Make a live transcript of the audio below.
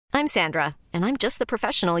I'm Sandra, and I'm just the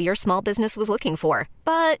professional your small business was looking for.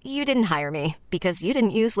 But you didn't hire me because you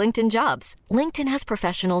didn't use LinkedIn Jobs. LinkedIn has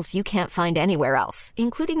professionals you can't find anywhere else,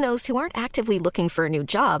 including those who aren't actively looking for a new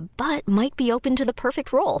job, but might be open to the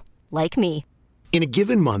perfect role, like me. In a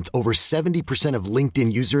given month, over 70% of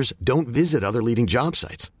LinkedIn users don't visit other leading job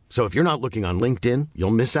sites. So if you're not looking on LinkedIn,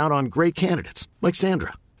 you'll miss out on great candidates like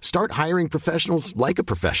Sandra. Start hiring professionals like a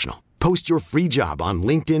professional. Post your free job on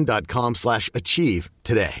linkedin.com/achieve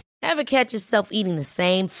today. Ever catch yourself eating the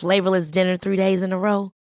same flavorless dinner 3 days in a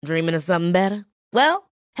row? Dreaming of something better?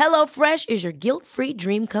 Well, HelloFresh is your guilt-free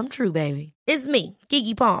dream come true, baby. It's me,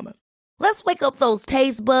 Keke Palmer. Let's wake up those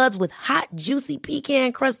taste buds with hot, juicy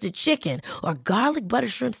pecan-crusted chicken or garlic butter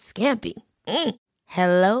shrimp scampi.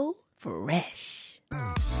 Hello Fresh.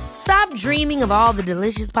 Stop dreaming of all the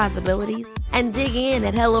delicious possibilities and dig in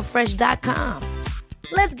at HelloFresh.com.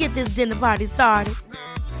 Let's get this dinner party started.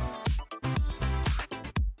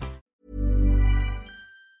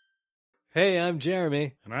 Hey, I'm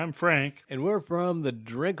Jeremy. And I'm Frank. And we're from the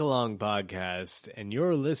Drink Along podcast. And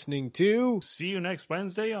you're listening to... See you next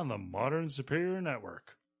Wednesday on the Modern Superior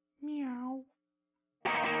Network. Meow.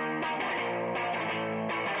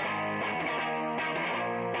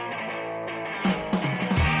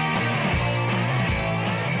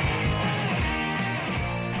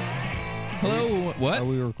 Hello, what? Are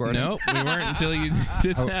we recording? No, we weren't until you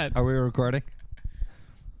did that. Are we recording?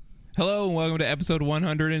 Hello, and welcome to episode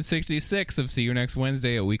 166 of See You Next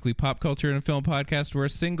Wednesday, a weekly pop culture and film podcast where a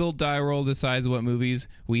single die roll decides what movies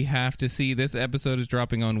we have to see. This episode is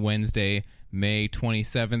dropping on Wednesday, May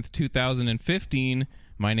 27th, 2015.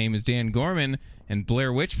 My name is Dan Gorman, and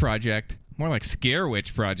Blair Witch Project, more like Scare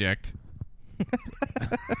Witch Project.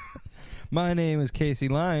 My name is Casey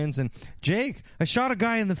Lyons, and Jake, I shot a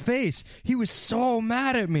guy in the face. He was so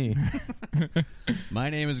mad at me. My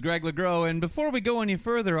name is Greg LeGros, and before we go any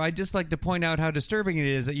further, I'd just like to point out how disturbing it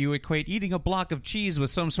is that you equate eating a block of cheese with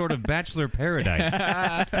some sort of bachelor paradise.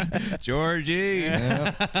 Georgie.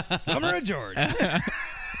 Summer of George.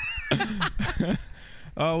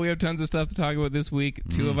 Oh, we have tons of stuff to talk about this week.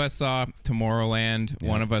 Two of us saw Tomorrowland.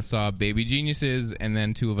 One of us saw Baby Geniuses. And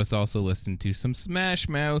then two of us also listened to some Smash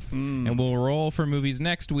Mouth. And we'll roll for movies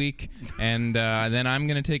next week. And then I'm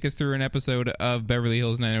going to take us through an episode of Beverly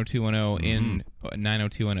Hills 90210 in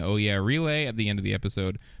 90210 Oh Yeah Relay at the end of the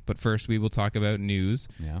episode. But first, we will talk about news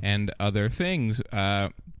and other things.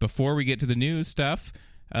 Before we get to the news stuff...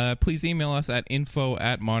 please email us at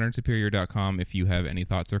info@modernsuperior.com if you have any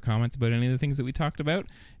thoughts or comments about any of the things that we talked about.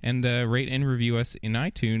 And rate and review us in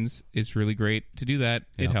iTunes. It's really great to do that.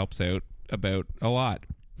 Yep. It helps out about a lot.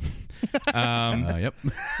 Yep.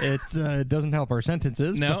 It doesn't help our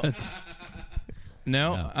sentences. No. But...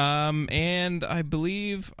 No. And I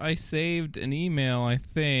believe I saved an email, I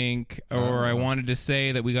think, or I wanted to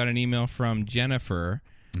say that we got an email from Jennifer.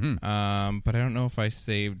 But I don't know if I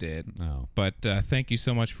saved it. Oh. But thank you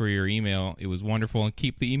so much for your email. It was wonderful, and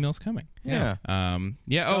keep the emails coming. Yeah.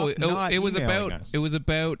 It was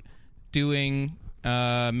about doing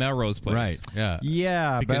Melrose Place. Right. Yeah.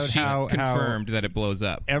 Yeah. Because about she how confirmed that it blows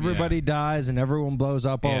up. everybody dies and everyone blows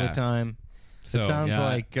up all the time. So, it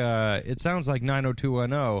sounds like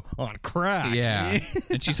 90210 on crack. Yeah.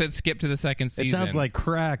 And she said skip to the second season. It sounds like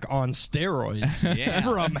crack on steroids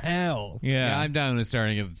from hell. Yeah, I'm down with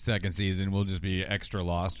starting at the second season. We'll just be extra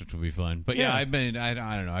lost, which will be fun. But I don't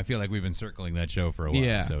know. I feel like we've been circling that show for a while.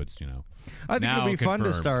 Yeah. So it's, I think it'll be fun to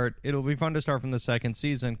confirmed. start. It'll be fun to start from the second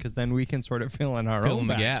season because then we can sort of fill in our own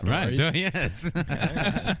the gaps. Right. Yes.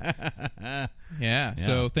 Yeah.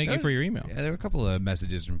 So thank you for your email. Yeah, there were a couple of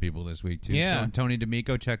messages from people this week, too. Yeah. Tony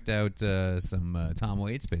D'Amico checked out some Tom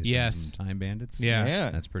Waits based on some Time Bandits.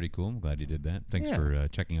 Yeah. That's pretty cool. I'm glad you did that. Thanks for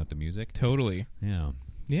checking out the music. Totally. Yeah.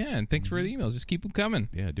 Yeah, and thanks for the emails. Just keep them coming.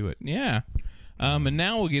 Yeah, do it. Yeah. And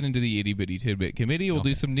now we'll get into the Itty Bitty Tidbit Committee. We'll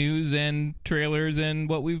do some news and trailers and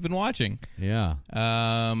what we've been watching. Yeah.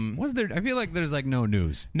 Was there? I feel like there's no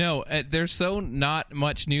news. No, there's so not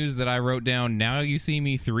much news that I wrote down. Now You See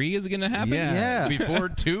Me 3 is going to happen. Yeah. Before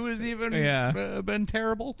 2 has even been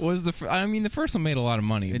terrible. Was the first one made a lot of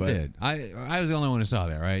money. It did. I was the only one who saw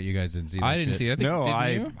that. Right? You guys didn't see that. I didn't see it.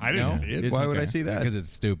 I didn't see it. Why would I see that? Because it's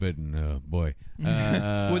stupid and boy.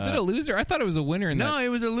 Was it a loser? I thought it was a winner. No, it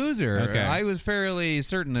was a loser. Okay. I was fairly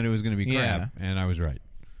certain that it was going to be crap, and I was right.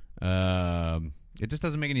 It just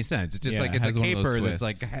doesn't make any sense. It's just Yeah, like it it's has a one of those caper that's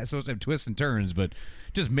like twists. supposed to have twists and turns, but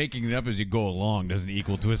just making it up as you go along doesn't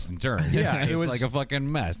equal twists and turns. Yeah, it's it just was- like a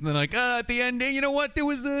fucking mess. And then like at the end, you know what? It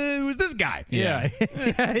was this guy. Yeah,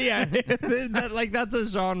 yeah. That's a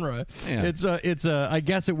genre. Yeah. It's a. I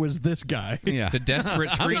guess it was this guy. Yeah. The desperate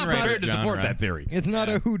I'm not screenwriter prepared to support genre. that theory. It's not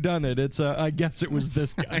a whodunit. It's a. I guess it was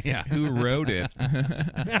this guy. Yeah. Who wrote it?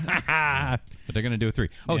 But they're going to do a 3.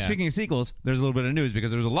 Oh, Yeah. speaking of sequels, there's a little bit of news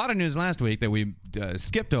because there was a lot of news last week that we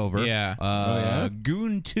skipped over. Yeah.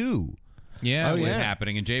 Goon 2 Yeah. was yeah.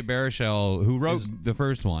 happening, and Jay Baruchel, who wrote the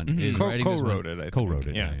first one, is writing this one. Co-wrote it, I think. Co-wrote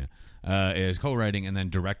it, Yeah. is co-writing and then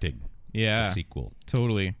directing Yeah. the sequel,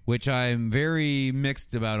 Totally. which I'm very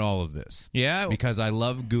mixed about all of this. Yeah. Because I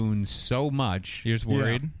love Goon so much. You're just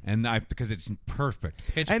worried. And because it's perfect.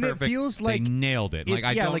 Pitch And it perfect. feels like they nailed it. Like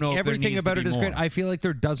It's- I don't know if there everything needs about to it be is more. great. I feel like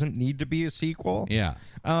there doesn't need to be a sequel. Yeah.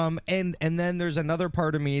 And then there's another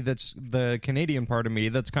part of me that's the Canadian part of me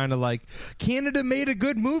that's kind of like Canada made a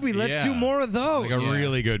good movie. Let's Yeah. do more of those. Like a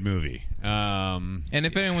really good movie. And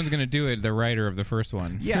if anyone's going to do it, the writer of the first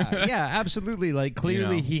one. yeah, absolutely. Like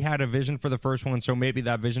clearly You know. he had a vision for the first one, so maybe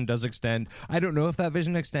that vision does extend. I don't know if that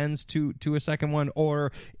vision extends to a second one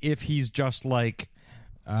or if he's just like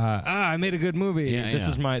I made a good movie. Yeah, this yeah.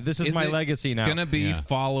 is my it legacy now. Gonna be Yeah.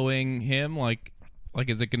 following him like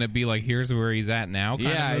is it gonna be like here's where he's at now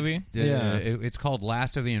kind of movie? It's called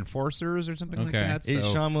Last of the Enforcers or something like Okay. that. Is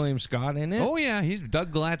so- Sean William Scott in it? Oh yeah, he's Doug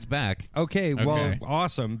Glatt's back Okay, well, Okay.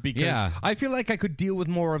 awesome. Because Yeah. I feel like I could deal with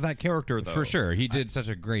more of that character, though. for sure. He did such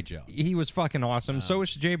a great job. He was fucking awesome. So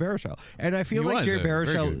is Jay Baruchel. And I feel He like was, Jay very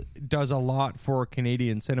Baruchel does a lot for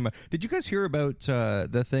Canadian cinema. Did you guys hear about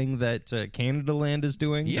the thing that Canada Land is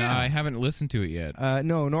doing? Yeah. I haven't listened to it yet.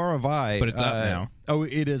 No, nor have I. But it's up now. Oh,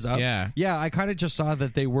 it is up. Yeah. yeah. I kind of just saw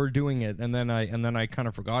that they were doing it, and then I kind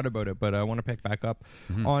of forgot about it. But I want to pick back up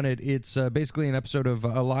Mm-hmm. on it. It's basically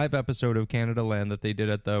a live episode of Canada Land that they did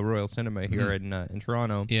at the Royal Cinema here in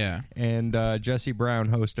Toronto. Mm-hmm. Yeah. And Jesse Brown,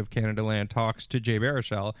 host of Canada Land, talks to Jay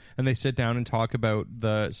Baruchel, and they sit down and talk about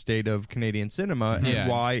the state of Canadian cinema Yeah.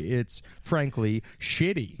 and why it's frankly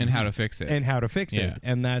shitty And how to fix it. and how to fix Yeah. it.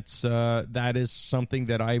 And that is something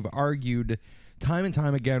that I've argued time and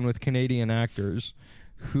time again with Canadian actors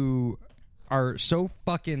who are so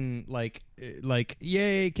fucking like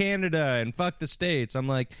yay Canada and fuck the States. I'm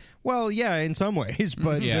like, well, yeah, in some ways,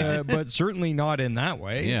 but Yeah. but certainly not in that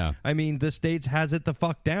way. Yeah. I mean, the States has it the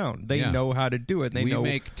fuck down. They Yeah. know how to do it. They We know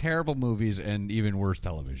make terrible movies and even worse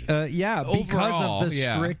television. yeah, because Overall, of the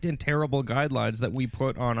yeah. strict and terrible guidelines that we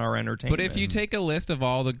put on our entertainment. But if you take a list of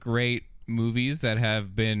all the great movies that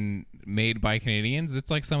have been made by Canadians, it's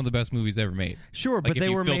like some of the best movies ever made. sure, Like but if they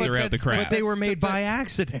you were made. filter out the crap. But they were That's- made but- by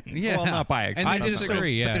accident. Yeah, well, not by accident. And I they're just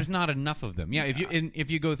disagree, yeah. but there's not enough of them. Yeah, if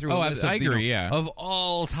you go through Oh, a list I of, agree, yeah. of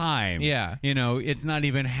all time, Yeah. it's not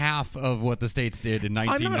even half of what the States did in I'm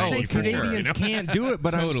 1994. not saying for sure. Canadians can't do it,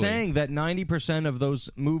 but I'm Totally. saying that 90% of those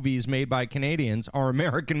movies made by Canadians are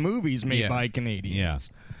American movies made Yeah. by Canadians.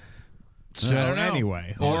 Yeah. So I don't know.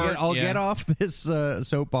 anyway, Or- I'll yeah. get off this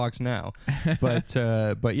soapbox now. But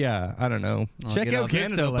yeah, I don't know. I'll Check get out off this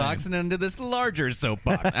Canada soapbox Land. and into this larger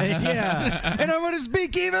soapbox. Yeah, and I'm going to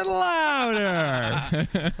speak even louder.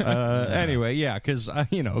 Anyway, yeah, because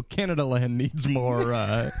Canada Land needs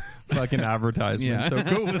more fucking advertisement. Yeah. So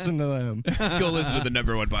go listen to them. Go listen to the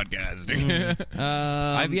 #1 podcast.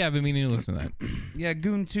 I've been meaning to listen to that. Yeah,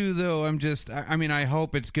 Goon 2, though, I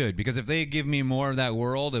hope it's good, because if they give me more of that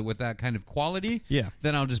world with that kind of quality, Yeah.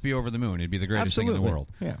 then I'll just be over the moon. It'd be the greatest thing in Absolutely. the world.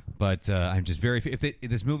 Yeah. But I'm just very... If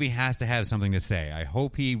this movie has to have something to say, I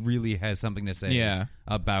hope he really has something to say Yeah.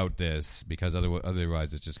 about this, because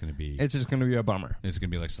otherwise it's just going to be... It's just going to be a bummer. It's going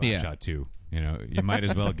to be like Yeah. Slapshot 2. You might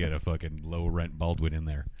as well get a fucking low-rent Baldwin in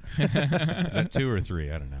there. Is that 2 or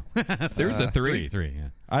 3? I don't know. There's a 3. 3, yeah.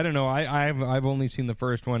 I don't know. I've only seen the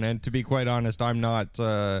first one, and to be quite honest, I'm not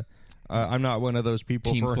one of those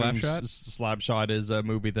people Team for whom Slapshot? Slapshot is a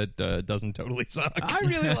movie that doesn't totally suck. I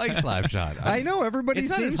really like Slapshot. I know everybody It's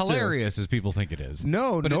not seems as to. hilarious as people think it is.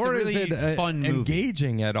 No, but nor it's a really is it fun movie.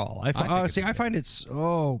 engaging at all. I think it's I good. find it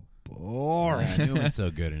so boring. Yeah, Newman's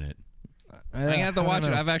so good in it. I'm gonna have to watch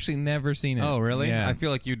it. I've actually never seen it. Oh, really? Yeah. I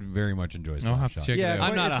feel like you'd very much enjoy Slapshot. I'll have to check Yeah, it out.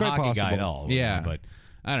 I'm not It's a quite hockey guy possible. at all. Yeah. But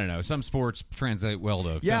I don't know. Some sports translate well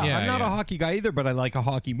to Yeah, film. Yeah, I'm not yeah. a hockey guy either, but I like a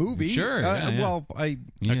hockey movie. Sure, yeah. Well, A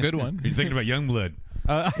good one. You're thinking about Youngblood.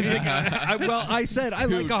 I said I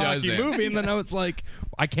like a hockey doesn't? movie, and then I was like,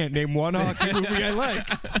 I can't name one hockey movie I like.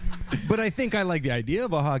 But I think I like the idea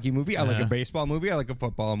of a hockey movie. I like a baseball movie. I like a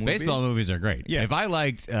football movie. Baseball movies are great. Yeah. If I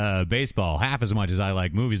liked baseball half as much as I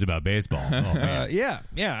like movies about baseball, oh, man. Yeah,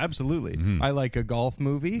 absolutely. I like a golf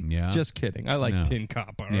movie. Yeah. Just kidding. I like No. Tin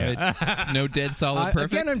Cup. All right. No Dead Solid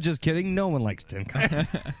Perfect. Again, I'm just kidding. No one likes Tin Cup.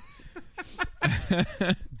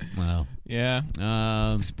 Well,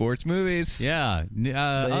 Yeah. Sports movies. yeah.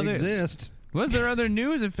 They exist. Was there other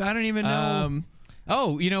news? If I don't even know.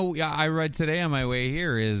 I read today on my way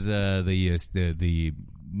here is the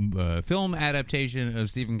film adaptation of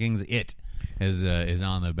Stephen King's It is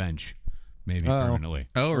on the bench, maybe permanently.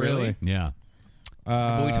 Oh, really? Yeah.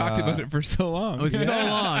 But we talked about it for so long. It was so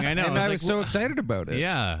long. I know. And I was so excited about it.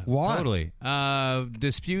 Yeah, Why? totally.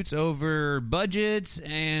 Disputes over budgets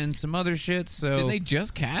and some other shit. So Didn't they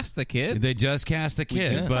just cast the kid? They just cast the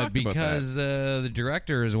kid, just but talked about because the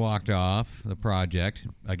director has walked off the project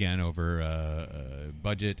again over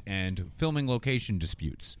budget and filming location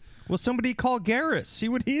disputes. Well, somebody call Garrus. See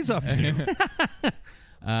what he's up to.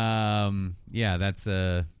 Yeah, that's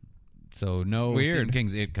so no Weird. Stephen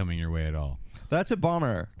King's It coming your way at all. That's a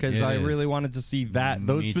bummer because It I is. really wanted to see those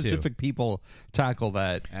Me too. specific people tackle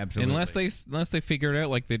that. Absolutely, Unless they figure it out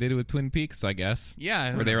like they did it with Twin Peaks, I guess.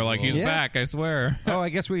 Yeah. Where they were like, he's Yeah. back, I swear. Oh, I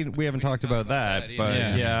guess we haven't talked about that, that but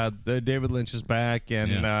either. yeah, the David Lynch is back, and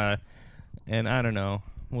Yeah. and I don't know,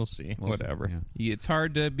 we'll see, whatever. Yeah. It's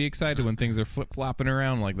hard to be excited when things are flip-flopping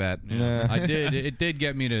around like that. Nah. It did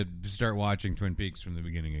get me to start watching Twin Peaks from the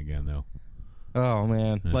beginning again, though. Oh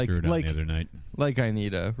man, I threw it on the other night. like I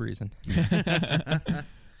need a reason.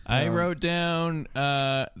 I wrote down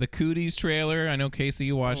the Cooties trailer. I know, Casey,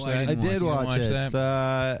 you watched that. I did watch it.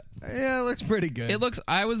 that. Yeah, it looks pretty good.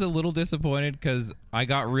 I was a little disappointed because I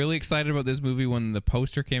got really excited about this movie when the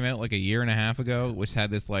poster came out like a year and a half ago, which had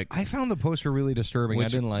this like... I found the poster really disturbing. I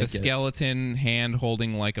which didn't like the it. skeleton hand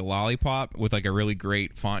holding like a lollipop with like a really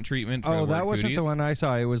great font treatment. For Oh, the that word wasn't Cooties. the one I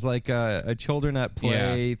saw. It was like a children at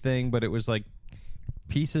play thing, but it was like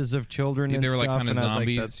pieces of children and They were like stuff, kind of and I was like,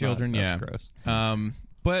 zombies, that's children. That's yeah, gross.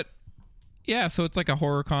 But yeah, so it's like a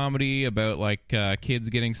horror comedy about like kids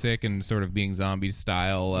getting sick and sort of being zombie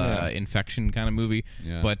style infection kind of movie.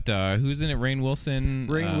 Yeah. But who's in it? Rainn Wilson.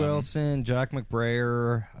 Rainn Wilson, Jack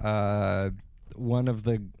McBrayer, one of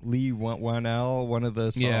the Lee 1L, one of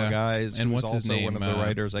the Saw guys, and who's what's his also name? one of the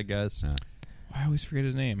writers, I guess. I always forget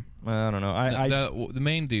his name. I don't know. The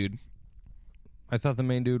main dude. I thought the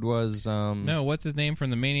main dude was No, what's his name from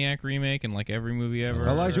the Maniac remake and like every movie ever?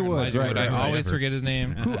 Elijah Wood, right, I right, always right. forget his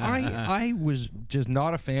name. who I was just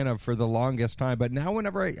not a fan of for the longest time, but now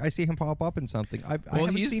whenever I see him pop up in something, I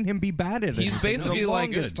haven't seen him be bad at it. he's basically the like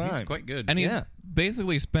longest He's time. quite good. And he's Yeah.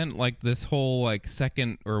 basically spent like this whole like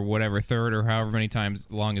second or whatever, third or however many times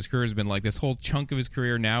long his career has been, like this whole chunk of his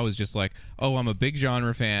career now is just like, oh, I'm a big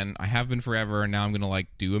genre fan. I have been forever, and now I'm gonna like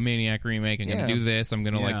do a Maniac remake. I'm gonna do this. I'm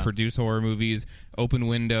gonna like produce horror movies, open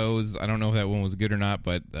windows. I don't know if that one was good or not,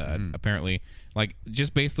 but apparently like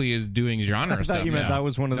just basically is doing genre I stuff. thought you meant now. that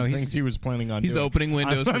was one of the things he was planning on He's doing. opening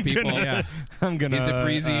windows for people. I'm gonna He's a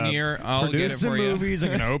breezy near. I'll produce get it some for you. movies.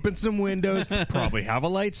 I'm gonna open some windows. Probably have a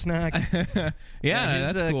light snack. Yeah,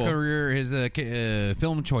 his that's cool. career, his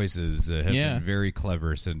film choices have been very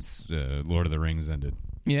clever since Lord of the Rings ended.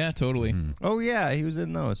 Yeah, totally. Oh yeah, he was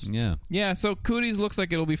in those. Yeah. Yeah, so Cooties looks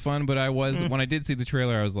like it'll be fun, but I was when I did see the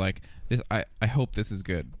trailer, I was like, "This, I hope this is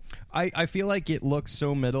good." I feel like it looks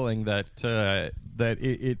so middling that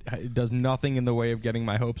it does nothing in the way of getting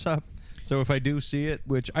my hopes up. So if I do see it,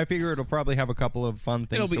 which I figure it'll probably have a couple of fun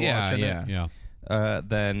things It'll be- to watch in yeah. it,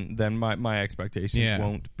 then my expectations Yeah.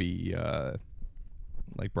 won't be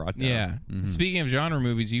like brought down. Yeah. Speaking of genre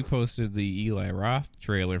movies, you posted the Eli Roth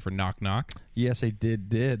trailer for Knock Knock. Yes, I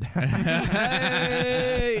did.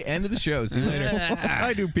 Hey, end of the show. See you later.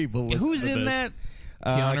 I do people. Listen Who's to in this. that?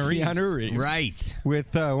 Keanu Reeves. Right.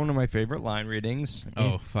 With one of my favorite line readings.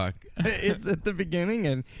 Oh fuck. It's at the beginning,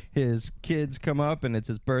 and his kids come up, and it's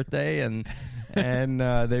his birthday, and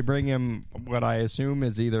they bring him what I assume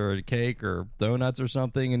is either a cake or donuts or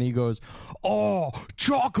something, and he goes, "Oh,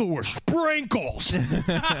 chocolate with sprinkles."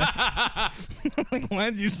 Like, why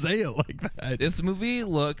did you say it like that? This movie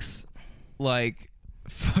looks like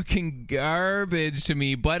fucking garbage to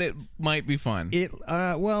me, but it might be fun. It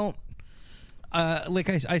like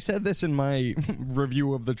I said this in my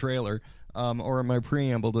review of the trailer, or in my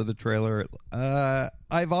preamble to the trailer.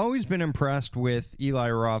 I've always been impressed with Eli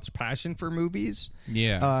Roth's passion for movies.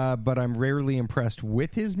 Yeah. But I'm rarely impressed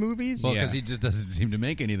with his movies. Well, Yeah. because he just doesn't seem to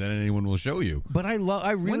make any that anyone will show you. But I really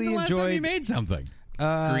When's the last time enjoyed. he made something?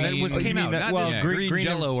 That came out. that- Not well, the green- green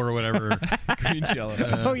Jello or whatever. Green Jello.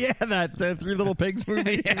 Oh yeah, that Three Little Pigs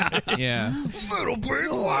movie. Yeah. Little pig,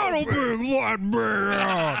 white bear.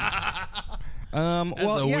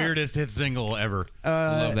 That's the weirdest hit single ever. I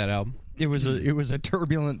love that album. It was a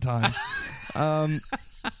turbulent time.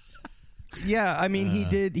 Yeah, I mean he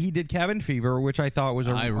did Cabin Fever, which I thought was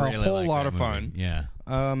a really whole liked lot that of fun. movie. Yeah.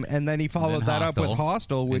 And then he followed that up with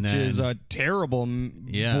Hostel, which is a terrible,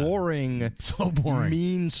 boring, So boring.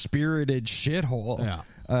 mean-spirited shithole.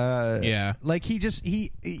 Yeah. Like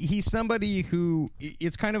he's somebody who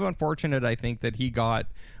it's kind of unfortunate. I think that he got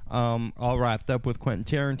all wrapped up with Quentin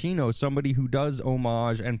Tarantino, somebody who does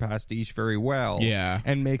homage and pastiche very well,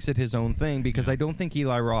 and makes it his own thing. Because I don't think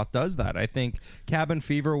Eli Roth does that. I think Cabin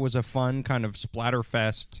Fever was a fun kind of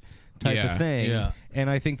splatterfest type of thing, and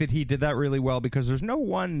I think that he did that really well because there's no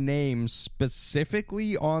one name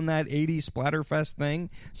specifically on that 80s Splatterfest thing,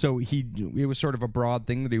 so it was sort of a broad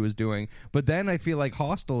thing that he was doing. But then I feel like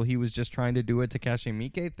Hostel, he was just trying to do a Takashi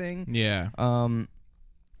Miike thing.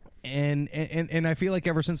 And I feel like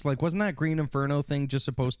ever since, like, wasn't that Green Inferno thing just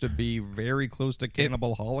supposed to be very close to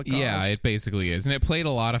Cannibal Holocaust? Yeah, it basically is, and it played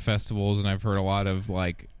a lot of festivals, and I've heard a lot of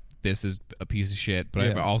like, this is a piece of shit, but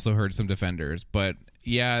I've also heard some defenders. But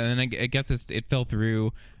yeah, and I guess it fell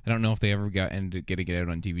through. I don't know if they ever ended up getting it out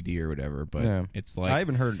on DVD or whatever, but it's like, I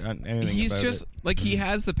haven't heard anything he's about just it. like, he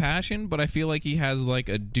has the passion, but I feel like he has like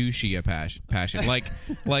a douchey passion.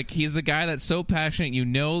 like he's a guy that's so passionate, you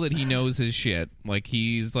know that he knows his shit. Like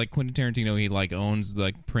he's like Quentin Tarantino, he like owns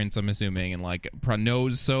like Prince, I'm assuming, and like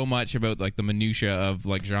knows so much about like the minutia of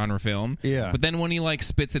like genre film. Yeah. But then when he like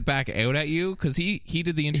spits it back out at you, because he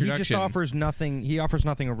did the introduction. He just offers nothing. He offers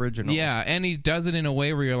nothing original. Yeah, and he does it in a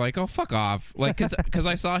way where you're like, oh, fuck off. Like, because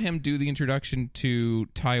I saw him do the introduction to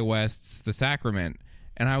Ty West's The Sacrament,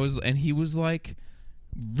 and he was like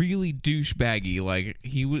really douchebaggy. Like,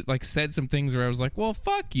 he was like said some things where I was like, well,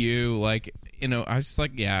 fuck you. Like, you know, I was just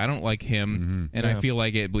like, yeah, I don't like him, and I feel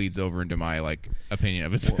like it bleeds over into my like opinion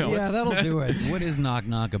of his film. Yeah, that'll do it. What is Knock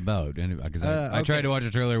Knock about? Because I tried to watch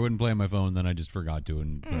a trailer, it wouldn't play on my phone, then I just forgot to.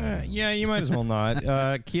 And yeah, you might as well not.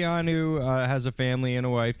 Keanu has a family and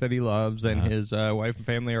a wife that he loves, and his wife and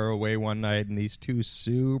family are away one night, and these two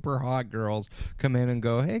super hot girls come in and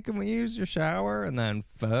go, hey, can we use your shower? And then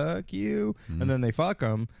fuck you. And then they fuck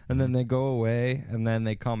them, and then they go away, and then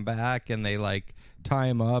they come back, and they like tie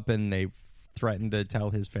him up, and they threatened to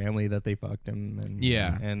tell his family that they fucked him, and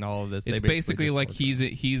and all of this. It's basically like he's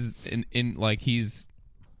in like he's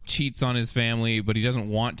cheats on his family, but he doesn't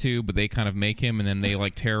want to, but they kind of make him, and then they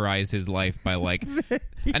like terrorize his life by like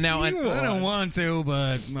and now I don't want to,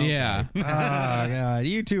 but yeah. Oh god,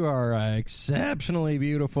 you two are exceptionally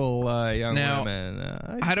beautiful young women.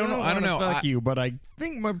 I don't know. Fuck you, but I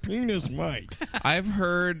think my penis might. I've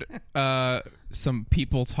heard some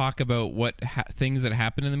people talk about what things that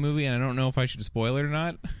happen in the movie, and I don't know if I should spoil it or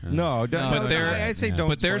not. No, I'd say don't.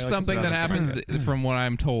 But there's spoil it, something that happens from what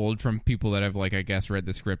I'm told from people that have like, I guess, read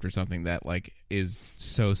the script or something that like is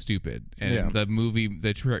so stupid, and the movie,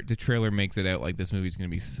 the trailer makes it out like this movie's going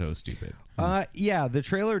to be so stupid. Yeah, the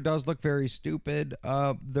trailer does look very stupid.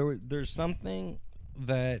 There's something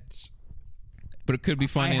that. But it could be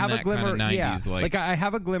fun in that kind of 90s. Yeah. Like I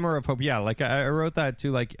have a glimmer of hope. Yeah, like I wrote that too.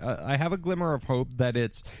 Like I have a glimmer of hope that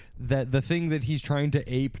it's that the thing that he's trying to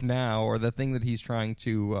ape now, or the thing that he's trying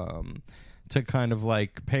to kind of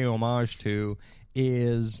like pay homage to,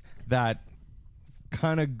 is that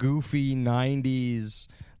kind of goofy 90s,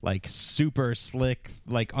 like super slick,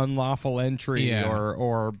 like Unlawful Entry,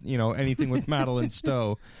 or you know, anything with Madeline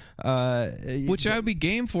Stowe. Which I would be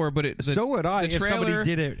game for, but so would I if somebody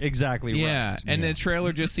did it exactly right. Yeah, and the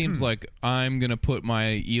trailer just seems like I'm going to put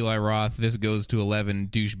my Eli Roth, this goes to 11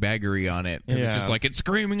 douchebaggery on it. It's just like, it's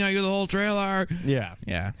screaming at you the whole trailer. Yeah.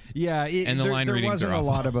 Yeah. Yeah. And the line readings wasn't are a awful.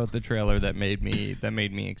 lot about the trailer that made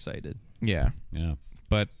me excited. Yeah. Yeah.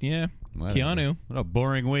 But, yeah, Keanu. What a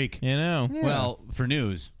boring week. You know. Yeah. Well, for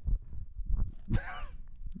news.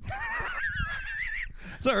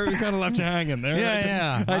 Sorry, we kind of left you hanging there.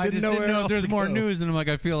 Yeah. I just didn't know if there's more news, and I'm like,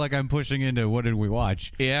 I feel like I'm pushing into what did we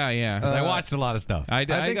watch? Yeah. 'Cause I watched a lot of stuff. I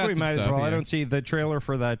think got we some might as stuff, well. yeah. I don't see the trailer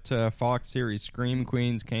for that Fox series Scream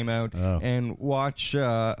Queens came out, and watch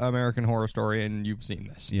American Horror Story, and you've seen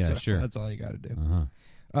this. Yeah, So sure. That's all you got to do.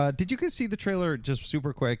 Did you guys see the trailer, just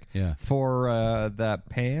super quick, Yeah. for that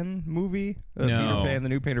Pan movie? No. Peter Pan, the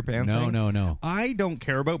new Peter Pan thing? No. I don't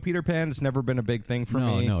care about Peter Pan. It's never been a big thing for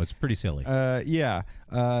me. No, it's pretty silly. Yeah.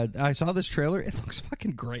 I saw this trailer. It looks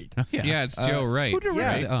fucking great. Yeah, it's Joe Wright.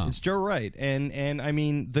 Yeah, it's Joe Wright, and I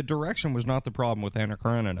mean the direction was not the problem with Anna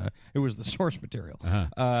Karenina. It was the source material.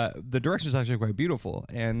 The direction is actually quite beautiful,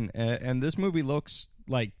 and this movie looks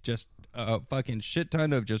like just a fucking shit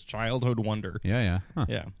ton of just childhood wonder. Yeah. Huh.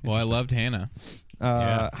 Yeah. Well, I loved Hannah.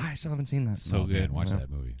 I still haven't seen that. So good. Man, watch that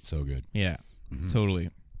movie. So good. Yeah, totally.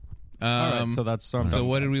 All right, so that's something. So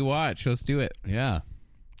what did we watch? Let's do it. Yeah.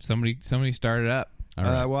 Somebody start it up. All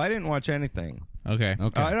right. Well, I didn't watch anything. Okay.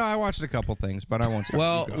 I watched a couple things, but I won't say.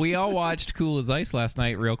 Well, we all watched Cool as Ice last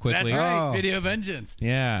night real quickly. That's right. Oh. Video Vengeance.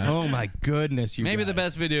 Yeah. Oh my goodness, you Maybe guys. the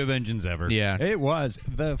best Video Vengeance ever. Yeah. It was.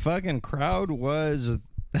 The fucking crowd was.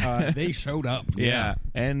 They showed up. Yeah.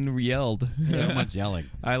 And yelled. So much yelling.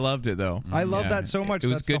 I loved it though. I love Yeah. that so much. It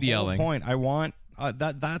was That's good the whole yelling. point. I want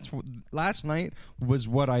that's last night was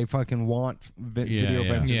what I fucking want Video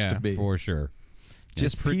Vengeance Yeah, to be. For sure.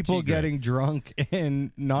 Just It's pretty people great. getting drunk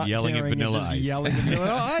and not Yelling at caring and Vanilla just Ice. yelling at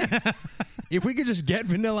Vanilla Ice. If we could just get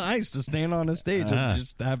Vanilla Ice to stand on a stage and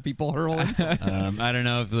just have people hurl insults. I don't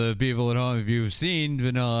know if the people at home, if you've seen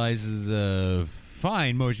Vanilla Ice's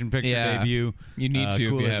fine motion picture Yeah. debut. You need to if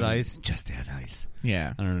Cool you as haven't. Ice. Just add ice.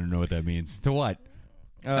 Yeah. I don't know what that means. To what?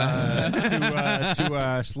 To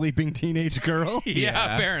a sleeping teenage girl.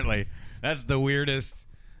 Yeah, apparently. That's the weirdest.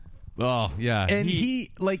 Oh, yeah. And he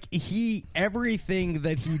everything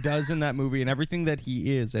that he does in that movie and everything that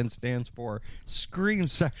he is and stands for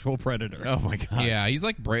screams sexual predator. Oh, my God. Yeah, he's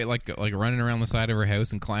like like running around the side of her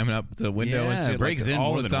house and climbing up the window and Yeah, shit, breaks like, in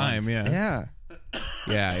all more the than time. once. Yeah.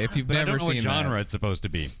 Yeah. If you've But never I don't know what seen genre that. it's supposed to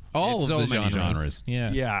be. All It's of so the many genres.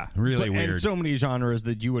 Yeah. Yeah. Really And weird. so many genres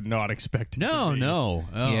that you would not expect it to be. No.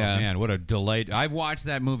 Oh, Yeah. man, what a delight. I've watched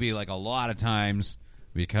that movie like a lot of times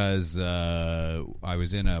because I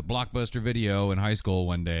was in a Blockbuster Video in high school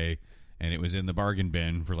one day, and it was in the bargain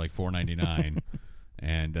bin for like $4.99,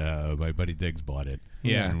 and my buddy Diggs bought it.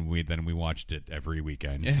 Yeah. And we watched it every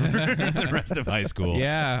weekend for the rest of high school.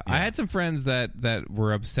 Yeah, I had some friends that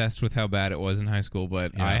were obsessed with how bad it was in high school,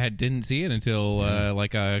 but I didn't see it until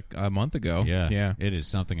like a month ago. Yeah. It is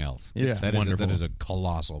something else. Yeah. That is wonderful. that is a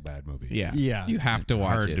colossal bad movie. Yeah. Yeah. You have to watch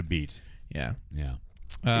Hard it. to beat. Yeah. Yeah.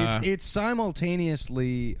 It's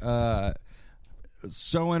simultaneously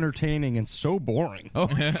so entertaining and so boring. Oh,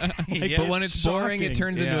 But when it's boring, it shocking.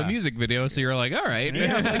 turns into Yeah. a music video, so you're like, all right.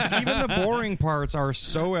 Yeah, like even the boring parts are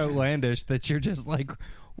so outlandish that you're just like,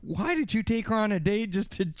 why did you take her on a date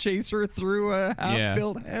just to chase her through a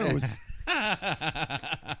half-built house?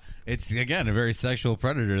 It's again a very sexual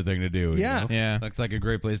predator thing to do. Yeah. you know? Yeah. Looks like a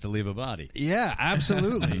great place to leave a body. Yeah,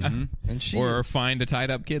 absolutely. And she Or is- find a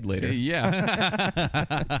tied up kid later. Yeah.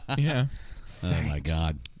 Yeah. Oh my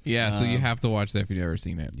God. Yeah, so you have to watch that if you've never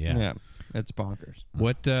seen it. yeah, it's bonkers.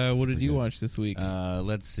 What did you watch this week?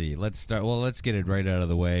 Let's see. Let's start. Well, let's get it right out of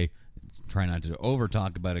the way. Try not to over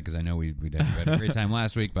talk about it because I know we had a great time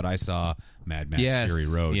last week. But I saw Mad Max yes. Fury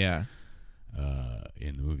Road Yeah.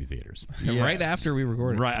 in the movie theaters. Right after we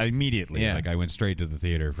recorded. Right, immediately. Yeah. Like I went straight to the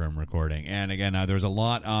theater from recording. And again, there was a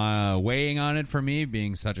lot weighing on it for me,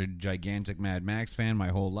 being such a gigantic Mad Max fan my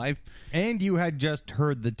whole life. And you had just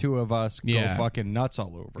heard the two of us go Yeah. fucking nuts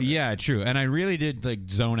all over it. Yeah, true. And I really did like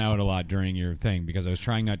zone out a lot during your thing because I was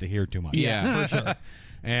trying not to hear too much. Yeah, for sure.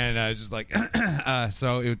 And I was just like,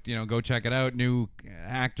 go check it out. New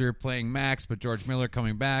actor playing Max, but George Miller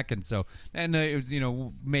coming back, and so it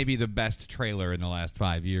was, maybe the best trailer in the last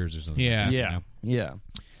 5 years or something. Yeah. like that, Yeah. Yeah.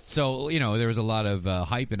 So there was a lot of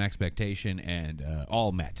hype and expectation, and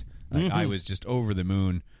all met. Like, I was just over the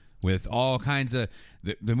moon with all kinds of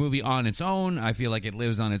the movie on its own. I feel like it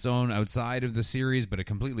lives on its own outside of the series, but it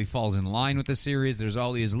completely falls in line with the series. There's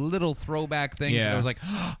all these little throwback things that I was like,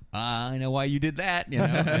 I know why you did that,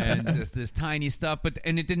 and just this tiny stuff.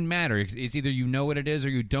 And it didn't matter. It's either you know what it is or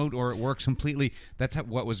you don't, or it works completely. That's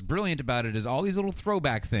what was brilliant about it is all these little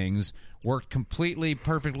throwback things worked completely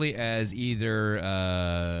perfectly as either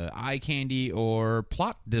eye candy or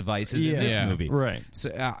plot devices in this Yeah. movie. Right. So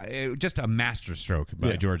just a masterstroke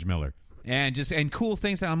by George Miller. And cool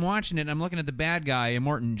things that I'm watching it and I'm looking at the bad guy,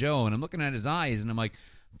 Immortan Joe, and I'm looking at his eyes and I'm like,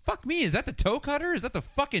 fuck me, is that the toe cutter? Is that the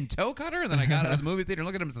fucking toe cutter? And then I got out of the movie theater and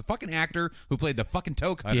looked at him as the fucking actor who played the fucking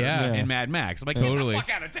toe cutter in Mad Max. I'm like, Totally. get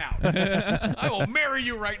the fuck out of town. I will marry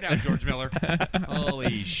you right now, George Miller. Holy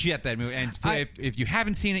shit, that movie. And if you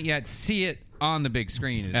haven't seen it yet, see it on the big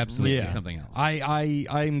screen. It's Absolutely. really something else.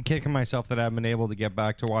 I'm kicking myself that I haven't been able to get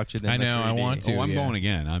back to watch it. In I the know, I 3D. want to. I'm yeah. going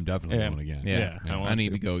again. I'm definitely going again. Yeah, I I want need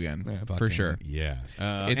to. to go again for Fucking- sure. Yeah.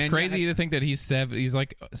 It's And crazy to think that he's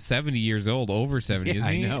like 70 years old, over 70, Yeah,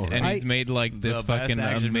 isn't he? I know, And right? he's made like this The best fucking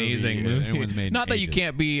action amazing movie movie. anyone's made in Not that you ages.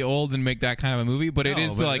 can't be old and make that kind of a movie, but it No,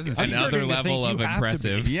 is but like it doesn't- I'm another starting to level think of you have to be.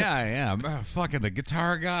 impressive. Yeah. Fucking the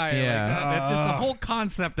guitar guy. Yeah. Like that, just the whole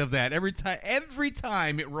concept of that. Every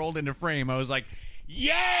time it rolled into frame, I was like,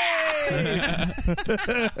 Yay!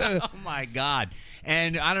 Oh my God.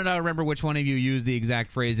 And I don't know, I remember which one of you used the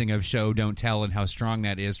exact phrasing of show, don't tell, and how strong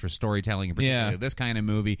that is for storytelling, and particularly this kind of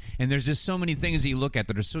movie. And there's just so many things that you look at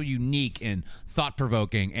that are so unique and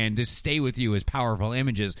thought-provoking and just stay with you as powerful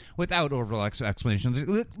images without overall explanations.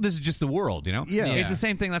 This is just the world, you know? Yeah. It's the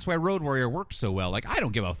same thing. That's why Road Warrior worked so well. Like, I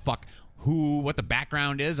don't give a fuck what the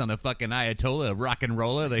background is on the fucking Ayatollah, rock and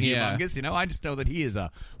roller, the humongous, you know? I just know that he is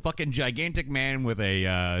a fucking gigantic man with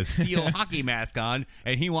a steel hockey mask on,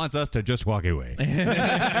 and he wants us to just walk away.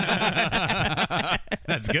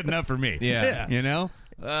 That's good enough for me. Yeah. You know?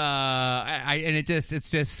 And it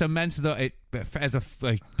just cements as a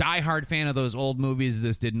diehard fan of those old movies.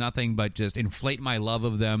 This did nothing but just inflate my love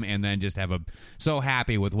of them, and then just so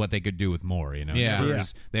happy with what they could do with more. You know,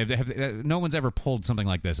 no one's ever pulled something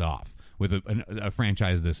like this off with a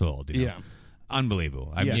franchise this old. You know? Yeah.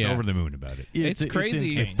 Unbelievable. I'm just over the moon about it. It's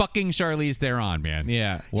crazy. It's fucking Charlize Theron, man.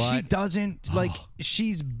 Yeah. What? She doesn't,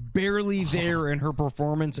 she's barely there in her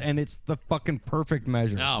performance, and it's the fucking perfect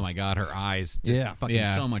measure. Oh, my God. Her eyes. Just fucking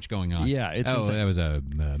so much going on. Yeah. It's insane. That was a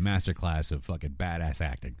masterclass of fucking badass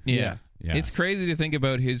acting. Yeah. It's crazy to think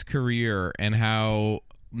about his career and how...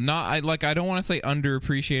 I don't want to say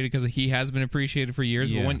underappreciated because he has been appreciated for years.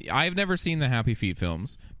 But I've never seen the Happy Feet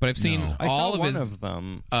films, but I've seen all of his. I saw one of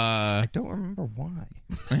them. I don't remember why.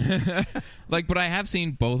 But I have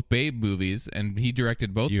seen both Babe movies, and he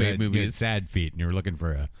directed both Babe movies. You had sad feet, and you were looking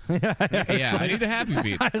for a. I need a Happy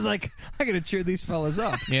Feet. I was like, I got to cheer these fellas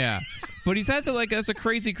up. Yeah, but he's had that's a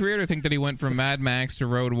crazy career to think that he went from Mad Max to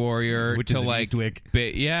Road Warrior Which to is Eastwick.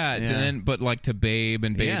 To Babe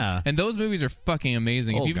and Babe. Yeah. And those movies are fucking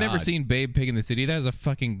amazing. If you've never seen Babe, Pig in the City, that is a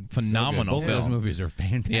fucking phenomenal Both film. of those movies are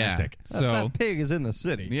fantastic. Yeah. So that pig is in the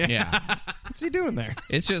city. Yeah. What's he doing there?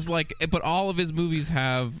 It's just but all of his movies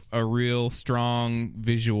have a real strong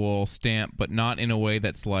visual stamp, but not in a way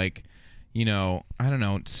that's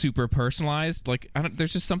super personalized.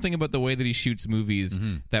 There's just something about the way that he shoots movies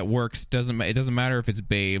that works. It doesn't matter if it's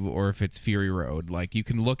Babe or if it's Fury Road. You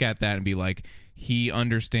can look at that and be like, he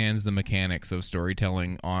understands the mechanics of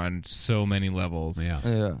storytelling on so many levels.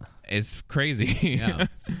 Yeah. It's crazy. Yeah.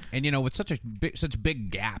 And with such big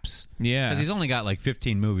gaps. Yeah. Because he's only got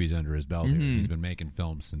 15 movies under his belt here. He's been making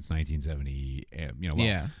films since 1970.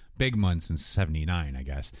 Big months since 79, I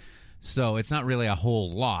guess. So it's not really a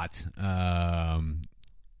whole lot.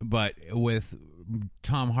 But with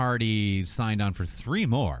Tom Hardy signed on for 3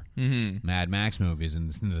 more Mad Max movies,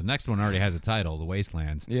 and the next one already has a title, The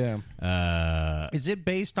Wastelands. Yeah. Is it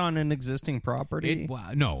based on an existing property?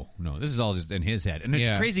 No. This is all just in his head. And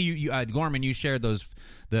it's crazy. You Gorman, you shared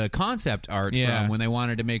the concept art from when they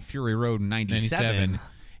wanted to make Fury Road in 97.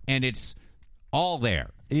 And it's all there.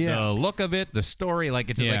 Yeah. The look of it, the story,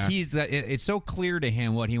 it's so clear to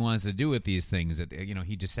him what he wants to do with these things that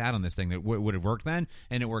he just sat on this thing that would have worked then,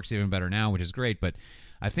 and it works even better now, which is great. But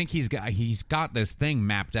I think he's got this thing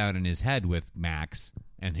mapped out in his head with Max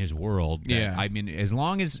and his world. That, I mean, as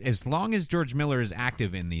long as George Miller is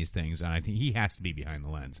active in these things, and I think he has to be behind the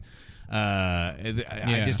lens.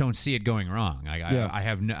 I just don't see it going wrong.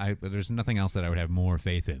 There's nothing else that I would have more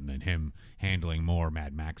faith in than him handling more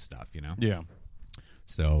Mad Max stuff. Yeah.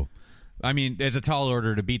 So, I mean, it's a tall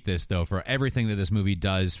order to beat this, though, for everything that this movie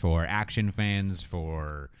does for action fans,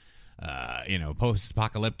 for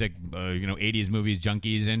post-apocalyptic 80s movies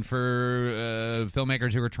junkies, and for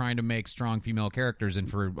filmmakers who are trying to make strong female characters, and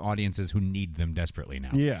for audiences who need them desperately now.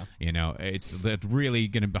 Yeah. It's really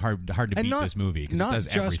going to be hard to beat this movie because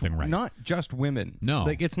it does everything right. Not just women. No.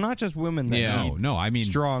 It's not just women that need I mean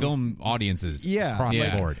strong film audiences across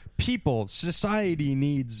the board. People, society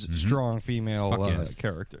needs strong female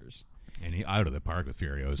characters. And out of the park with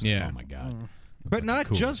Furiosa. Yeah. Oh, my God. But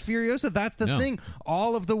not just Furiosa. That's the thing.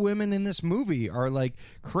 All of the women in this movie are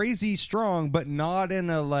crazy strong, but not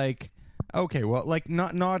in a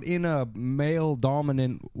not in a male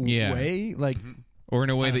dominant way. Or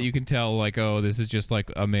in a way that you can tell, this is just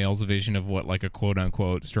a male's vision of what a quote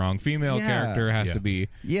unquote strong female character has to be.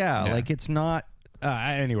 It's not.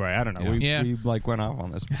 Anyway, I don't know. We went off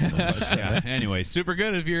on this. But, Anyway, super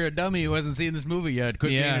good if you're a dummy who hasn't seen this movie yet.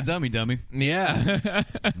 Quit being a dummy. Yeah.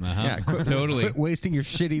 Totally. Quit wasting your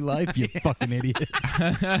shitty life, you fucking idiot.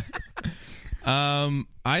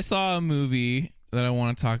 I saw a movie that I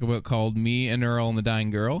want to talk about called Me and Earl and the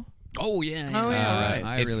Dying Girl. Oh, yeah. Right.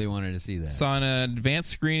 I really wanted to see that. Saw an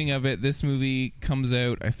advanced screening of it. This movie comes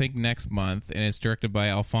out, I think, next month, and it's directed by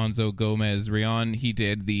Alfonso Gomez-Reyon. He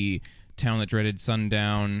did the Town That Dreaded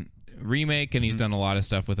Sundown remake, and he's done a lot of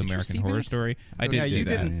stuff with American Horror Story. I did see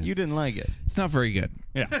that. You didn't like it. It's not very good.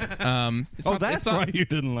 Yeah. That's why you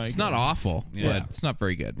didn't like it. It's not awful, Yeah. but it's not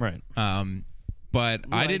very good. Right. but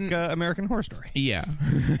I didn't. American Horror Story. Yeah.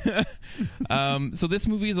 So this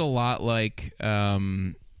movie is a lot like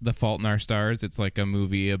The Fault in Our Stars. It's like a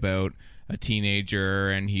movie about a teenager,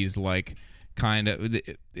 and he's like kind of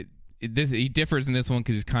he differs in this one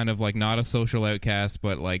because he's kind of like not a social outcast,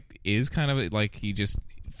 but like is kind of like he just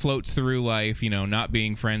floats through life, not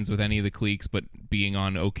being friends with any of the cliques, but being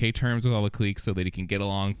on okay terms with all the cliques so that he can get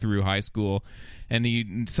along through high school.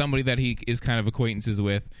 And somebody that he is kind of acquaintances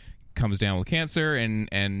with comes down with cancer, and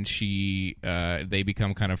they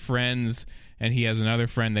become kind of friends, and he has another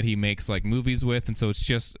friend that he makes like movies with, and so it's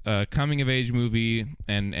just a coming of age movie,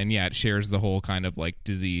 and yeah, it shares the whole kind of like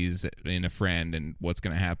disease in a friend and what's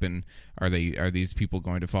going to happen. Are these people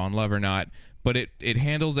going to fall in love or not? But it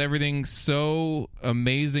handles everything so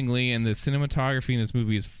amazingly, and the cinematography in this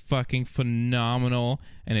movie is fucking phenomenal,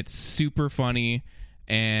 and it's super funny,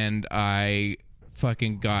 and I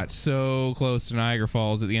fucking got so close to Niagara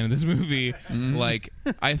Falls at the end of this movie. Like,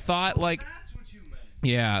 I thought, like... That's what you meant.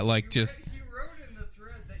 Yeah, like, just... You wrote in the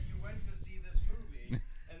thread that you went to see this movie,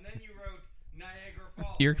 and then you wrote Niagara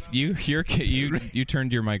Falls. You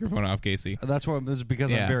turned your microphone off, Casey. That's what. This is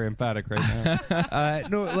because Yeah. I'm very emphatic right now.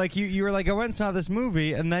 No, like you were like, I went and saw this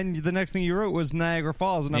movie, and then the next thing you wrote was Niagara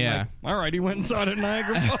Falls, and I'm Yeah. like, all right, he went and saw it at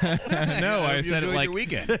Niagara Falls. No, I said it enjoyed like your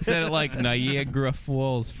weekend. said it like Niagara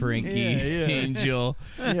Falls, Frankie, Yeah. Angel.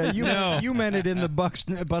 Yeah, No. meant it in the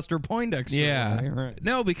Buster Poindexter. Yeah, right.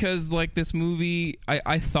 No, because like this movie,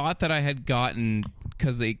 I thought that I had gotten,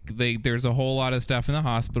 because they there's a whole lot of stuff in the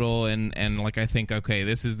hospital, and like I think, okay,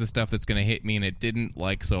 this is the stuff that's going to hit me, and it didn't,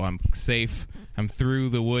 like, so I'm safe. I'm through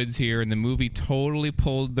the woods here, and the movie totally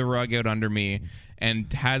pulled the rug out under me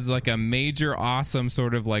and has like a major awesome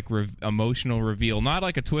sort of like emotional reveal, not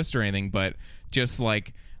like a twist or anything, but just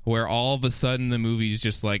like where all of a sudden the movie's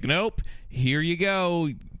just like, nope, here you go,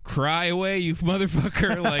 cry away, you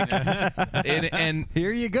motherfucker. Like, and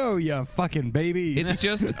Here you go, you fucking baby. it's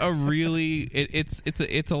just a really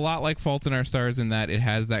it's a lot like Fault in Our Stars in that it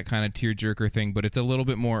has that kind of tearjerker thing, but it's a little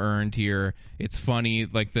bit more earned here. It's funny,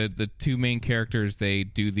 like the two main characters, they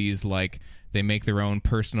do these like they make their own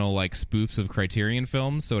personal like spoofs of Criterion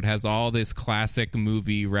films, so it has all this classic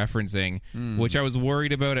movie referencing, which I was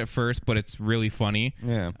worried about at first, but it's really funny.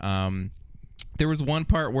 Yeah. There was one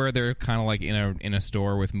part where they're kind of like in a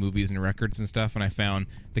store with movies and records and stuff, and I found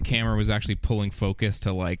the camera was actually pulling focus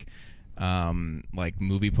to like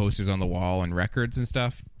movie posters on the wall and records and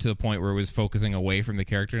stuff, to the point where it was focusing away from the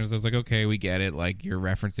characters. I was like, okay, we get it, like you're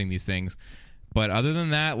referencing these things. But other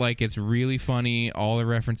than that, like, it's really funny. All the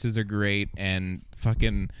references are great, and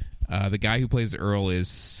fucking the guy who plays Earl is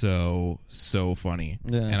so funny.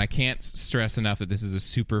 Yeah. And I can't stress enough that this is a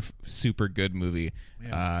super good movie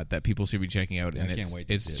that people should be checking out. Yeah, and I can't wait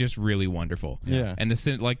to it's see it. just really wonderful. Yeah. And the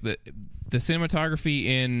cinematography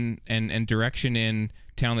in and direction in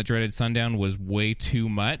Town That Dreaded Sundown was way too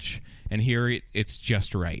much, and here it's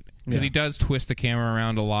just right. Because he does twist the camera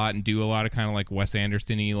around a lot and do a lot of kind of like Wes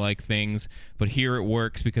Anderson-y like things, but here it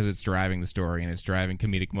works because it's driving the story and it's driving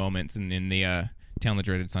comedic moments. And in the Town That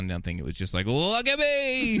Dreaded Sundown thing, it was just like, look at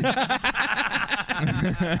me!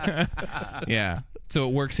 Yeah. So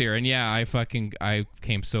it works here. And yeah, I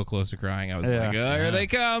came so close to crying. I was like, oh, here they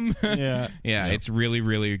come. Yeah. Yeah, it's really,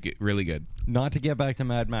 really, really good. Not to get back to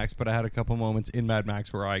Mad Max, but I had a couple moments in Mad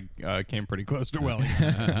Max where I came pretty close to welling.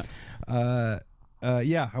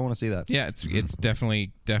 Yeah, I want to see that. Yeah, it's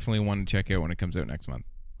definitely one to check out when it comes out next month.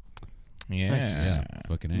 Yeah. Yeah,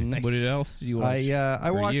 fucking A. Nice. What else did you watch? I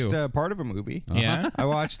Or watched you? part of a movie. Yeah? I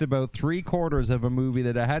watched about 3/4 of a movie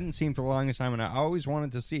that I hadn't seen for the longest time, and I always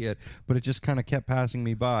wanted to see it, but it just kind of kept passing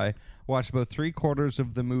me by. Watched about 3/4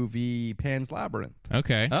 of the movie Pan's Labyrinth.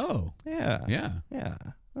 Okay. Oh. Yeah. Yeah.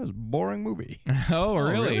 That was a boring movie. Oh,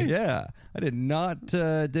 really? Yeah. I did not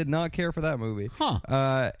care for that movie.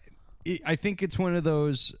 Huh. I think it's one of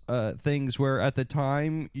those things where at the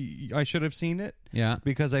time I should have seen it. Yeah.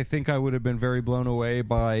 Because I think I would have been very blown away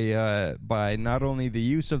by not only the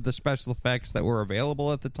use of the special effects that were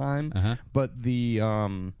available at the time, but the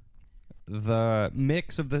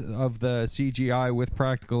mix of the CGI with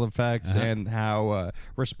practical effects and how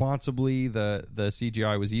responsibly the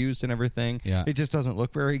CGI was used and everything. Yeah. It just doesn't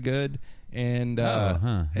look very good. And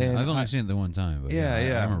and and I've only seen it the one time. But Yeah,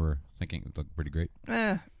 yeah. I remember thinking it looked pretty great.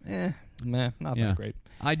 not that great.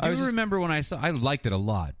 I do was just- remember when I liked it a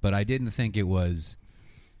lot, but I didn't think it was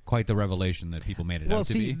quite the revelation that people made it out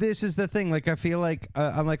to be. This is the thing. Like, I feel like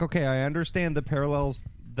I'm like, okay, I understand the parallels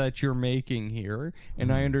that you're making here,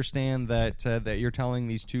 and I understand that that you're telling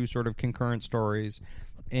these two sort of concurrent stories,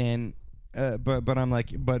 and but I'm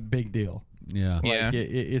like, but big deal. Yeah. Like,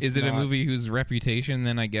 it's Is it a not- movie whose reputation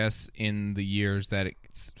then, I guess, in the years that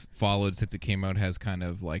it's followed since it came out has kind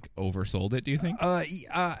of like oversold it, do you think?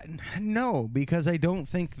 No, because I don't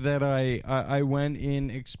think that I went in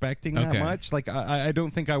expecting that Okay. much. Like I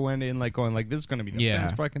don't think I went in like going like this is going to be the Yeah.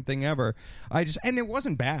 best fucking thing ever. And it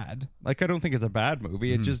wasn't bad. Like I don't think it's a bad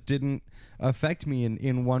movie. It just didn't affect me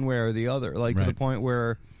in one way or the other. Like to the Right. point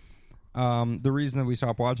where the reason that we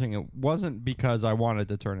stopped watching it wasn't because I wanted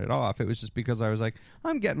to turn it off. It was just because I was like,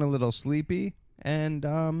 I'm getting a little sleepy, and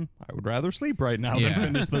I would rather sleep right now Yeah.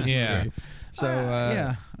 than finish this Yeah. movie. So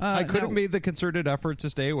I could have now- made the concerted effort to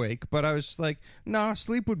stay awake, but I was just like, no,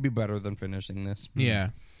 sleep would be better than finishing this. Yeah.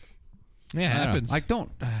 Yeah, it I don't know. happens. I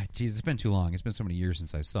don't. Geez, it's been too long. It's been so many years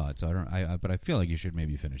since I saw it. So I don't. But I feel like you should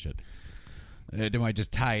maybe finish it. It might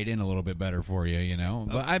just tie it in a little bit better for you, you know.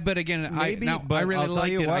 But again, Maybe, I but really I'll tell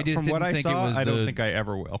liked you it. what, I just from didn't what I think saw, it was. I don't think I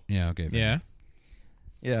ever will. Yeah. Okay. yeah.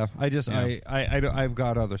 Yeah, I just Yeah. I've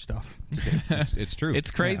got other stuff. It's true.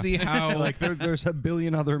 It's crazy how Like there's a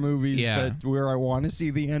billion other movies Yeah. that where I want to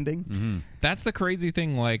see the ending. that's the crazy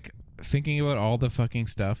thing, like thinking about all the fucking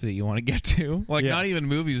stuff that you want to get to, like Yeah. not even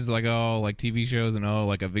movies, like like TV shows and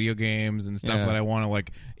like video games and stuff Yeah. that I want to like,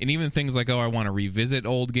 and even things like I want to revisit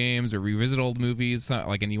old games or revisit old movies,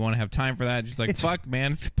 like, and you want to have time for that. Just like fuck,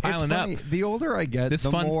 man, it's piling It's up. funny. The older I get, This the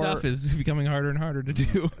fun more, stuff is becoming harder and harder to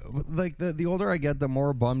do. like the older I get, the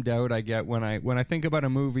more bummed out I get when I think about a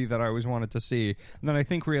movie that I always wanted to see. And then I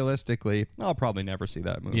think realistically, I'll probably never see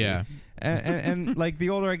that movie. Yeah. and like the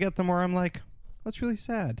older I get, the more I'm like, that's really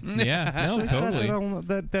sad. Yeah, no, It's sad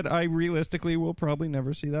totally. that I realistically will probably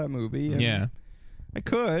never see that movie. And Yeah. I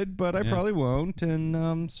could, but I probably won't,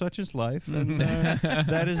 and such is life, and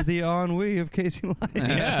that is the ennui of Casey Life.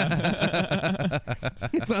 Yeah.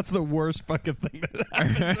 That's the worst fucking thing that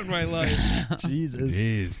happens in my life. Jesus.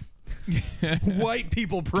 Jeez. White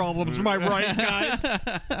people problems, am I right, guys?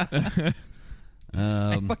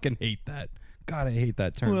 I fucking hate that. God, I hate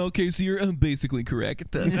that term. Casey, you're basically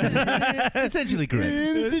correct. Essentially correct.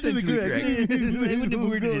 Essentially correct. I wouldn't have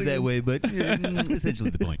worded it that way, but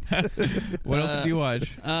essentially the point. What else did you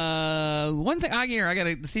watch? One thing I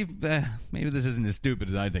gotta see. Maybe this isn't as stupid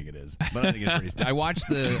as I think it is, but I think it's pretty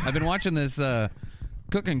stupid. I've been watching this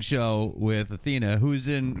cooking show with Athena, who's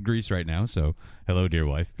in Greece right now. So, hello, dear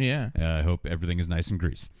wife. Yeah. I hope everything is nice in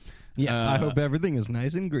Greece. Yeah, I hope everything is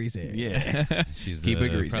nice and greasy. Yeah, she's Keep it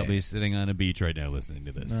greasy. probably sitting on a beach right now listening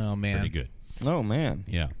to this. Oh, man. pretty good. Oh, man.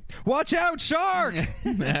 Yeah. Watch out, shark!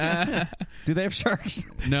 Do they have sharks?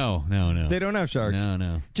 No. They don't have sharks.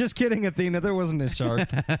 No. Just kidding, Athena. There wasn't a shark.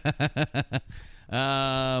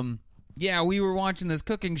 Yeah, we were watching this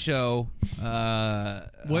cooking show.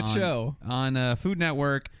 What show? On Food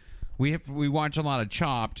Network. We watch a lot of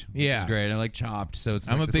Chopped. Which Yeah. is great. I like Chopped. So it's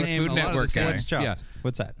I'm like a the big same- Food a lot of the Network same- guy. What's chopped? Yeah.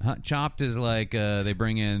 What's that? Chopped is like they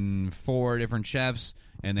bring in 4 different chefs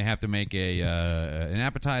and they have to make an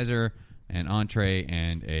appetizer, an entree,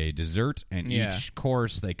 and a dessert. And Yeah. each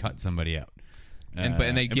course they cut somebody out.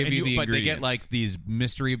 And they give you the but they get ingredients. like these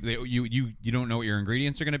mystery. You don't know what your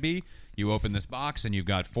ingredients are going to be. You open this box and you've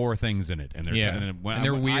got 4 things in it, and they're Yeah. and And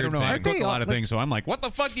they're I weird don't know how to things. cook Aren't a they lot of all- things, so I'm like, what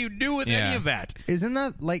the fuck do you do with Yeah. any of that? Isn't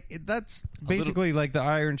that like that's basically like the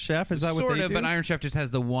Iron Chef? Is that Sort what they of, do? but Iron Chef just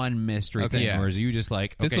has the one mystery Okay. thing, Yeah. whereas you just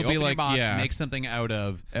like, okay, This'll be open your like, box, yeah. make something out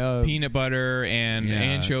of. Peanut butter and Yeah.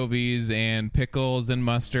 anchovies and pickles and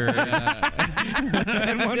mustard.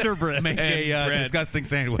 and Wonder Bread. Make a And bread. disgusting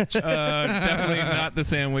sandwich. Definitely not the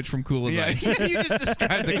sandwich from Cool as Yeah, Ice. you just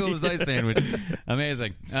described the cool as ice sandwich.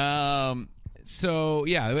 Amazing. So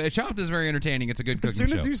yeah, Chopped is very entertaining. It's a good cooking As soon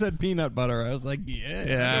show. as you said peanut butter, I was like,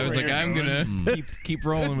 Yeah, I was like, I'm gonna keep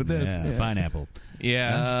rolling with this. Yeah, pineapple.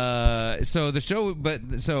 Yeah. So the show,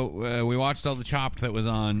 we watched all the Chopped that was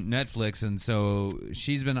on Netflix, and so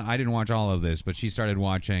she's been. I didn't watch all of this, but she started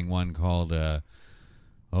watching one called.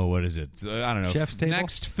 What is it? I don't know. Chef's Table?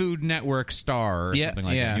 Next Food Network Star or something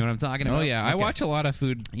like that. You know what I'm talking about? Oh yeah, I Okay. watch a lot of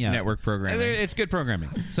Food Network programming. It's good programming.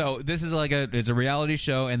 So this is like it's a reality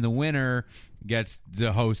show, and the winner gets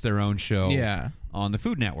to host their own show. Yeah. On the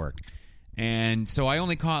Food Network. And so I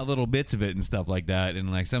only caught little bits of it and stuff like that, and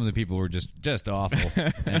like some of the people were just awful.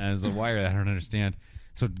 And I was like, why are I don't understand.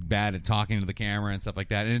 So bad at talking to the camera and stuff like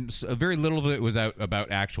that. And very little of it was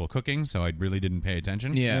about actual cooking, so I really didn't pay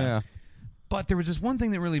attention. Yeah. But there was this one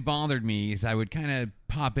thing that really bothered me is I would kind of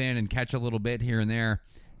pop in and catch a little bit here and there.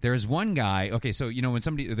 There's one guy. Okay, so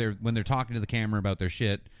when when they're talking to the camera about their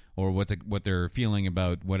shit or what they're feeling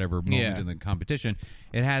about whatever moment in the competition.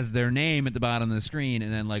 It has their name at the bottom of the screen,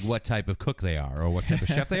 and then like what type of cook they are or what type of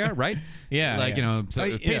chef they are, right?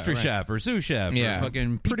 Pastry chef or sous chef or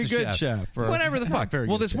fucking pizza pretty good chef or whatever the fuck. Very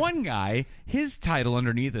well, good this chef. one guy, his title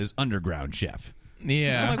underneath is underground chef.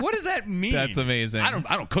 Yeah. I'm like, what does that mean? That's amazing. I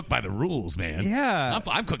don't cook by the rules, man. Yeah.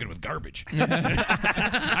 I'm cooking with garbage.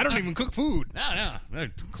 I don't even cook food. No,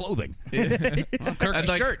 clothing. I'd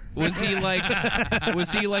like, shirt. Was he like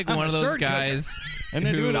one of those shirt guys And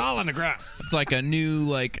then who, do it all on the ground. It's like a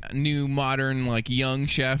new modern like young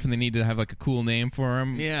chef, and they need to have like a cool name for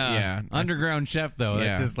him. Yeah. Underground chef, though. Yeah.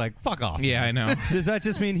 That's just like, fuck off. Yeah, I know. Does that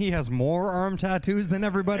just mean he has more arm tattoos than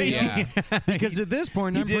everybody Yeah. else? Because at this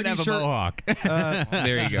point, He I'm did pretty have a sure. mohawk.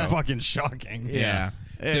 There you go. Fucking shocking. Yeah.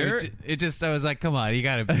 There- I was like, come on, you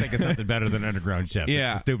got to think of something better than Underground Chef.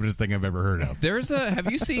 Yeah. It's the stupidest thing I've ever heard of.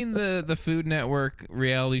 Have you seen the Food Network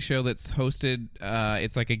reality show that's hosted?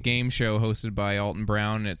 It's like a game show hosted by Alton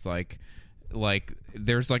Brown. It's like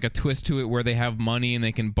there's like a twist to it where they have money and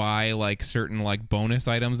they can buy like certain like bonus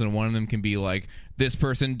items, and one of them can be like, this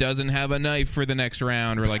person doesn't have a knife for the next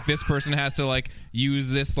round, or like this person has to like use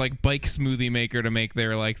this like bike smoothie maker to make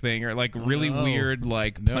their like thing, or like really weird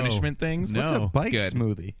like punishment things. What's a bike It's good.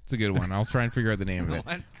 smoothie? It's a good one. I'll try and figure out the name of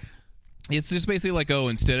it. It's just basically like, oh,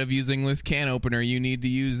 instead of using this can opener, you need to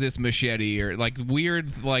use this machete, or like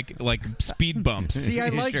weird like speed bumps. See, I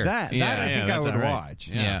like Sure. that. Yeah. That I think I that's would all right. watch.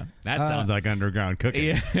 Yeah. That sounds like underground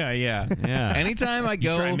cooking. Yeah. Yeah. Anytime I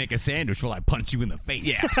go, You try and make a sandwich while I punch you in the face.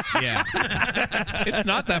 yeah, it's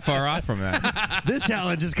not that far off from that. This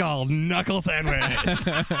challenge is called Knuckle Sandwich.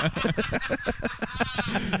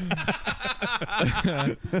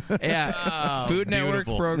 Yeah, Food Network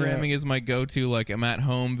beautiful. programming is my go-to. Like, I'm at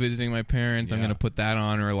home visiting my parents, I'm Yeah. gonna put that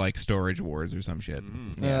on, or like Storage Wars or some shit.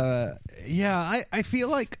 I feel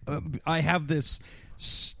like I have this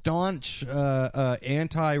staunch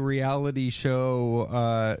anti-reality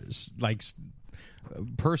show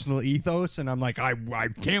personal ethos, and I'm like, I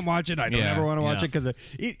can't watch it. I don't Yeah. ever want to watch Yeah. it because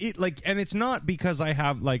it like, and it's not because I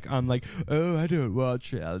have like, I'm like, oh, I don't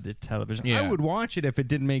watch reality television. Yeah. I would watch it if it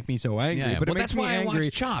didn't make me so angry, Yeah. but Well, it makes that's me why I watch angry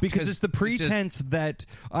Chopped, because 'cause it's the it just- pretense that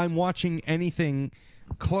I'm watching anything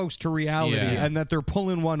close to reality Yeah. and that they're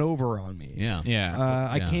pulling one over on me. Yeah. Yeah.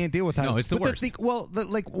 I can't deal with that. No, it's the But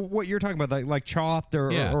worst. like what you're talking about, like Chopped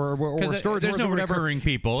or Yeah. or 'Cause Storage there's Wars no or whatever. recurring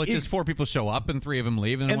people. It's It- just 4 people show up and 3 of them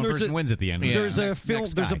leave, and And one there's person a- wins at the end. Yeah. There's a Next film.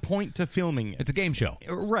 There's guy. a point to filming it. It's a game show.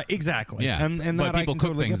 Right, exactly. Yeah, and but that I people can cook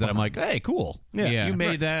totally things get that I'm behind. like, hey, cool. Yeah. You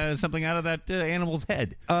made something out of that animal's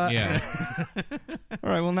head. Yeah. All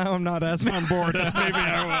right, well now I'm not as on board as maybe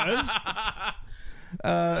I was.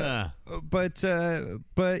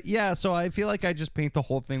 But yeah, so I feel like I just paint the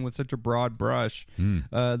whole thing with such a broad brush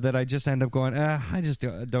that I just end up going, I just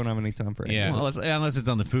don't have any time for it. Yeah. Well, unless it's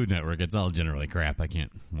on the Food Network, it's all generally crap. I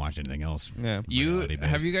can't watch anything else. Yeah.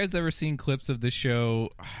 Have you guys ever seen clips of this show?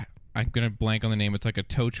 I'm gonna blank on the name. It's like a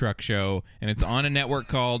tow truck show, and it's on a network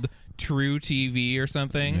called True TV or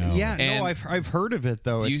something. No. Yeah, And no, I've heard of it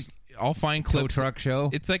though. It's I'll find Tow clips. truck show?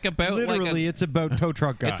 It's like about literally it's about tow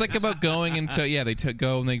truck guys. It's like about going and they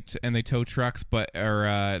go and they tow trucks,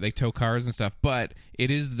 they tow cars and stuff. But it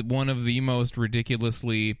is one of the most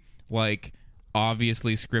ridiculously like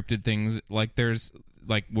obviously scripted things. Like there's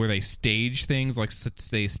like where they stage things, like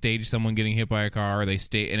they stage someone getting hit by a car, or they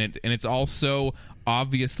and it's all so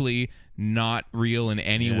obviously not real in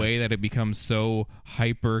any way that it becomes so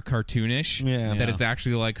hyper cartoonish that it's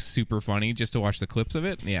actually like super funny just to watch the clips of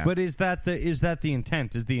it. Yeah, But is that the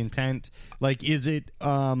intent? Is the intent like is it?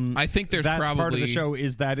 I think there's that's part of probably- the show.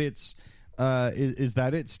 Is that it's. Is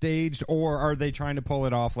that it staged, or are they trying to pull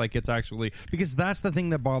it off like it's actually? Because that's the thing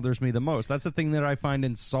that bothers me the most. That's the thing that I find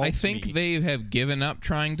insults. I think me. they have given up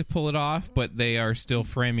trying to pull it off, but they are still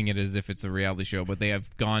framing it as if it's a reality show. But they have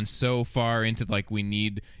gone so far into like, we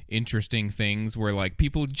need interesting things where like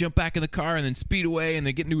people jump back in the car and then speed away and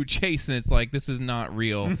they get into a chase, and it's like, this is not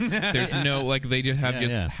real. There's no like, they just have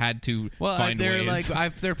had to find they're ways.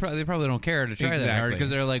 like they probably don't care to try that hard Exactly. because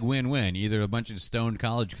they're like win-win. Either a bunch of stoned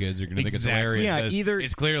college kids are going to think it's hilarious. Yeah, 'cause either-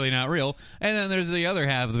 it's clearly not real, and then there's the other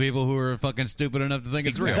half of the people who are fucking stupid enough to think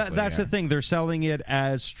it's real. That's the thing. They're selling it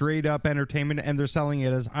as straight up entertainment, and they're selling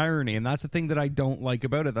it as irony, and that's the thing that I don't like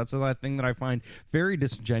about it. That's the thing that I find very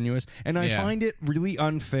disingenuous, and I find it really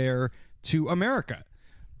unfair to America.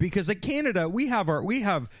 Because at Canada, we have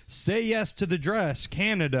say yes to the dress,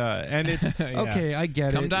 Canada, and it's okay. I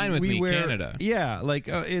get it. Come dine with we me, wear, Canada. Yeah, like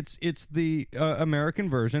it's the American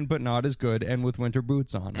version, but not as good, and with winter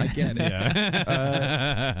boots on. I get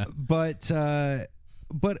it.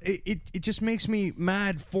 but it just makes me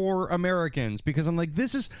mad for Americans because I'm like,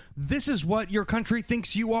 this is what your country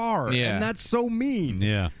thinks you are, and that's so mean.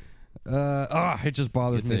 Yeah. It just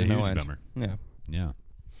bothers me a to no huge end. bummer. Yeah. Yeah.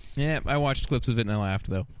 Yeah, I watched clips of it and I laughed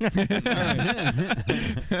though.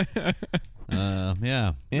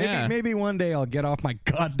 Yeah. Maybe one day I'll get off my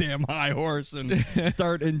goddamn high horse and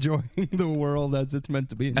start enjoying the world as it's meant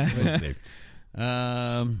to be enjoyed.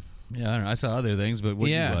 Yeah, I don't know. I saw other things, but what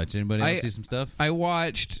did you watch? Anybody else see some stuff? I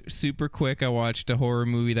watched super quick. I watched a horror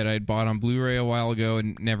movie that I'd bought on Blu-ray a while ago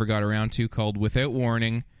and never got around to, called Without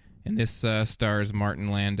Warning. And this stars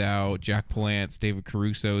Martin Landau, Jack Palance, David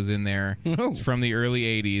Caruso's in there. It's from the early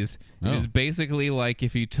 80s. It is basically like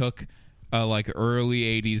if you took a like early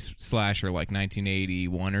 80s slasher, like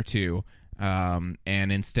 1981 or 2, and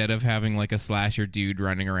instead of having like a slasher dude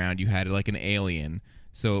running around, you had like an alien.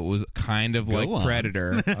 So it was kind of like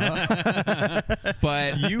Predator.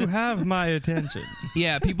 But You have my attention.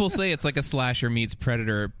 yeah, people say it's like a slasher meets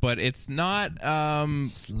Predator, but it's not.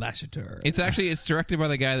 Slasher. It's directed by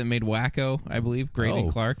the guy that made Wacko, I believe,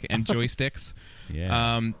 Graydon Clark, and Joysticks.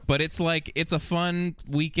 Yeah. But it's a fun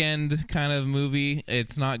weekend kind of movie.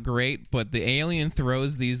 It's not great, but the alien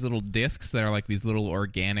throws these little discs that are like these little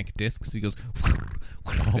organic discs. He goes,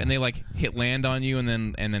 and they like hit land on you and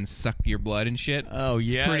then suck your blood and shit. Oh,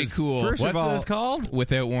 it's pretty cool. First of all, What's this called?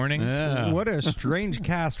 Without Warning. What a strange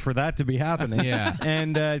cast for that to be happening. Yeah.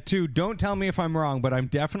 And two, don't tell me if I'm wrong, but I'm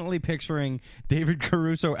definitely picturing David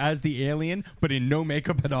Caruso as the alien, but in no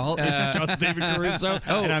makeup at all. It's just David Caruso,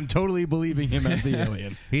 and I'm totally believing him as the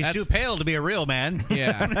alien. He's too pale to be a real man.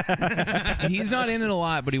 Yeah. He's not in it a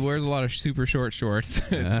lot, but he wears a lot of super short shorts.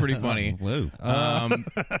 It's pretty funny. Whoa. All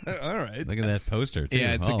right. Look at that poster, too.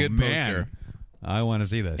 Yeah, it's a good man. poster. I want to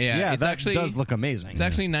see this. Yeah, Yeah, that does look amazing. It's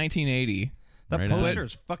actually 1980. That Right on. poster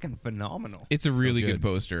is fucking phenomenal. It's a really good. good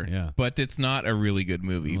poster. Yeah. But it's not a really good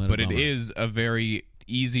movie. What a But it bummer. is a very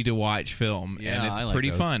easy to watch film, Yeah, and it's I like pretty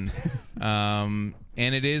those. fun.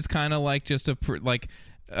 And it is kind of like just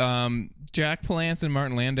Jack Palance and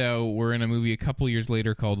Martin Landau were in a movie a couple years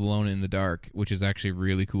later called Alone in the Dark, which is actually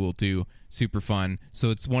really cool too. Super fun.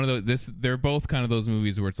 So it's one of those. They're both kind of those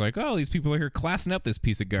movies where it's like, oh, these people are here classing up this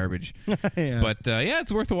piece of garbage. Yeah. But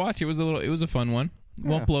it's worth a watch. It was a fun one.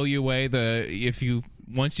 Won't blow you away.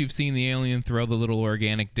 Once you've seen the alien throw the little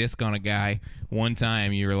organic disc on a guy one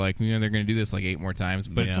time, you're like, they're going to do this like 8 more times.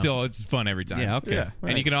 But it's fun every time. Yeah, okay. Yeah.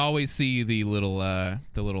 And you can always see the little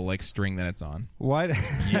like string that it's on. Why?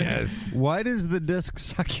 Yes. Why does the disc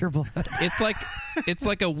suck your blood? It's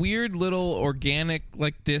like a weird little organic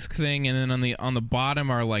like disc thing, and then on the bottom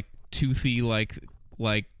are like toothy like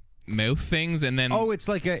mouth things, and then Oh, it's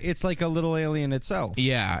like a little alien itself.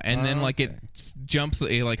 yeah, and then like it okay. jumps,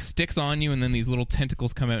 it like sticks on you, and then these little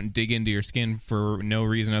tentacles come out and dig into your skin for no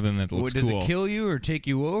reason other than that it looks Does cool. it kill you or take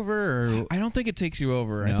you over? Or I don't think it takes you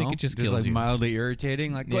over. I think it just kills like you. mildly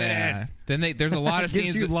irritating. Like, Yeah. Then there's a lot of Gives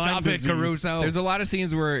scenes. you that Lyme stop it, disease. Caruso. There's a lot of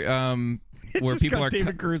scenes where where Just people got are.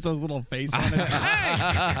 David Caruso's little face on it.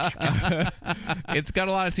 It's got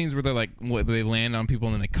a lot of scenes where they're like they land on people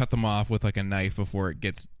and then they cut them off with like a knife before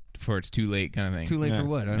it's too late, kind of thing. Too late for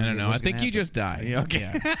what? I don't know. I think you just die. Yeah,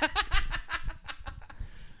 okay. Yeah.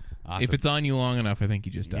 Awesome. If it's on you long enough, I think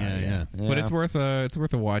you just die. Yeah. But it's worth a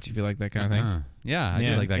worth a watch if you like that kind of thing. Yeah, I do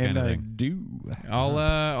Yeah. like that kind and of I thing. do.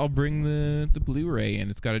 I'll bring the Blu-ray, and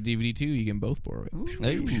it's got a DVD too. You can both borrow it.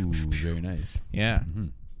 Ooh, very nice. Yeah.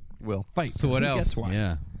 We'll fight. So what Who else? gets what?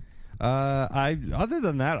 Yeah. Other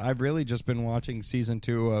than that, I've really just been watching season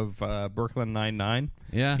 2 of Brooklyn Nine-Nine.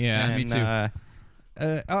 Yeah. Yeah. Me too.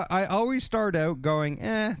 I always start out going,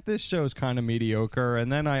 this show's kind of mediocre,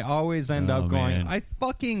 and then I always end up going, man. I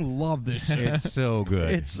fucking love this shit. It's so good.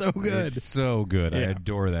 It's so good. It's so good. I Yeah.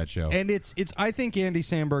 adore that show. And it's I think Andy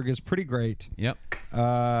Samberg is pretty great, Yep.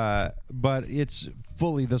 but it's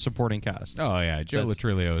fully the supporting cast. Oh yeah, Joe That's-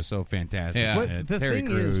 Latrillo is so fantastic. Yeah. But And the Terry thing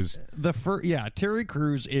Crews. is, Terry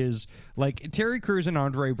Crews is like Terry Crews and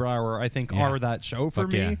Andre Braugher. I think Yeah. are that show for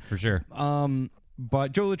Fuck me. yeah, for sure.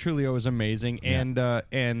 But Joe Latrillo is amazing, Yeah.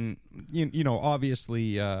 and you know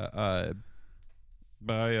obviously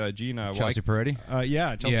by Gina Chelsea Peretti. Chelsea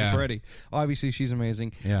Yeah. Peretti. Obviously, she's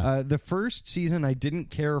amazing. Yeah. The first season, I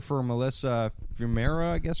didn't care for Melissa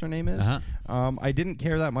Fumera, I guess her name is. Uh-huh. I didn't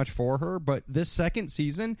care that much for her, but this second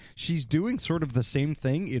season, she's doing sort of the same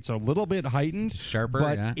thing. It's a little bit heightened, Sharper,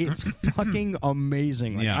 but yeah. it's fucking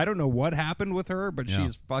amazing. Like, Yeah. I don't know what happened with her, but Yeah.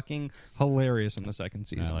 she's fucking hilarious in the second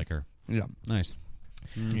season. I like her. Yeah. Nice.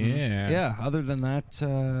 Yeah. Other than that,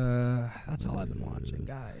 that's all I've been watching,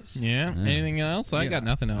 guys. Yeah. Anything else? I got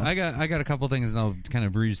nothing else. I got a couple things, and I'll kind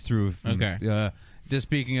of breeze through. Okay. Just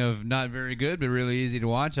speaking of not very good, but really easy to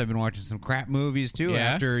watch, I've been watching some crap movies too.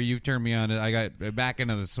 Yeah? After you've turned me on, I got back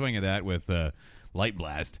into the swing of that with Light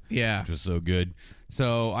Blast. Yeah. Which was so good.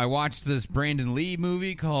 So I watched this Brandon Lee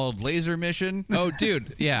movie called Laser Mission. Oh,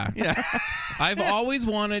 dude. Yeah. Yeah. I've always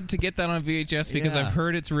wanted to get that on VHS because Yeah. I've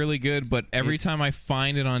heard it's really good, but every time I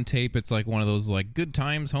find it on tape, it's like one of those like Good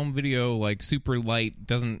Times home video, like super light,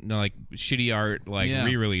 doesn't like shitty art, like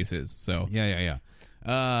re-releases. So Yeah.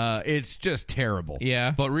 It's just terrible.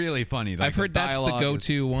 Yeah. But really funny. Like, I've heard that's the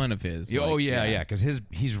go-to one of his. Oh, like, yeah, because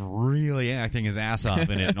he's really acting his ass off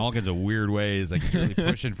in it in all kinds of weird ways. Like, he's really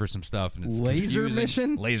pushing for some stuff. And it's Laser confusing.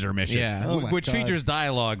 Mission? Laser Mission. Yeah. Oh, my which God. features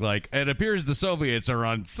dialogue like, it appears the Soviets are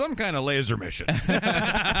on some kind of laser mission.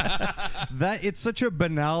 That it's such a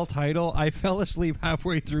banal title. I fell asleep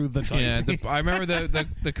halfway through the title. Yeah, I remember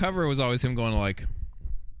the cover was always him going like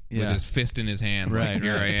with his fist in his hand. Right, like,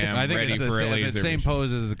 here I am, I think ready it's for a laser. the same mission.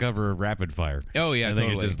 pose as the cover of Rapid Fire. Oh, yeah, I think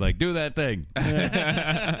totally. it's just like, do that thing.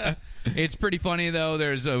 It's pretty funny, though.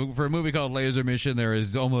 There's for a movie called Laser Mission, there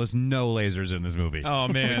is almost no lasers in this movie. Oh,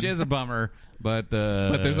 man. Which is a bummer, but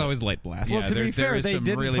there's always Light Blast. Well, Yeah, to there be fair, is they some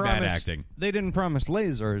didn't really bad promise, acting. They didn't promise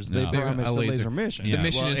lasers. They No. promised A a laser. laser mission. The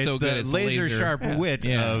mission well, is so it's good, the it's laser laser. sharp wit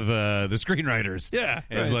Yeah. of the screenwriters. Yeah,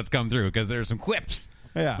 is right. what's come through because there's some quips.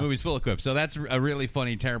 Yeah. Movie's full of quips. So that's a really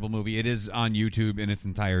funny, terrible movie. It is on YouTube in its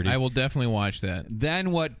entirety. I will definitely watch that.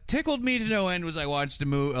 Then what tickled me to no end was I watched a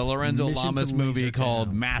Lorenzo Mission to Lamas movie Laser called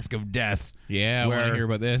Town. Mask of Death. Yeah, I want to where hear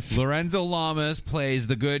about this. Lorenzo Lamas plays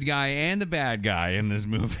the good guy and the bad guy in this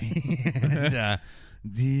movie. And,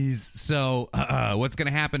 what's going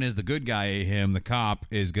to happen is the good guy, the cop,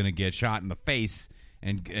 is going to get shot in the face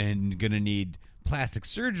and going to need plastic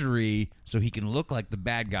surgery so he can look like the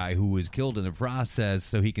bad guy who was killed in the process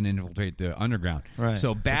so he can infiltrate the underground. Right.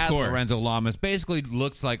 So bad course. Lorenzo Lamas basically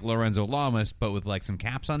looks like Lorenzo Lamas but with like some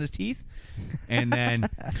caps on his teeth. And then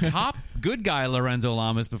good guy Lorenzo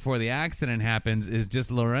Lamas before the accident happens is just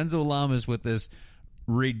Lorenzo Lamas with this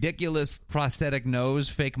ridiculous prosthetic nose,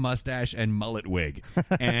 fake mustache, and mullet wig.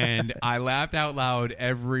 And I laughed out loud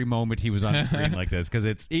every moment he was on the screen like this because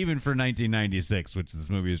it's even for 1996, which this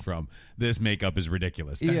movie is from. This makeup is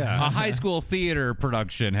ridiculous. Yeah. A high school theater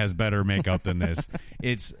production has better makeup than this.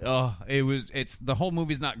 It's the whole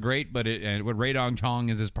movie's not great, but Ray Dong Chong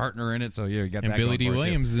is his partner in it, so you got And that. Billy going D. for it, too.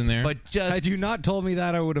 Williams is in there. But just Had you not told me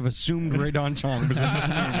that, I would have assumed Ray Don Chong was in this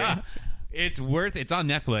movie. It's on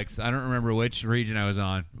Netflix. I don't remember which region I was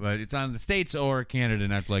on, but it's on the States or Canada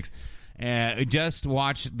Netflix. Just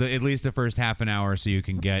watch at least the first half an hour so you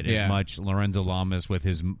can get as much Lorenzo Lamas with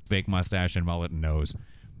his fake mustache and mullet and nose.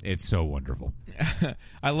 It's so wonderful.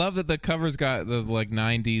 I love that the cover's got the like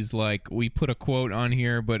 90s, like we put a quote on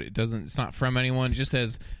here, but it's not from anyone. It just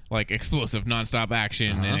says like explosive nonstop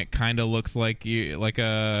action, and it kind of looks like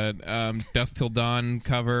a Dusk Till Dawn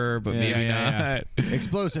cover, but maybe not.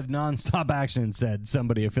 Explosive non-stop action, said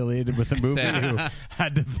somebody affiliated with the movie who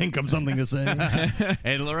had to think of something to say.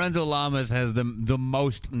 And Lorenzo Lamas has the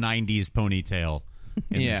most 90s ponytail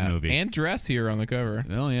in this movie. And dress here on the cover.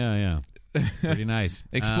 Oh, yeah. Pretty nice.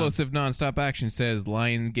 Explosive nonstop action says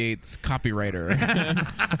Lionsgate's copywriter.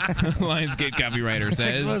 Lionsgate copywriter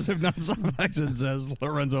says Explosive non-stop action, says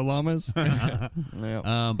Lorenzo Lamas.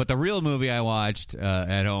 But the real movie I watched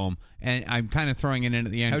at home, and I'm kind of throwing it in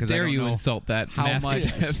at the end how because I dare don't you know insult that how mask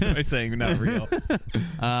much. by saying not real.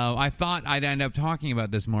 I thought I'd end up talking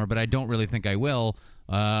about this more, but I don't really think I will.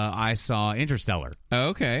 I saw Interstellar.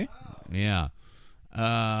 Okay. Yeah.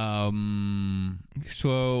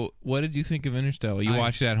 So, what did you think of Interstellar? You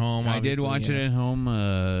watched it at home? I did obviously, watch yeah. it at home,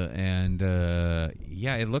 and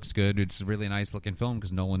it looks good. It's a really nice looking film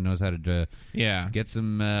because Nolan knows how to get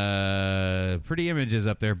some pretty images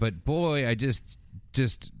up there. But boy, I just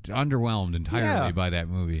underwhelmed entirely by that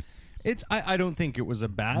movie. I don't think it was a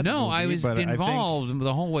bad No, movie, I was but involved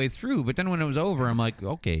the whole way through, but then when it was over, I'm like,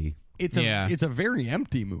 okay. It's a very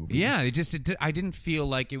empty movie. Yeah, I didn't feel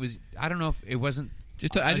like it was. I don't know if it wasn't.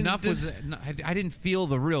 I didn't feel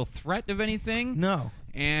the real threat of anything. No,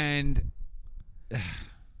 and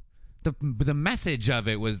the message of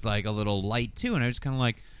it was like a little light too, and I was kind of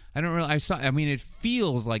like, it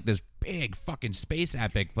feels like this big fucking space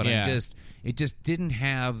epic, but it just didn't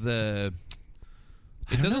have the.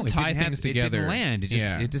 It doesn't tie things together. It didn't land.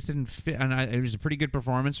 It just didn't fit. And it was a pretty good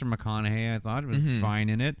performance from McConaughey. I thought it was fine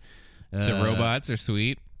in it. The robots are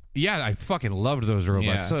sweet. Yeah, I fucking loved those robots.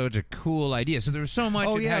 Yeah. Such a cool idea. So there was so much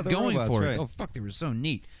it had going robots, for right. it. Oh fuck, they were so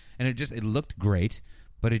neat, and it looked great.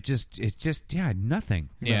 but it just nothing.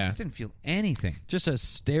 Yeah. I just didn't feel anything, Just a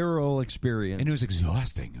sterile experience. and it was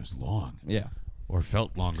exhausting. It was long, Yeah. or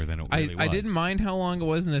felt longer than it really was. I didn't mind how long it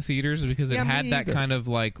was in the theaters because it Yeah, had me that either. kind of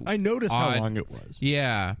like I noticed odd- how long it was.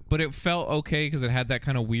 Yeah, but it felt okay because it had that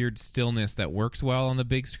kind of weird stillness that works well on the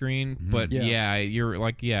big screen. But Yeah. you're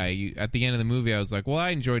like, at the end of the movie, I was like, well, I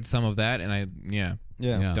enjoyed some of that, and I Yeah.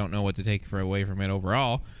 don't know what to take away from it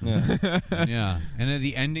overall. Yeah. Yeah, and then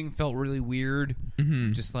the ending felt really weird.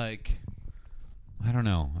 Just like, I don't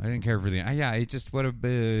know. I didn't care for the. It just what a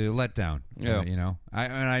letdown. Yeah. You know.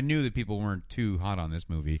 I knew that people weren't too hot on this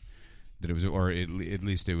movie. That it was, or at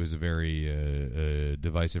least it was a very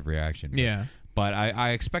divisive reaction. Yeah. But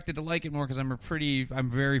I expected to like it more because I'm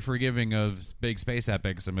very forgiving of big space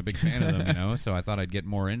epics. I'm a big fan of them, you know. So I thought I'd get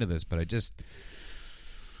more into this, but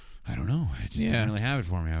I don't know. It just didn't really have it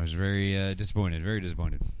for me. I was very disappointed. Very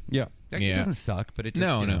disappointed. Yeah. It doesn't suck, but it just,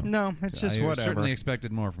 No, you know, No, it's just I whatever. certainly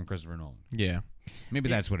expected more from Christopher Nolan. Yeah. Maybe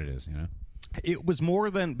that's what it is, you know. It was more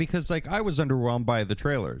than because like I was underwhelmed by the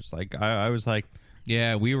trailers. Like I was like,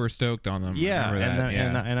 Yeah, we were stoked on them. yeah, I remember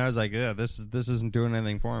that. and I was like, yeah, this isn't doing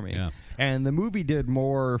anything for me. Yeah. And the movie did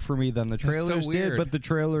more for me than the so trailers did, weird. but the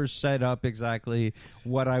trailers set up exactly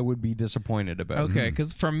what I would be disappointed about. Okay,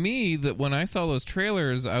 because for me, that when I saw those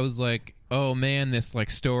trailers, I was like, "Oh man, this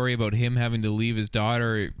like story about him having to leave his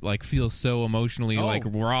daughter like feels so emotionally like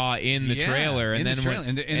raw in the yeah, trailer." And in the then trailer.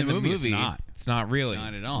 In the movie, it's not really.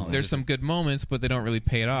 Not at all. There's some good moments, but they don't really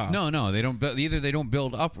pay it off. No, they don't. Either they don't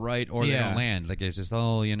build up right, or they don't land. Like it's just,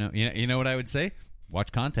 you know what I would say?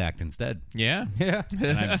 Watch Contact instead. Yeah, Yeah.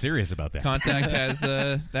 And I'm serious about that. Contact has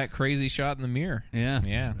that crazy shot in the mirror. Yeah,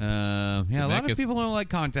 Yeah. A lot of Zemeckis. people don't like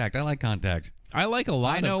Contact. I like Contact. I like a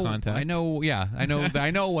lot of Contact. I know. Yeah, I know.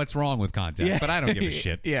 I know what's wrong with Contact, but I don't give a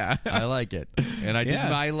shit. Yeah. I like it, and I didn't.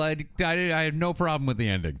 Yeah. I had no problem with the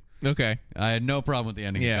ending. Okay. I had no problem with the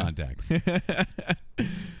ending Yeah. of Contact.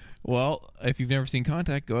 Well, if you've never seen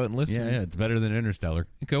Contact, go out and listen. Yeah, it's better than Interstellar.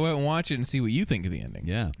 Go out and watch it and see what you think of the ending.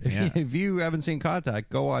 Yeah. Yeah. If you haven't seen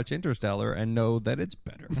Contact, go watch Interstellar and know that it's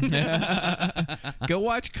better. Go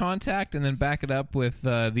watch Contact and then back it up with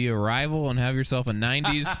The Arrival and have yourself a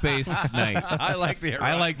 90s space night. I like the Arrival.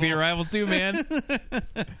 I like The Arrival too, man.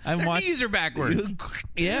 I'm watching. Knees are backwards.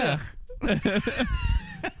 Yeah.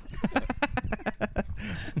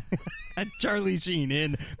 Charlie Sheen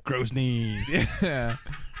in Gross Knees. Yeah.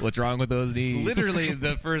 What's wrong with those knees? Literally,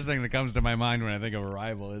 the first thing that comes to my mind when I think of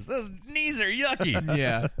Arrival is those knees are yucky.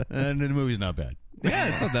 Yeah. And the movie's not bad. Yeah,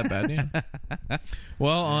 it's not that bad, yeah.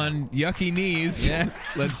 Well, on yucky knees,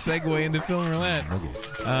 let's segue into Film Roulette.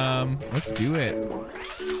 Let's do it.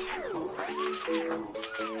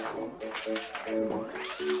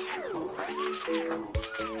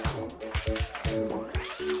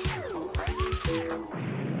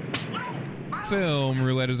 Film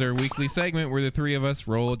Roulette is our weekly segment where the three of us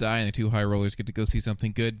roll a die and the two high rollers get to go see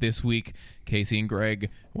something good. This week, Casey and Greg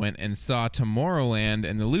went and saw Tomorrowland,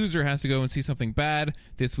 and the loser has to go and see something bad.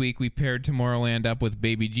 This week, we paired Tomorrowland up with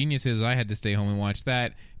Baby Geniuses. I had to stay home and watch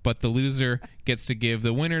that, but the loser gets to give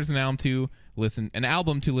the winners an album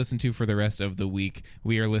to listen to for the rest of the week.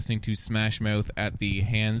 We are listening to Smash Mouth at the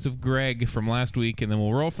hands of Greg from last week, and then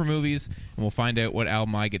we'll roll for movies, and we'll find out what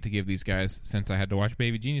album I get to give these guys since I had to watch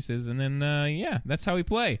Baby Geniuses, and then, that's how we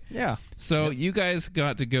play. Yeah. So you guys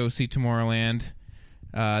got to go see Tomorrowland,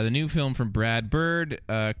 the new film from Brad Bird,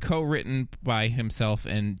 co-written by himself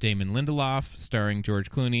and Damon Lindelof, starring George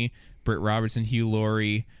Clooney, Britt Robertson, Hugh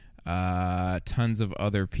Laurie, tons of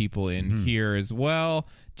other people in here as well.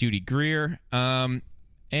 Judy Greer. And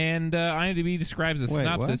IMDb describes the Wait,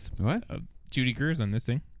 synopsis. What? Judy Greer's on this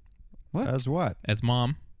thing. What? As what? As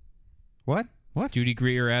mom. What? What? Judy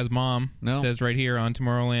Greer as mom. No. Says right here on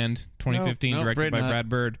Tomorrowland 2015, No, directed by not. Brad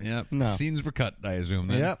Bird. Yep. No. Scenes were cut, I assume.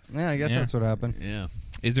 Then. Yep. Yeah, I guess Yeah. that's what happened. Yeah.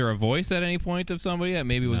 Is there a voice at any point of somebody that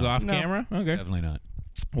maybe was No. off No. camera? Okay. Definitely not.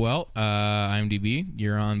 Well, IMDb,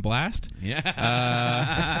 you're on blast. Yeah.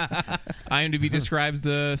 IMDb describes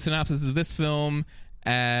the synopsis of this film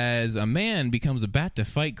as a man becomes a bat to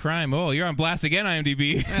fight crime. Oh, you're on blast again,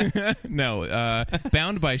 IMDb. No.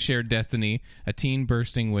 Bound by shared destiny, a teen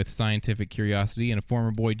bursting with scientific curiosity and a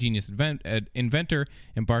former boy genius inventor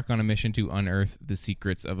embark on a mission to unearth the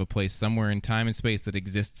secrets of a place somewhere in time and space that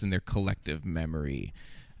exists in their collective memory.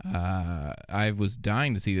 I was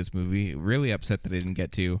dying to see this movie. Really upset that I didn't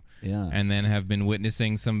get to. Yeah. And then have been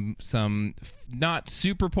witnessing some not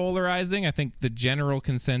super polarizing. I think the general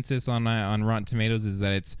consensus on Rotten Tomatoes is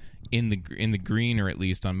that it's in the green, or at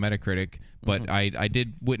least on Metacritic. But I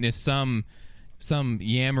did witness some some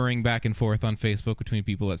yammering back and forth on Facebook between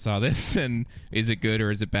people that saw this and is it good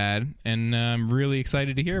or is it bad? And I'm really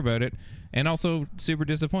excited to hear about it, and also super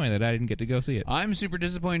disappointed that I didn't get to go see it. I'm super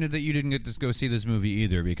disappointed that you didn't get to go see this movie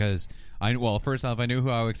either, because first off, I knew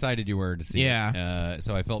how excited you were to see it.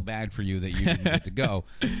 So I felt bad for you that you didn't get to go.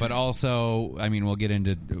 But also, I mean, we'll get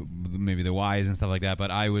into maybe the whys and stuff like that,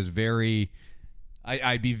 but I was very...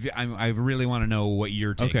 I really want to know what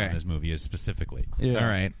your take on this movie is specifically. Yeah. All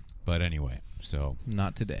right. But anyway, so...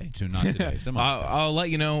 Not today. Not today. I'll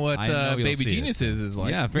let you know what Baby Geniuses is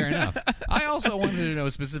like. Yeah, fair enough. I also wanted to know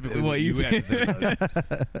specifically what you had to say about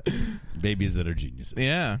babies that are geniuses.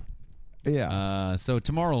 Yeah. Yeah. So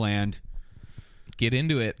Tomorrowland. Get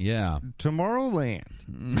into it. Yeah. Tomorrowland.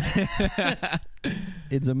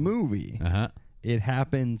 It's a movie. Uh-huh. It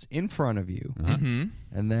happens in front of you. Uh-huh. Mm-hmm.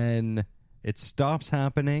 And then it stops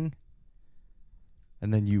happening.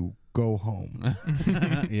 And then you go home.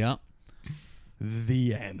 Yeah.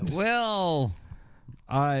 The end. Well,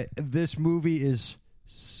 this movie is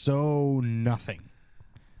so nothing.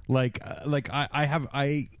 It's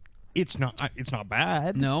not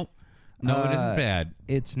bad. No, it isn't bad.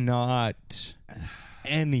 It's not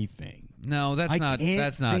anything. No, that's not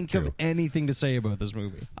think true. of anything to say about this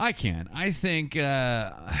movie. I can. I think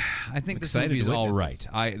this movie is all right.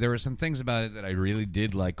 There were some things about it that I really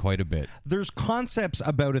did like quite a bit. There's concepts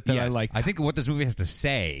about it that I like. I think what this movie has to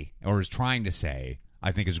say, or is trying to say,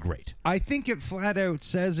 I think is great. I think it flat out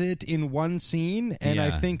says it in one scene, and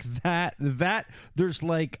I think that there's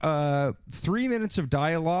like 3 minutes of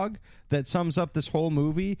dialogue that sums up this whole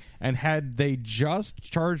movie, and had they just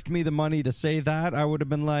charged me the money to say that, I would have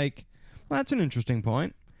been like, well, that's an interesting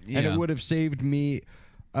point. Yeah. And it would have saved me,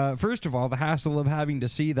 first of all, the hassle of having to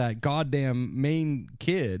see that goddamn main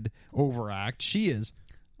kid overact. She is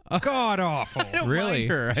god awful. I don't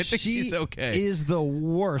mind her. I think she's okay. She is the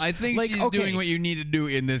worst. I think she's doing what you need to do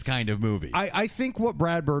in this kind of movie. I think what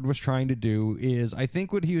Brad Bird was trying to do is, I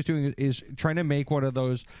think what he was doing is trying to make one of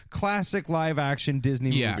those classic live action Disney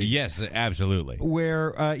movies. Yes, absolutely.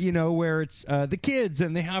 Where where it's the kids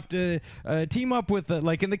and they have to team up with and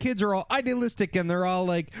the kids are all idealistic and they're all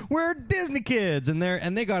like, we're Disney kids, and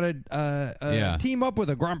they got to team up with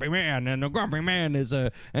a grumpy man, and the grumpy man is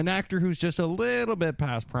an actor who's just a little bit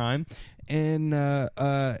past prime. And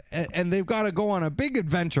they've got to go on a big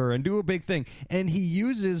adventure and do a big thing. And he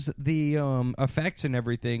uses the effects and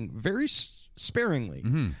everything very sparingly,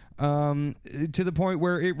 to the point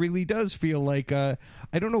where it really does feel like I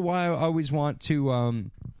don't know why I always want to.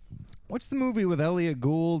 What's the movie with Elliot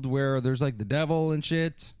Gould where there's like the devil and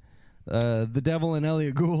shit? The Devil and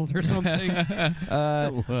Elliot Gould or something.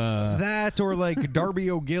 That, or like Darby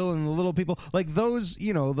O'Gill and the Little People, like those,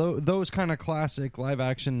 those kind of classic live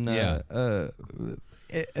action. And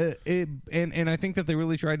I think that they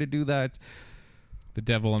really tried to do that. The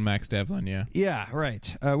Devil and Max Devlin, yeah. Yeah,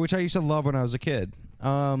 right. Which I used to love when I was a kid.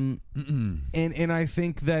 And I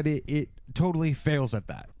think that it totally fails at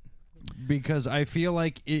that. Because I feel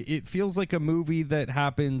like it feels like a movie that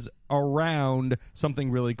happens around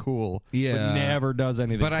something really cool, but never does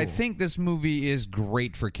anything. But cool. I think this movie is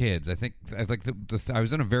great for kids. I think I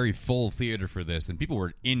was in a very full theater for this, and people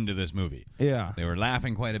were into this movie. Yeah, they were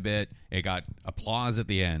laughing quite a bit. It got applause at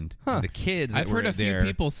the end. The kids. I've heard a few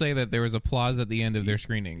people say that there was applause at the end of their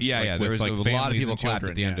screenings. Yeah, there was a lot of people clapped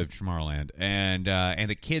at the end of Tomorrowland, and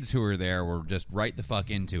the kids who were there were just right the fuck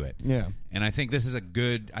into it. Yeah, and I think this is a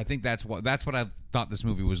good. I think that's what I thought this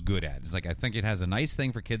movie was good at. It's like, I think it has a nice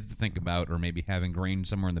thing for kids to think about, or maybe have ingrained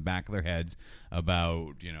somewhere in the back of their heads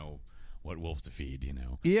about, what wolf to feed,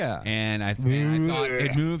 Yeah. And I thought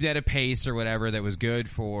it moved at a pace or whatever that was good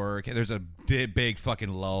for. There's a big fucking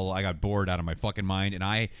lull. I got bored out of my fucking mind, and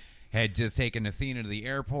I had just taken Athena to the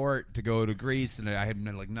airport to go to Greece, and I had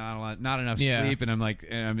not enough sleep, and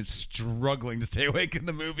I'm struggling to stay awake in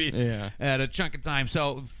the movie at a chunk of time.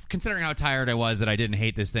 So considering how tired I was, that I didn't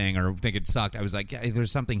hate this thing or think it sucked, I was like, yeah,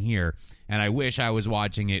 there's something here, and I wish I was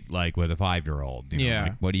watching it like with a 5-year-old.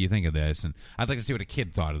 Like, what do you think of this? And I'd like to see what a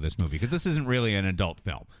kid thought of this movie, because this isn't really an adult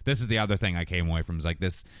film. This is the other thing I came away from, is like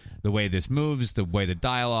this, the way this moves, the way the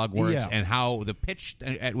dialogue works, and how the pitch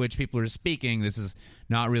at which people are speaking. This is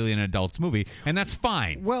not really an adult's movie, and that's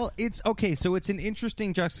fine. Well, it's okay. So it's an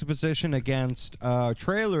interesting juxtaposition against a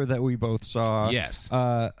trailer that we both saw. Yes.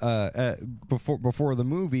 Before the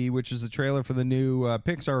movie, which is the trailer for the new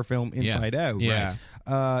Pixar film Inside Out. Yeah.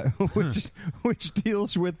 Which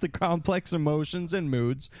deals with the complex emotions and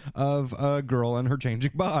moods of a girl and her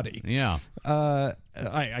changing body. Yeah.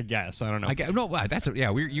 I guess. I don't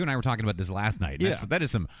know. You and I were talking about this last night. That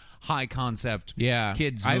is some high concept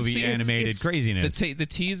kids movie animated craziness. The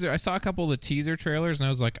teaser, I saw a couple of the teaser trailers and I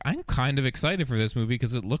was like, I'm kind of excited for this movie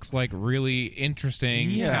because it looks like really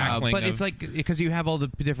interesting tackling but it's like because you have all the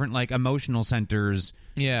different like emotional centers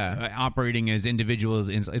operating as individuals.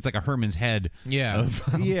 It's like a Herman's head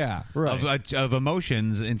of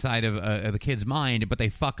emotions inside of the kid's mind, but they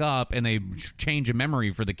fuck up and they change a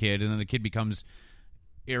memory for the kid, and then the kid becomes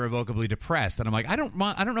irrevocably depressed. And I'm like, I don't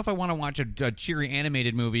know if I want to watch a cheery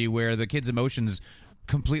animated movie where the kid's emotions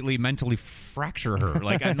completely mentally fracture her.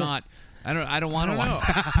 Like I don't want to watch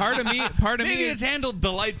that. Part of me maybe it's handled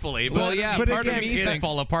delightfully, but part of me thinks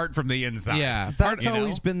fall apart from the inside. Yeah, that's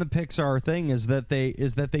always been the Pixar thing, is that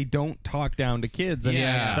they don't talk down to kids, and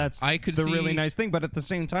that's really nice thing. But at the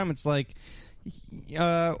same time, it's like,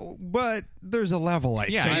 but there's a level. I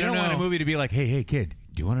think. I don't want a movie to be like, hey kid,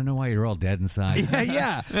 do you want to know why you're all dead inside?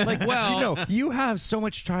 Like, well, you have so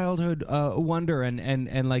much childhood wonder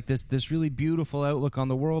and like this really beautiful outlook on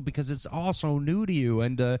the world because it's all so new to you,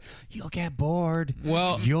 and you'll get bored.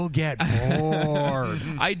 Well, you'll get bored.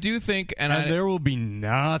 I do think, and there will be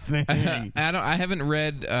nothing. I haven't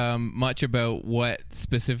read much about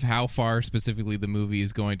how far specifically the movie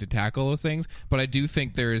is going to tackle those things, but I do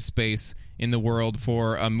think there is space in the world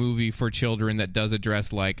for a movie for children that does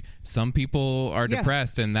address, like, some people are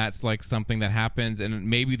depressed and that's like something that happens, and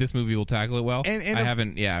maybe this movie will tackle it well. And I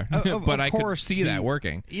haven't but I could see that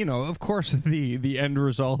working. Of course the end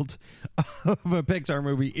result of a Pixar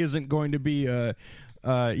movie isn't going to be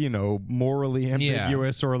morally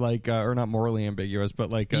ambiguous or like or not morally ambiguous, but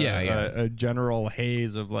like a general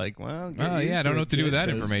haze of like, well, I don't know what to do with that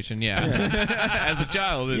information. As a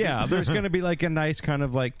child, there's going to be like a nice kind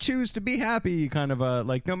of like choose to be happy kind of a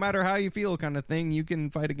like no matter how you feel kind of thing. You can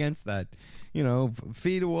fight against that.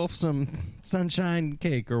 Feed a wolf some sunshine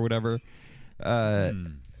cake or whatever.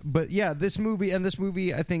 But this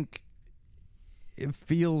movie, I think it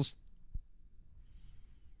feels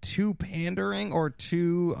too pandering or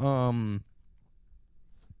too not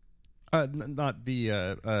the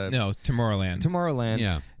no,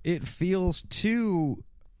 Tomorrowland. It feels too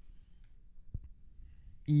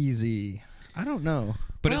easy. I don't know.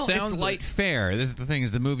 But it sounds it's light fare. This is the thing: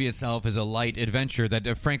 is the movie itself is a light adventure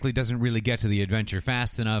that, frankly, doesn't really get to the adventure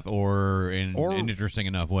fast enough or in an interesting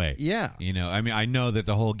enough way. Yeah, I mean, I know that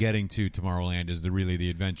the whole getting to Tomorrowland is really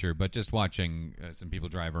the adventure, but just watching some people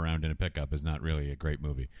drive around in a pickup is not really a great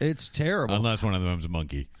movie. It's terrible, unless one of them's a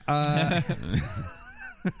monkey.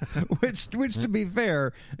 Which, to be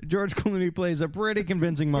fair, George Clooney plays a pretty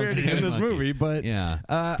convincing monkey in this movie. But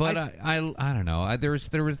I don't know.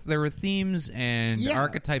 There were themes and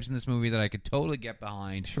archetypes in this movie that I could totally get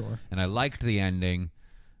behind. Sure, and I liked the ending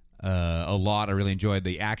a lot. I really enjoyed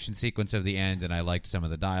the action sequence of the end, and I liked some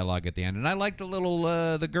of the dialogue at the end. And I liked the little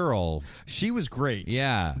the girl. She was great.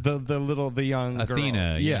 Yeah, the young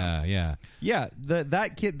Athena. Girl. Yeah.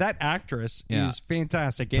 That kid, that actress is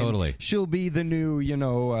fantastic. Totally, and she'll be the new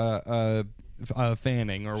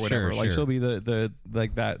Fanning or whatever. Sure. She'll be the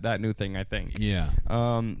like that new thing, I think. Yeah.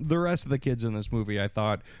 The rest of the kids in this movie, I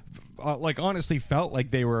thought, honestly felt like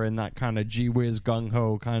they were in that kind of gee whiz gung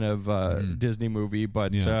ho kind of Disney movie,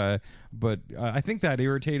 but I think that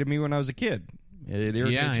irritated me when I was a kid. It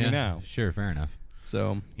irritates me now. Sure, fair enough.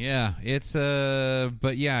 So it's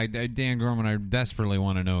Dan Gorman, I desperately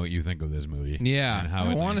want to know what you think of this movie. Yeah, and how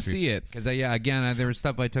I want to see it because again, there was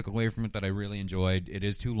stuff I took away from it that I really enjoyed. It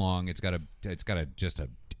is too long. It's got just a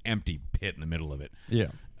empty pit in the middle of it.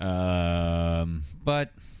 Yeah, but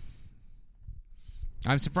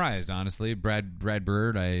I'm surprised, honestly. Brad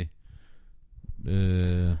Bird, a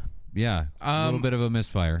little bit of a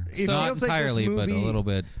misfire. Not entirely, but a little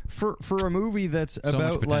bit. For a movie that's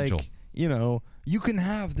about like, you can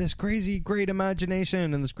have this crazy great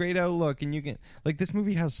imagination and this great outlook, and you can this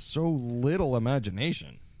movie has so little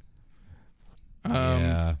imagination.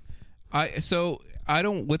 I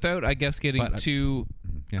don't, without I guess getting too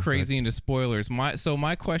crazy into spoilers.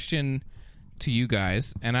 My question to you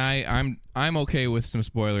guys, and I'm okay with some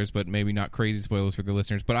spoilers, but maybe not crazy spoilers for the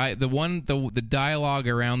listeners. But the dialogue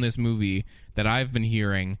around this movie that I've been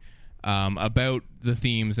hearing about the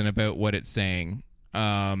themes and about what it's saying.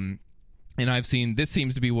 And I've seen this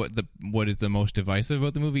seems to be what is the most divisive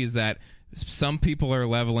about the movie is that some people are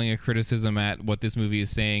leveling a criticism at what this movie is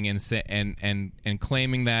saying and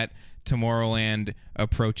claiming that Tomorrowland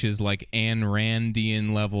approaches like Ayn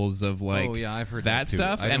Randian levels of like I've heard that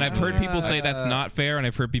stuff, and I've heard people say that's not fair, and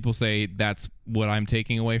I've heard people say that's what I'm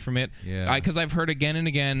taking away from it. Yeah, because I've heard again and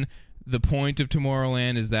again the point of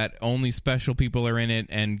Tomorrowland is that only special people are in it,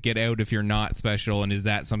 and get out if you're not special. And is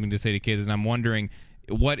that something to say to kids? And I'm wondering,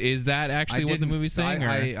 what is that actually? What the movie's saying?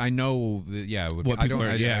 I know. What people are,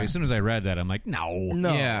 as soon as I read that, I'm like, no.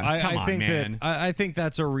 Yeah. Come on, think man. I think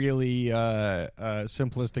that's a really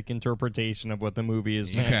simplistic interpretation of what the movie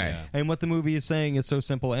is saying. Okay. And what the movie is saying is so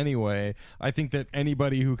simple anyway. I think that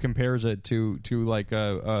anybody who compares it to like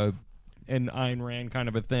an Ayn Rand kind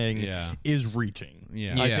of a thing is reaching.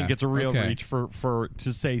 Yeah. I think it's a real Okay. reach for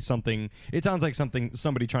to say something. It sounds like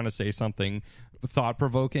somebody trying to say something thought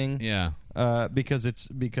provoking. Yeah.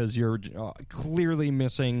 Because you're clearly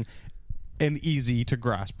missing an easy to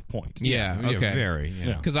grasp point. Yeah, okay. Very.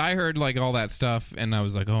 Yeah. Because I heard like all that stuff, and I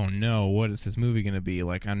was like, "Oh no, what is this movie going to be?"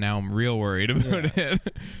 Like, now I'm real worried about it.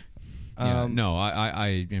 No,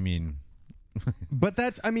 I mean, But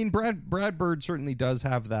that's, I mean, Brad Bird certainly does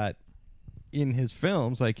have that in his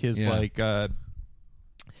films, like his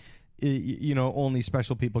only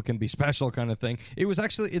special people can be special kind of thing.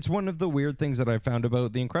 It's one of the weird things that I found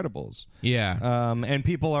about The Incredibles. Yeah. And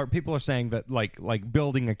people are saying that like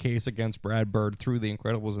building a case against Brad Bird through The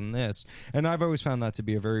Incredibles in this, and I've always found that to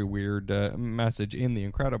be a very weird message in The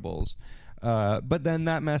Incredibles. But then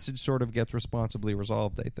that message sort of gets responsibly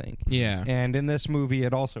resolved, I think. Yeah. And in this movie,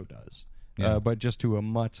 it also does. Yeah. But just to a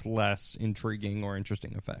much less intriguing or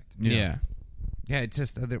interesting effect. Yeah. Yeah, it's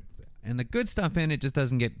just and the good stuff in it just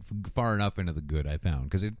doesn't get far enough into the good, I found,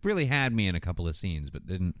 because it really had me in a couple of scenes, but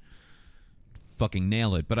didn't fucking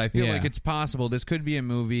nail it. But I feel like it's possible this could be a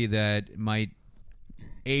movie that might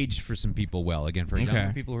age for some people well. Again, for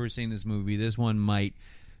younger people who are seeing this movie, this one might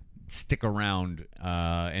stick around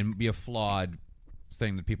and be a flawed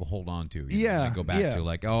thing that people hold on to. You know, go back to,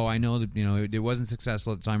 like, oh, I know that, it wasn't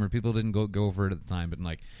successful at the time, or people didn't go for it at the time, but in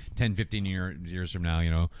like 10, 15 years from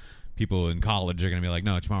now, people in college are going to be like,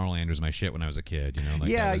 no, Tomorrowland was my shit when I was a kid. Like,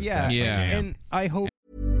 that's my jam. And I hope.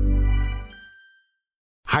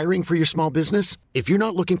 Hiring for your small business? If you're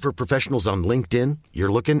not looking for professionals on LinkedIn,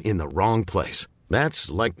 you're looking in the wrong place. That's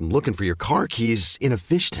like looking for your car keys in a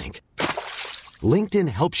fish tank. LinkedIn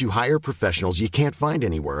helps you hire professionals you can't find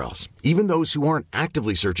anywhere else, even those who aren't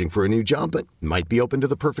actively searching for a new job but might be open to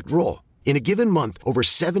the perfect role. In a given month, over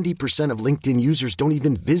 70% of LinkedIn users don't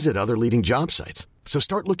even visit other leading job sites. So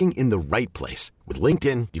start looking in the right place. With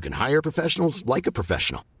LinkedIn, you can hire professionals like a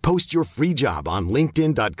professional. Post your free job on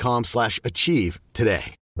linkedin.com/achieve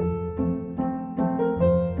today.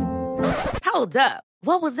 Hold up.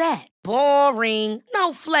 What was that? Boring.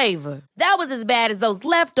 No flavor. That was as bad as those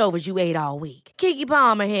leftovers you ate all week. Keke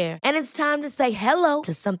Palmer here, and it's time to say hello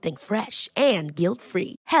to something fresh and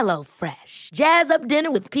guilt-free. Hello Fresh. Jazz up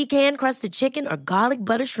dinner with pecan-crusted chicken or garlic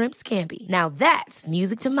butter shrimp scampi. Now that's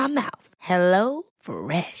music to my mouth. Hello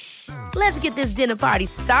Fresh. Let's get this dinner party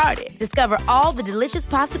started. Discover all the delicious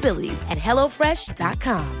possibilities at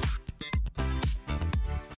HelloFresh.com.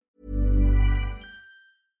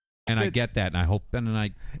 And I get that, and I hope, and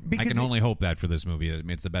I Because can only hope that for this movie. I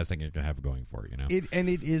mean, it's the best thing it can have going for it,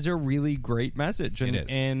 It is a really great message, and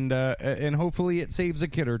It is. and hopefully it saves a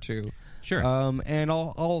kid or two. Sure. And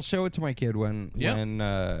I'll show it to my kid when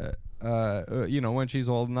she's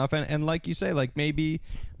old enough, and like you say, like maybe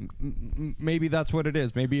that's what it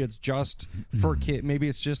is. Maybe it's just for kid. Maybe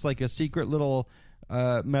it's just like a secret little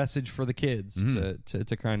message for the kids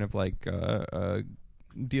to kind of like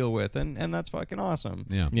deal with, and that's fucking awesome.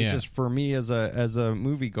 It's just for me as a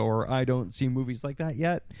moviegoer, I don't see movies like that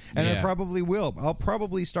yet, and I probably will. I'll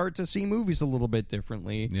probably start to see movies a little bit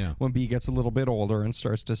differently when B gets a little bit older and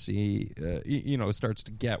starts to see starts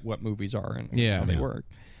to get what movies are and how they work.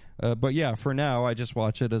 But yeah, for now I just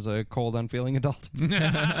watch it as a cold, unfeeling adult.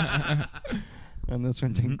 And this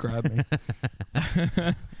one didn't grab me.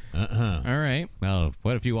 All right. Well,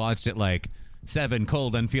 what if you watched it like 7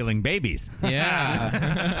 cold, unfeeling babies?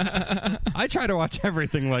 Yeah. I try to watch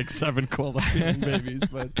everything like 7 cold, unfeeling babies,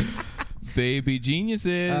 but Baby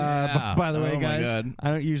Geniuses. by the way, Oh, my guys, God.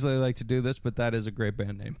 I don't usually like to do this, but that is a great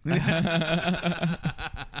band name.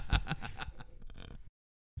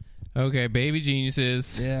 Okay, Baby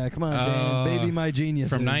Geniuses. Yeah, come on, Dan. Baby My Genius.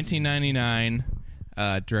 From 1999,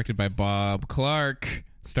 directed by Bob Clark,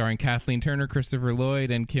 starring Kathleen Turner, Christopher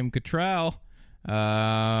Lloyd, and Kim Cattrall.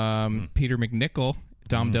 Peter McNichol,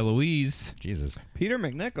 Dom DeLuise. Jesus. Peter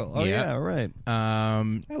McNichol. Oh, Yeah. yeah, right.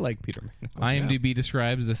 I like Peter McNichol. IMDb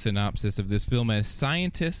describes the synopsis of this film as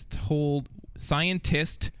scientist hold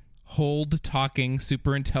talking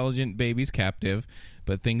super intelligent babies captive,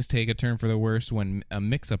 but things take a turn for the worse when a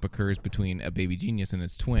mix-up occurs between a baby genius and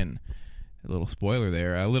its twin. A little spoiler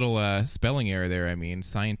there. A little spelling error there, I mean.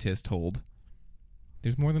 Scientist hold.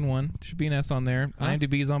 There's more than one. There should be an S on there.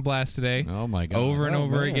 IMDb is on blast today. Oh, my God. Over and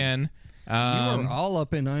over man. again. You are all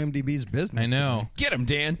up in IMDb's business. I know. Get him,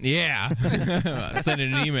 Dan. Yeah. Send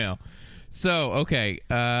it an email. So, okay.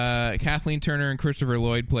 Kathleen Turner and Christopher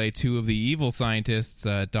Lloyd play two of the evil scientists,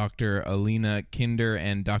 Dr. Alina Kinder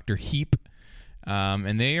and Dr. Heap.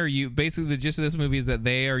 And they are basically the gist of this movie is that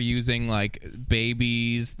they are using like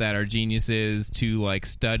babies that are geniuses to like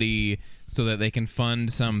study so that they can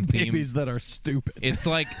fund some theme. Babies that are stupid. It's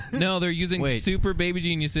like no, they're using Wait. super baby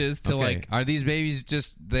geniuses to like. Are these babies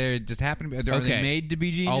just happen to be? Are they made to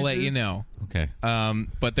be geniuses? I'll let you know. Okay.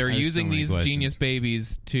 But they're I have using so many these questions. genius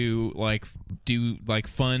babies to like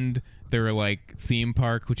fund their like theme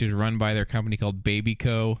park, which is run by their company called Baby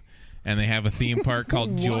Co. And they have a theme park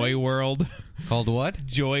called Joy World. Called what?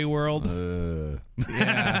 Joy World. They're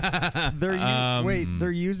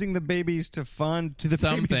they're using the babies to fund to the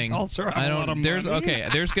Something. babies also have I a don't. lot of There's money. okay.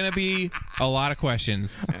 There's gonna be a lot of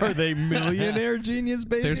questions. Are they millionaire genius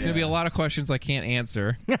babies? There's gonna be a lot of questions I can't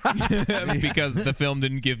answer because the film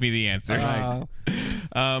didn't give me the answers.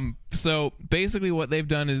 So basically, what they've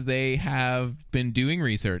done is they have been doing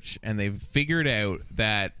research and they've figured out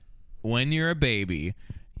that when you're a baby,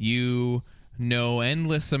 you know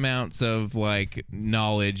endless amounts of like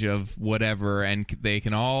knowledge of whatever, and they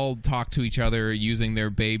can all talk to each other using their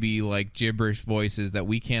baby like gibberish voices that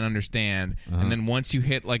we can't understand. And then once you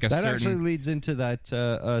hit like a that certain actually leads into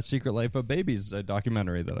that Secret Life of Babies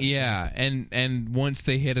documentary that I yeah, and once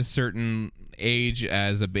they hit a certain age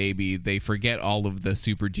as a baby, they forget all of the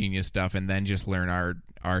super genius stuff and then just learn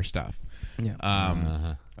our stuff. Yeah.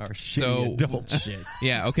 Our shitty adult shit.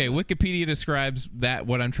 Yeah, okay. Wikipedia describes that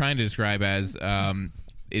what I'm trying to describe as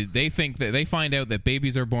they think that they find out that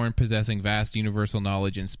babies are born possessing vast universal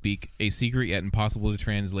knowledge and speak a secret yet impossible to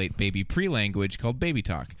translate baby pre-language called baby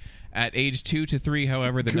talk. At age 2 to 3,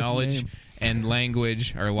 however, the knowledge and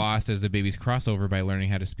language are lost as the babies cross over by learning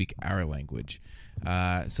how to speak our language.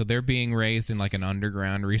 So they're being raised in like an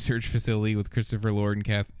underground research facility with Christopher Lloyd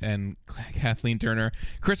and Kathleen Turner.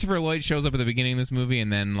 Christopher Lloyd shows up at the beginning of this movie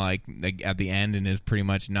and then like at the end and is pretty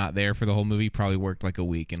much not there for the whole movie. Probably worked like a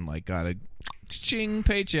week and like got a ching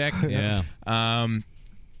paycheck. Yeah.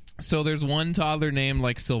 So there's one toddler named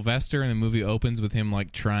like Sylvester, and the movie opens with him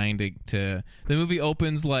like trying to. The movie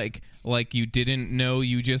opens like you didn't know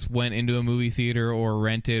you just went into a movie theater or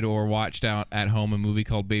rented or watched out at home a movie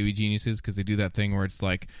called Baby Geniuses, because they do that thing where it's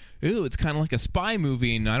like, ooh, it's kind of like a spy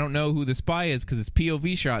movie, and I don't know who the spy is because it's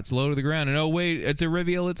POV shots low to the ground, and oh wait, it's a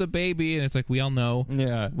reveal, it's a baby, and it's like we all know.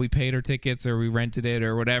 Yeah. We paid our tickets or we rented it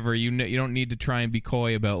or whatever. You don't need to try and be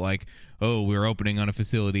coy about like, oh, we're opening on a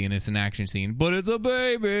facility and it's an action scene, but it's a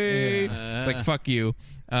baby. It's like, fuck you.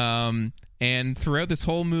 And throughout this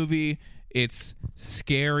whole movie, it's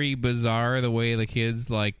scary, bizarre the way the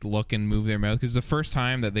kids like look and move their mouth, because the first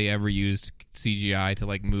time that they ever used CGI to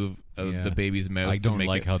like move the baby's mouth. I don't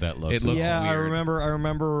like how that looks. It looks yeah, weird. I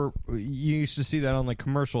remember you used to see that on like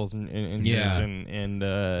commercials and Yeah. and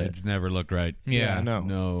It's never looked right. Yeah. no.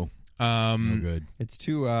 No good. It's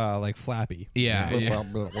too like flappy. Yeah.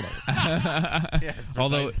 Yes,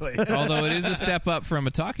 although it is a step up from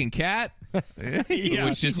a talking cat,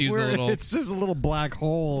 which just used a little. It's just a little black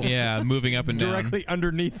hole. Yeah, moving up and down. Directly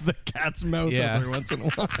underneath the cat's mouth Yeah. every once in a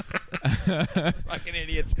while. Fucking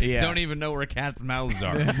idiots Yeah. don't even know where cats' mouths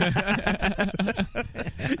are.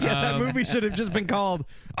 That movie should have just been called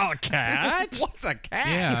A Cat. What's a cat?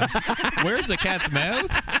 Yeah. Where's the cat's mouth?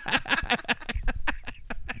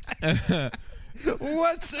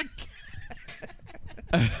 What's a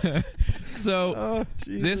So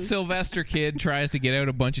this Sylvester kid tries to get out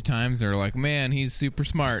a bunch of times. They're like, man, he's super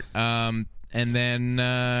smart. And then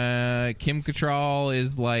Kim Cattrall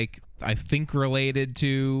is like, I think related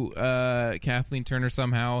to Kathleen Turner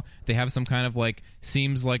somehow. They have some kind of like,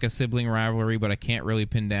 seems like a sibling rivalry, but I can't really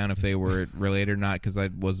pin down if they were related or not, because I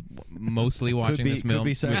was mostly watching this could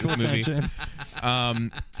be sexual movie. tension.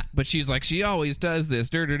 But she's like, she always does this,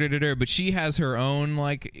 but she has her own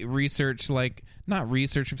like research, like not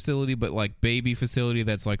research facility, but like baby facility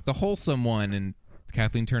that's like the wholesome one, and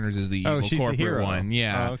Kathleen Turner's is the evil she's the corporate hero. one.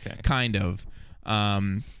 Yeah, Oh, okay. kind of.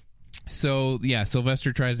 So yeah,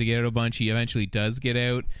 Sylvester tries to get out a bunch. He eventually does get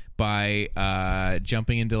out by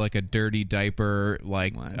jumping into like a dirty diaper,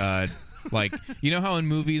 like like you know how in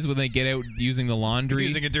movies when they get out using the laundry,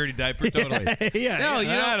 using a dirty diaper? Totally. Yeah. No, you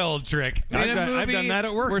that old trick. in a movie I've done that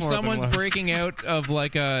at work where more than someone's once. breaking out of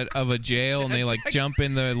like a jail and they like jump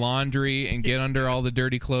in the laundry and get under all the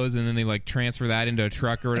dirty clothes and then they like transfer that into a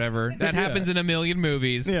truck or whatever. That happens in a million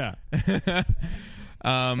movies. Yeah.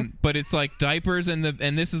 But it's like diapers, and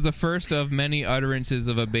this is the first of many utterances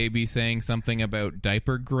of a baby saying something about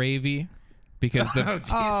diaper gravy. because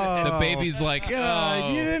the baby's like,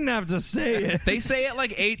 God, you didn't have to say it. They say it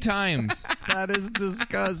like 8 times. That is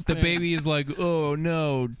disgusting. The baby is like, oh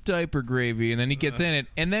no, diaper gravy, and then he gets in it,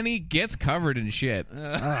 and then he gets covered in shit,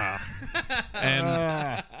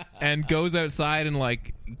 and goes outside and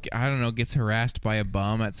like, I don't know, gets harassed by a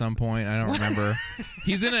bum at some point. I don't remember.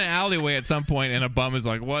 He's in an alleyway at some point, and a bum is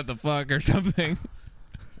like, what the fuck, or something.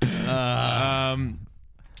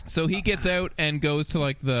 So he gets out and goes to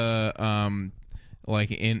like the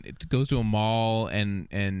goes to a mall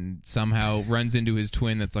and somehow runs into his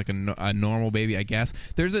twin that's like a normal baby, I guess.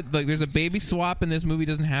 There's a baby swap in this movie.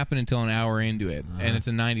 Doesn't happen until an hour into it, and it's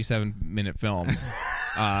a 97-minute film.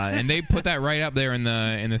 And they put that right up there in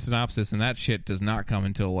the synopsis, and that shit does not come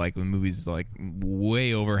until like the movie's like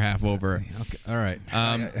way over half over. Okay. All right.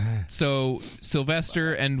 So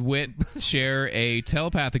Sylvester and Whit share a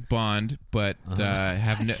telepathic bond, but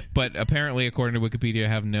but apparently, according to Wikipedia,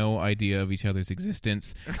 have no idea of each other's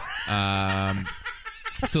existence.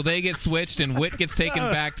 So they get switched, and Whit gets taken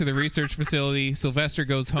back to the research facility. Sylvester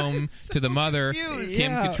goes home to the mother,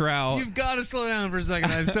 Kim Cattrall. You've got to slow down for a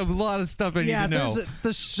second. I have a lot of stuff I need to know.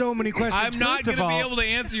 There's so many questions. I'm not going to be able to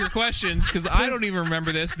answer your questions because I don't even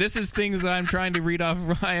remember this. This is things that I'm trying to read off of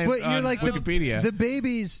Wikipedia. The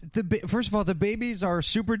babies. First of all, the babies are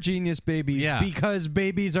super genius babies because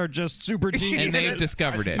babies are just super genius, and they've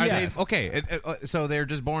discovered it. Yes. Okay, so they're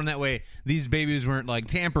just born that way. These babies weren't like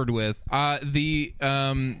tampered with.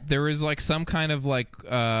 There is like some kind of like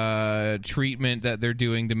treatment that they're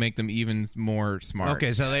doing to make them even more smart.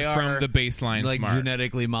 Okay, so they are from the baseline like smart.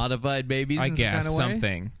 Genetically modified babies. I in guess some kind of way?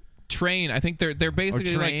 something. I think they're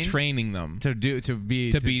basically like training them to be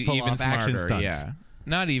even smarter. action stunts. Yeah.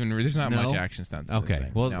 Not even. There's not much action stunts. Okay.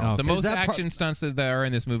 Well, no. The most action stunts that are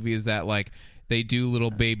in this movie is that like they do little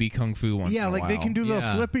baby kung fu once. Yeah, in a like while. they can do little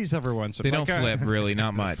flippies every once in a while. They don't flip really,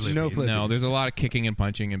 not much. No flippies. No, there's a lot of kicking and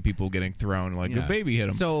punching and people getting thrown. Like a baby hit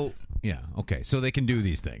them. So okay, so they can do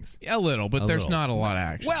these things a little, but there's not a lot of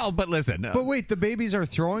action. Well, but listen. But wait, the babies are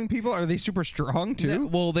throwing people? Are they super strong too?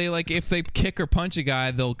 Well, they like if they kick or punch a guy,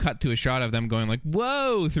 they'll cut to a shot of them going like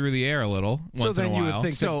whoa through the air a little once in a while. You would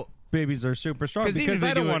think so. Babies are super strong because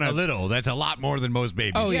I don't want a little. That's a lot more than most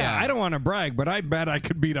babies. Oh yeah, I don't want to brag, but I bet I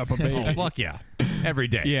could beat up a baby. Oh fuck yeah, every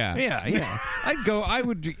day. Yeah. I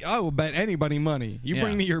will bet anybody money. You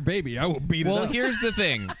bring me your baby, I will beat it up. Well, here's the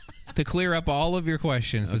thing. To clear up all of your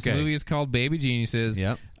questions, this movie is called Baby Geniuses.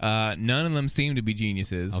 Yep. None of them seem to be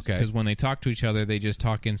geniuses. Okay. Because when they talk to each other, they just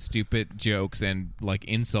talk in stupid jokes and like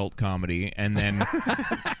insult comedy, and then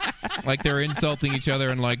like they're insulting each other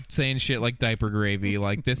and like saying shit like diaper gravy.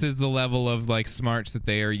 Like this is the level of like smarts that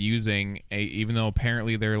they are using, even though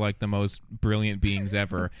apparently they're like the most brilliant beings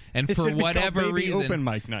ever. And for whatever reason, open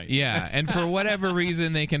mic night. Yeah, and for whatever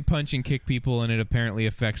reason, they can punch and kick people, and it apparently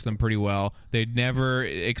affects them pretty well. They'd never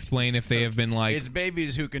explain if they have been like it's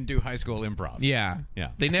babies who can do high school improv. Yeah.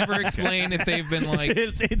 They never explain if they've been like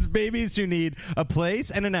it's babies who need a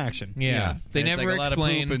place and an action. Yeah. They never like a lot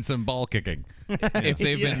explain of poop and some ball kicking. If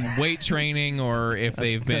they've been weight training or if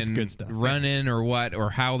they've been good stuff. running or what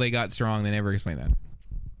or how they got strong. They never explain that.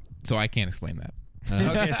 So I can't explain that.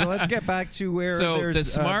 Okay, so let's get back to where there's the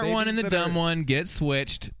smart one and the babies dumb one get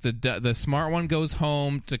switched. The smart one goes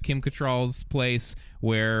home to Kim Cattrall's place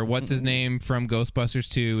where what's his name from Ghostbusters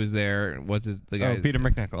 2 is there. What's the guy? Peter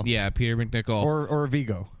McNichol. Yeah, Peter McNichol. Or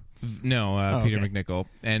Vigo. No, Peter McNichol.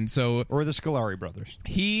 And so or the Scolari brothers.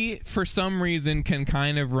 He for some reason can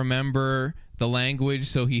kind of remember the language,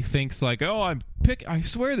 so he thinks like, "Oh, I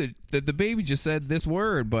swear that the baby just said this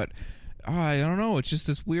word, but I don't know. It's just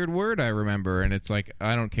this weird word I remember." And it's like,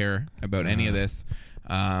 I don't care about any of this.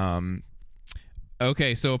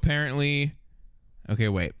 Okay, so apparently... Okay,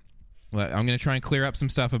 wait. I'm going to try and clear up some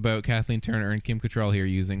stuff about Kathleen Turner and Kim Cattrall here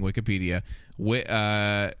using Wikipedia.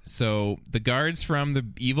 So the guards from the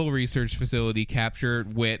evil research facility capture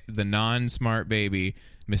Whit, the non-smart baby,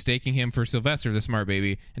 mistaking him for Sylvester, the smart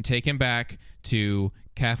baby, and take him back to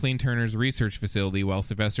Kathleen Turner's research facility while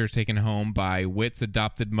Sylvester is taken home by Whit's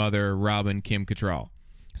adopted mother, Robin Kim Cattrall.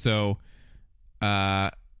 So,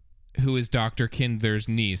 who is Dr. Kindler's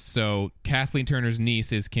niece. So Kathleen Turner's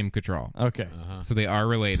niece is Kim Cattrall. Okay. So they are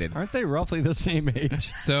related. Aren't they roughly the same age?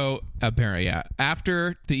 So apparently, yeah.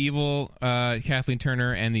 After the evil Kathleen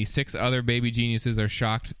Turner and the 6 other baby geniuses are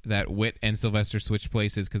shocked that Whit and Sylvester switch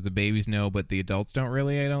places because the babies know, but the adults don't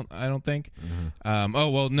really. I don't think. Oh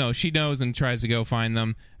well, no, she knows and tries to go find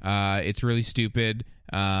them. It's really stupid.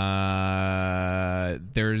 There's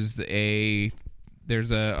a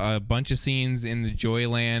there's a bunch of scenes in the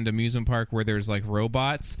Joyland amusement park where there's like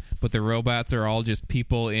robots, but the robots are all just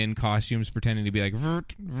people in costumes pretending to be like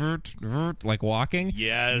vert, vert, vert, like walking.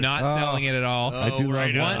 Yes. Not selling it at all. I do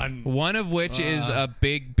right love one of which is a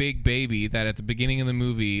big baby that at the beginning of the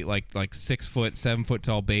movie, like 6 foot, 7 foot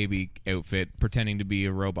tall baby outfit pretending to be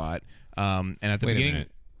a robot. And at the beginning.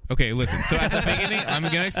 Okay, listen. So at the beginning, I'm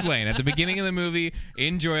going to explain. At the beginning of the movie,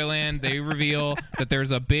 in Joyland, they reveal that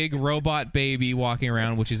there's a big robot baby walking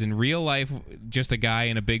around, which is in real life just a guy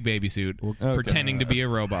in a big baby suit pretending to be a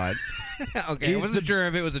robot. Okay, I wasn't sure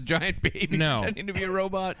if it was a giant baby pretending to be a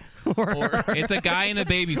robot. Or it's a guy in a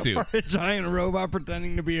baby suit. Or a giant robot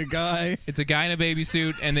pretending to be a guy. It's a guy in a baby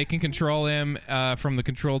suit, and they can control him from the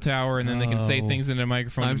control tower, and then they can say things into a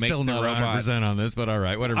microphone to make the robot. I'm still not 100% on this, but all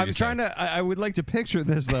right, whatever you say. I would like to picture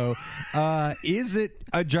this, though. Is it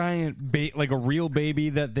a giant, like a real baby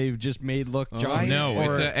that they've just made look giant? No,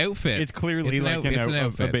 it's an outfit. It's clearly an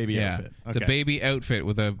outfit. A baby outfit. It's a baby outfit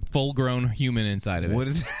with a full-grown human inside of it. What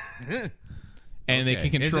is and they can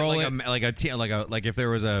control it. Like if there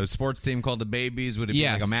was a sports team called the Babies, would it be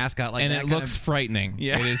like a mascot like and that? And it looks frightening.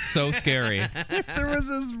 Yeah. It is so scary. If there was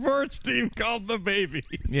a sports team called the Babies.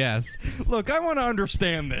 Yes. Look, I want to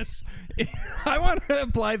understand this. I want to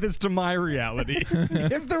apply this to my reality.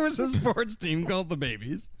 If there was a sports team called the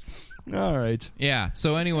Babies. All right. Yeah.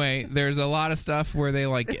 So anyway, there's a lot of stuff where they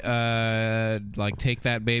like take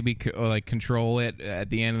that baby or like control it at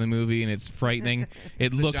the end of the movie, and it's frightening.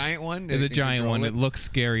 It looks giant one. The giant one. It looks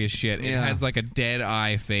scary as shit. It has like a dead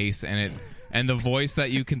eye face, and the voice that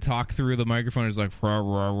you can talk through the microphone is like rah,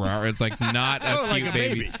 rah, rah. It's like not a cute like a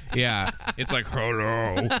baby. Yeah. It's like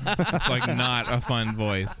hello. It's like not a fun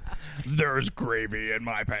voice. There's gravy in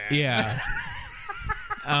my pants. Yeah.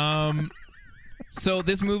 So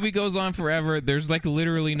this movie goes on forever. There's like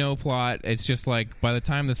literally no plot. It's just like by the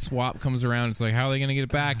time the swap comes around, it's like how are they going to get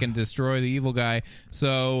it back and destroy the evil guy?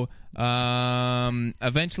 So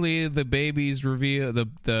eventually the babies reveal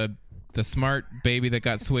the smart baby that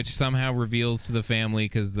got switched somehow reveals to the family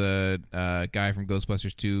because the guy from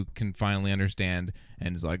Ghostbusters 2 can finally understand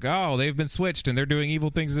and is like, oh, they've been switched and they're doing evil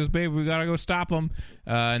things to this baby. We gotta go stop them.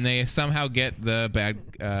 And they somehow get the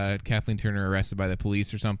bad Kathleen Turner arrested by the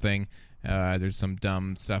police or something. There's some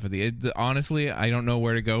dumb stuff at the end. Honestly, I don't know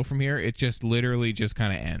where to go from here. It just literally just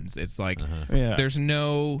kind of ends. It's like there's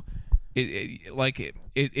no...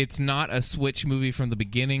 It's not a Switch movie from the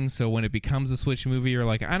beginning, so when it becomes a Switch movie, you're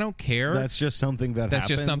like, I don't care. That's just something that happens. That's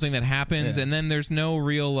just something that happens, Yeah. and then there's no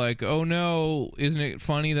real like, oh no, isn't it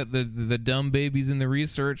funny that the dumb baby's in the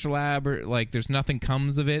research lab? Or like, there's nothing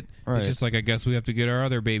comes of it. Right. It's just like, I guess we have to get our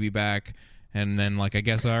other baby back. And then, like, I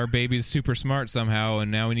guess our baby's super smart somehow,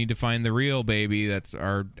 and now we need to find the real baby that's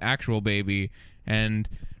our actual baby. And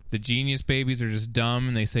the genius babies are just dumb,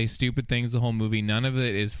 and they say stupid things the whole movie. None of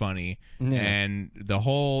it is funny. Yeah. And the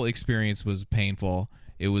whole experience was painful.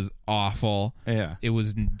 It was awful. Yeah. It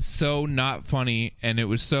was so not funny, and it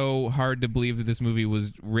was so hard to believe that this movie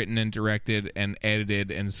was written and directed and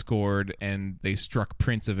edited and scored, and they struck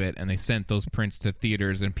prints of it, and they sent those prints to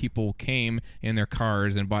theaters, and people came in their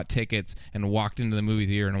cars and bought tickets and walked into the movie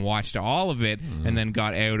theater and watched all of it, and then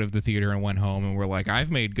got out of the theater and went home and were like,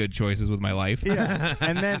 I've made good choices with my life. Yeah.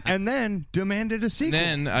 and then demanded a sequel.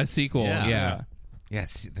 Then a sequel, yeah.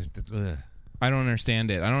 Yes. I don't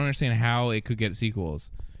understand it. I don't understand how it could get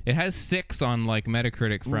sequels. It has 6 on like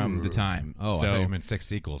Metacritic from the time. Oh, so, I thought you meant 6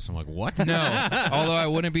 sequels. I'm like, what? No, although I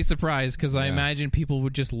wouldn't be surprised because I imagine people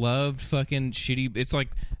would just love fucking shitty. It's like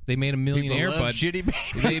they made a million People love Air Bud.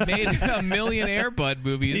 shitty They babies. made a million Air Bud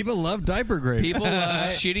movies. People love diaper gravy. People love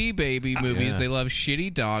shitty baby movies. Yeah. They love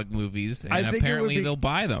shitty dog movies, and I think it would apparently be- they'll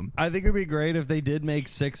buy them. I think it would be great if they did make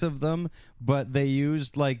 6 of them, but they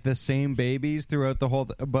used like the same babies throughout the whole.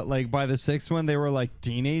 But like by the 6th one, they were like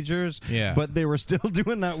teenagers. Yeah. But they were still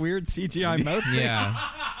doing that weird CGI mouth thing. Yeah.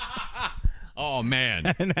 Oh,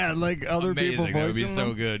 man. And had like other people Amazing. That would be voicing so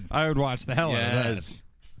them. good. I would watch the hell out of that. Yes.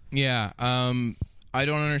 Yeah. I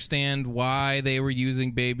don't understand why they were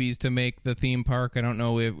using babies to make the theme park. I don't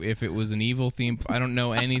know if it was an evil theme. I don't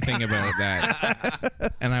know anything about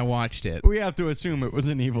that. And I watched it. We have to assume it was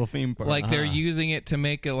an evil theme park. Like they're using it to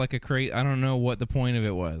make it like a crazy. I don't know what the point of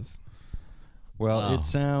it was. well, it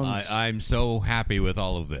sounds. I'm so happy with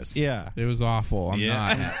all of this. yeah. It was awful. I'm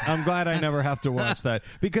Yeah. not. I'm glad I never have to watch that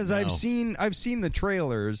because No. I've seen the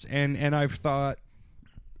trailers and I've thought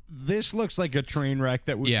this looks like a train wreck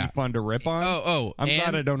that would be fun to rip on. I'm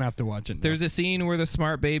glad I don't have to watch it now. There's a scene where the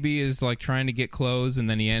smart baby is like trying to get clothes, and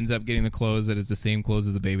then he ends up getting the clothes that is the same clothes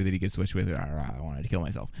as the baby that he gets switched with. I wanted to kill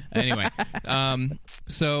myself. Anyway,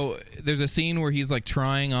 so there's a scene where he's like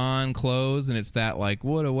trying on clothes, and it's that like,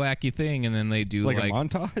 what a wacky thing, and then they do like a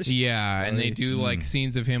montage. Yeah, and they do like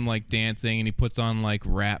scenes of him like dancing, and he puts on like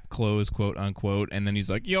rap clothes, quote unquote, and then he's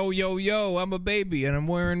like, yo, yo, yo, I'm a baby, and I'm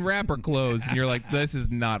wearing rapper clothes, and you're like, this is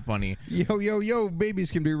not funny. Yo, yo, yo,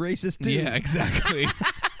 babies can be racist too. Yeah, exactly.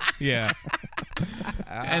 Yeah.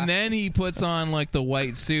 And then he puts on like the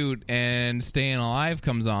white suit, and Staying Alive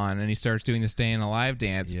comes on, and he starts doing the Staying Alive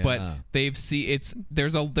dance. Yeah. But there's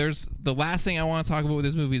the last thing I want to talk about with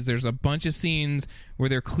this movie is there's a bunch of scenes where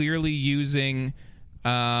they're clearly using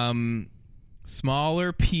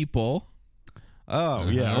smaller people. Oh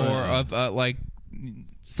yeah, or of like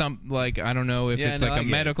some like I don't know if it's like a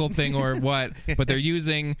medical thing or what, but they're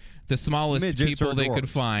using the smallest midgets people they dwarves. could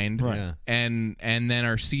find, right. and then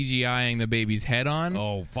are CGIing the baby's head on.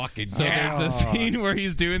 Oh, fucking so there's a scene where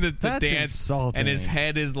he's doing the That's dance, insulting. and his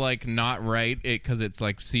head is like not right because it's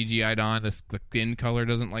like CGI'd on. The skin color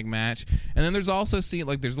doesn't like match. And then there's also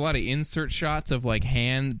there's a lot of insert shots of like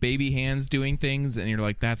baby hands doing things, and you're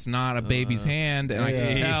like, that's not a baby's hand, and I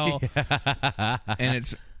can tell,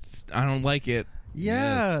 and I don't like it.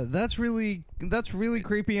 Yeah, that's really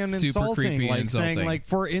creepy and Super insulting. creepy like and insulting. saying like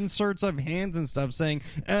for inserts of hands and stuff, saying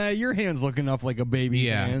your hands look enough like a baby's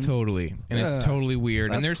hands. Totally, and it's totally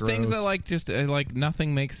weird. And That's there's things gross. that like just like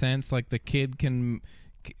nothing makes sense. Like the kid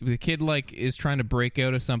like is trying to break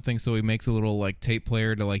out of something, so he makes a little like tape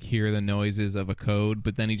player to like hear the noises of a code,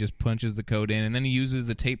 but then he just punches the code in, and then he uses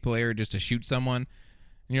the tape player just to shoot someone.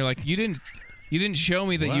 And you're like, you didn't show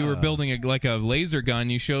me that you were building a laser gun.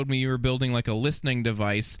 You showed me you were building like a listening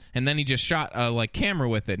device, and then he just shot a like camera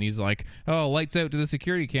with it. And he's like, "Oh, lights out to the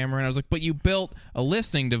security camera." And I was like, "But you built a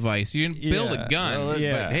listening device. You didn't build a gun." Well,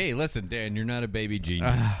 but hey, listen, Dan, you're not a baby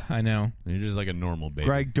genius. I know. You're just like a normal baby.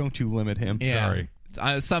 Greg, don't you limit him. Yeah. Sorry.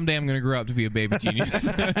 Someday I'm going to grow up to be a baby genius.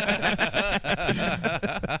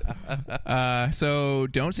 So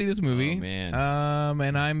don't see this movie. Oh, man.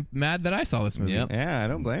 And I'm mad that I saw this movie. Yep. Yeah, I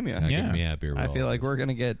don't blame you. Not gonna be happier. I feel like we're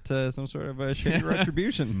gonna get some sort of a shitty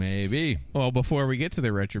retribution. Maybe. Well, before we get to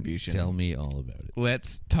the retribution, Tell me all about it.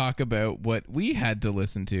 let's talk about what we had to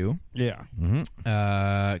listen to. Yeah.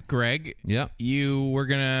 Greg, Yep. you were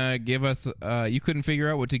gonna give us. You couldn't figure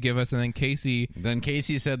out what to give us, and then Casey. Then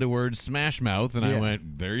Casey said the word Smash Mouth, and I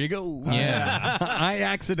went, there you go. Yeah. I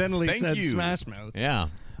accidentally Thank said you. Smash Mouth. Yeah.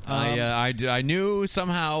 I knew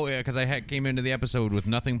somehow, because I came into the episode with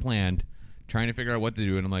nothing planned, trying to figure out what to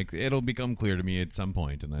do, and I'm like, it'll become clear to me at some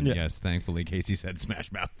point. And then, yes, thankfully, Casey said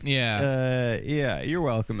Smash Mouth. Yeah. Yeah, you're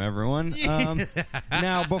welcome, everyone.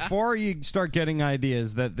 Now, before you start getting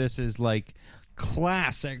ideas that this is like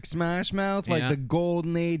classic Smash Mouth, like the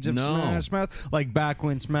golden age of Smash Mouth, like back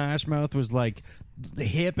when Smash Mouth was like the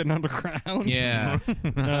hip and underground. Yeah.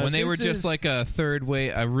 When they were this just is- like a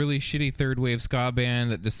really shitty third wave ska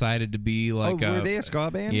band that decided to be like were they a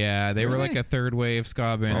ska band? Yeah, they were Really? like a third wave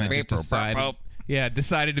ska band that just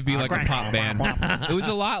decided to be like a pop band. It was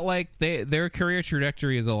a lot like their career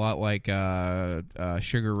trajectory is a lot like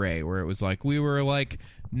Sugar Ray, where it was like we were like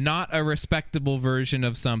not a respectable version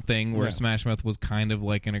of something, where Smash Mouth was kind of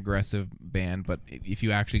like an aggressive band, but if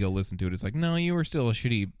you actually go listen to it, it's like, no, you were still a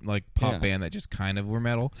shitty like pop band that just kind of were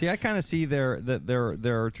metal. See, I kind of see their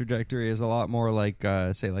trajectory is a lot more like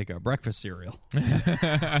say like a breakfast cereal,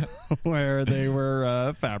 where they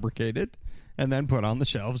were fabricated and then put on the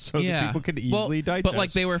shelves so that people could easily digest. But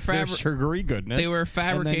like they were their sugary goodness. They were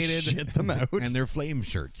fabricated, and then shit them out, And their flame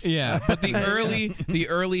shirts. Yeah, but the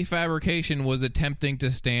early fabrication was attempting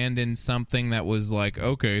to stand in something that was like,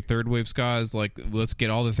 okay, third wave ska is like, let's get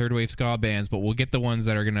all the third wave ska bands, but we'll get the ones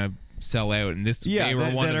that are gonna sell out. And they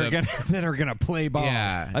were one of the that are gonna play ball.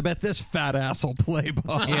 Yeah. I bet this fat ass will play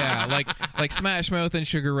ball. Yeah, like Smash Mouth and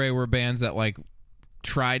Sugar Ray were bands that like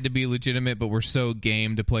tried to be legitimate, but were so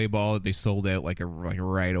game to play ball that they sold out like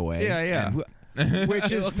right away. Yeah.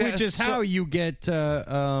 which is how you get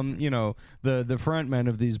the frontmen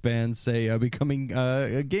of these bands say becoming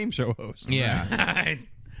game show hosts. Yeah.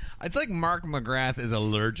 It's like Mark McGrath is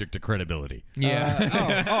allergic to credibility.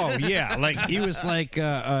 Yeah. Yeah, like he was like,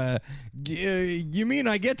 you mean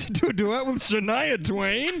I get to do a duet with Shania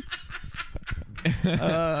Twain?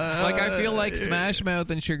 Like, I feel like Smash Mouth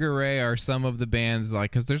and Sugar Ray are some of the bands,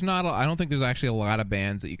 like, because I don't think there's actually a lot of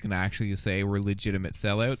bands that you can actually say were legitimate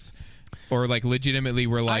sellouts. Or like legitimately,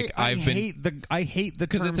 we're like I hate the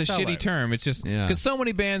because it's a shitty term. It's just because so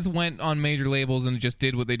many bands went on major labels and just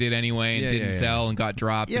did what they did anyway and didn't sell and got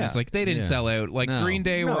dropped. And it's like they didn't sell out. Like Green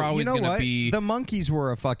Day were always going to be. The Monkees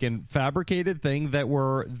were a fucking fabricated thing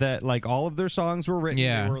that like all of their songs were written.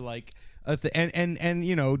 Yeah. They were like. And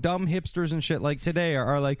you know, dumb hipsters and shit like today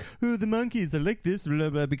are like, oh, the Monkees, they're like this,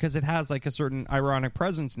 blah, blah, because it has like a certain ironic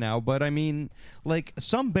presence now. But I mean, like,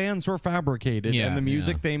 some bands were fabricated, and the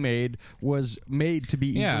music they made was made to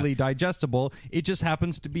be easily digestible. It just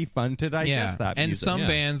happens to be fun to digest that and music. some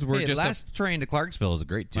bands were just Last Train to Clarksville is a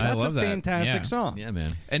great tune. That's love a that. fantastic song. Yeah, man.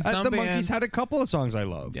 And some the bands Monkees had a couple of songs I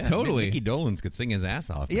loved. Yeah, Totally. Mickey Dolenz could sing his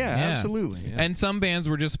ass off. Yeah, absolutely. Yeah. And some bands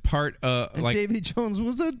were just part And like Davy Jones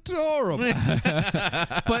was adorable.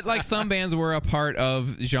 but like some bands were a part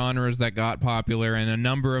of genres that got popular, and a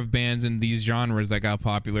number of bands in these genres that got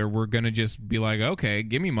popular were going to just be like, okay,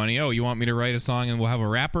 give me money. Oh, you want me to write a song and we'll have a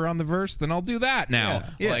rapper on the verse? Then I'll do that now.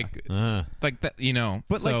 Yeah. Like that, you know.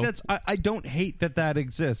 But so, like that's I don't hate that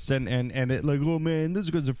exists and it like, oh man, those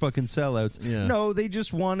guys are fucking sellouts. Yeah. No, they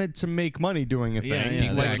just wanted to make money doing a thing. Yeah,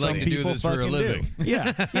 exactly. Like some Like to do people this for a fucking living. do.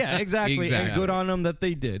 Yeah, exactly. And good on them that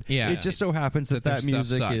they did. Yeah. It just so happens that their stuff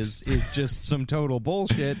music sucks. is just some total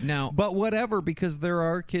bullshit. Now, but whatever, because there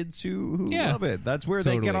are kids who love it. That's where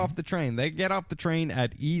they get Totally. off the train. They get off the train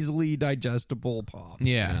at easily digestible pop.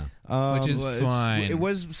 yeah. Which is fine. It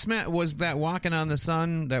was that Walking on the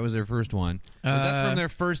Sun? That was their first one. Was that from their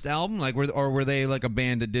first album? Like, were they like a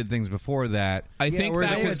band that did things before that? I think were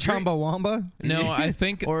that they was a Chumbawamba? No, I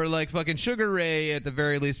think or like fucking Sugar Ray at the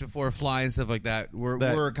very least before Fly and stuff like that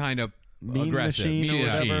were kind of Mean aggressive. Machine or Mean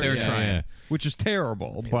whatever. Machine. They're trying. Yeah. Which is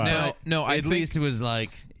terrible. But no, I At think least it was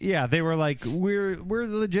like yeah, they were like, we're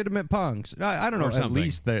legitimate punks. I don't know. Or something. At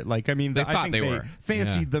least that, like, I mean, They I thought think they they were.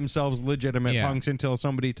 fancied Yeah. themselves legitimate Yeah. punks until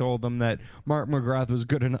somebody told them that Mark McGrath was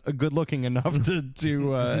good looking enough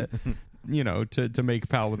to you know, to make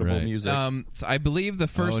palatable Right. music. so I believe the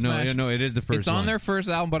first Smash, it is the first it's on one. their first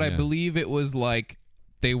album, but I Yeah. believe it was like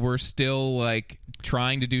they were still like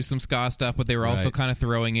trying to do some ska stuff, but they were also Right. kind of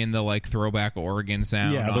throwing in the like throwback organ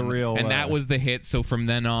sound. Yeah, the real, and that was the hit. So from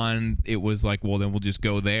then on, it was like, well, then we'll just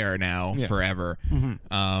go there now forever.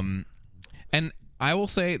 And I will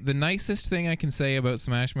say the nicest thing I can say about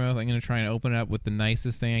Smash Mouth, I'm going to try and open it up with the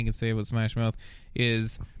nicest thing I can say about Smash Mouth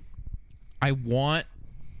is I want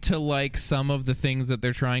to like some of the things that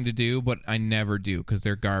they're trying to do, but I never do because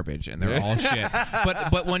they're garbage and they're all shit.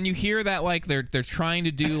 But when you hear that, like they're trying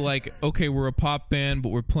to do like, okay, we're a pop band, but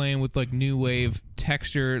we're playing with like new wave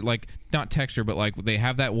texture, like not texture, but like they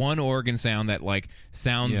have that one organ sound that like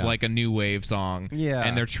sounds like a new wave song. Yeah.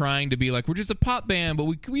 And they're trying to be like, we're just a pop band, but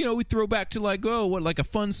we throw back to like, oh, what, like a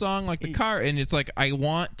fun song like the car, and it's like I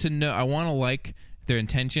want to like their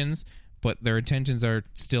intentions. But their intentions are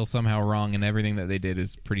still somehow wrong, and everything that they did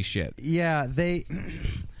is pretty shit. Yeah, they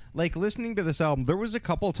like listening to this album. There was a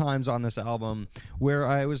couple times on this album where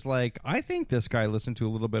I was like, I think this guy listened to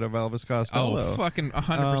a little bit of Elvis Costello. Oh, fucking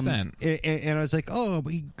 100%. And I was like, oh,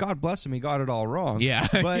 but God bless him, he got it all wrong. Yeah,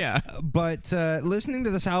 but, yeah. But listening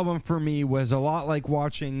to this album for me was a lot like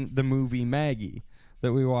watching the movie Maggie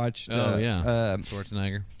that we watched.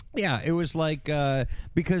 Schwarzenegger. Yeah, it was like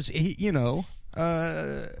because he, you know.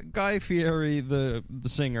 Guy Fieri, the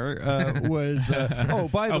singer, was. Oh,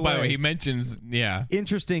 by the way, he mentions,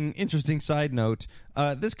 interesting side note.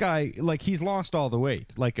 This guy, like, he's lost all the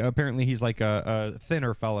weight. Like, apparently, he's like a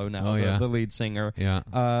thinner fellow now. Oh, yeah. The lead singer. Yeah.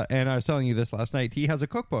 And I was telling you this last night. He has a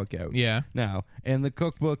cookbook out. Yeah. Now, and the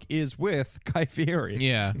cookbook is with Guy Fieri.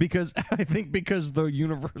 Yeah. Because I think because the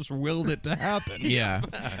universe willed it to happen.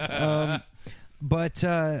 yeah. But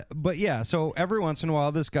yeah, so every once in a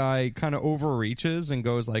while, this guy kind of overreaches and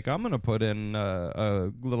goes like, I'm going to put in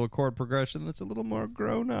a little chord progression that's a little more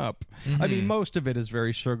grown up. I mean, most of it is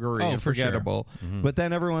very sugary and for sure. forgettable. But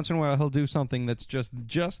then every once in a while, he'll do something that's just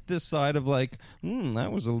this side of like,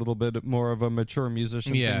 that was a little bit more of a mature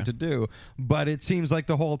musician thing to do. But it seems like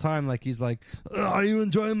the whole time, like he's like, are you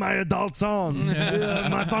enjoying my adult song?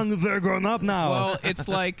 My song is very grown up now. Well, it's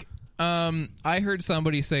like... I heard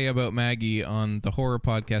somebody say about Maggie on the horror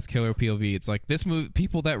podcast Killer POV. It's like this movie.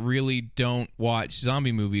 People that really don't watch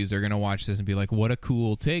zombie movies are going to watch this and be like, "What a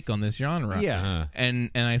cool take on this genre." Yeah, and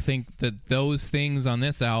I think that those things on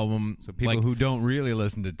this album, So people who don't really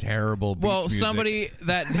listen to terrible beach music. somebody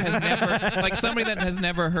that has never, like somebody that has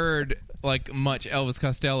never heard like much Elvis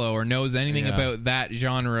Costello or knows anything about that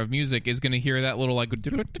genre of music is going to hear that little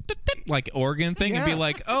like organ thing and be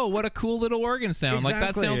like, oh, what a cool little organ sound. Exactly.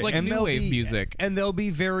 Like that sounds like new wave music. And they'll be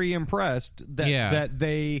very impressed that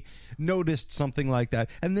they noticed something like that.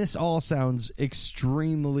 And this all sounds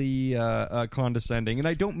extremely condescending. And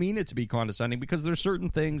I don't mean it to be condescending, because there's certain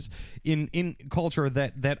things in culture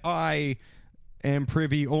that I am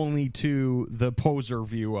privy only to the poser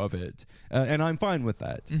view of it, and I'm fine with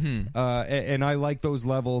that. And I like those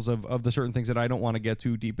levels of the certain things that I don't want to get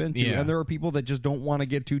too deep into. And there are people that just don't want to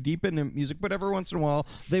get too deep into music, but every once in a while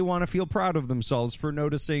they want to feel proud of themselves for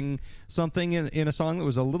noticing something in a song that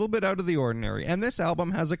was a little bit out of the ordinary. And this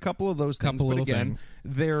album has a couple of those things, but again,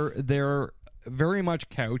 they're very much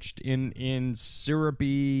couched in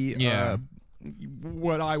syrupy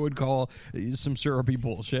what I would call some syrupy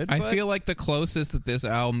bullshit. I feel like the closest that this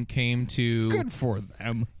album came to... Good for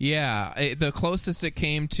them. Yeah, the closest it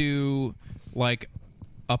came to, like,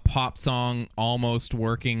 a pop song almost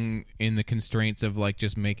working in the constraints of, like,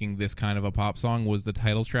 just making this kind of a pop song was the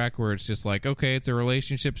title track, where it's just like, okay, it's a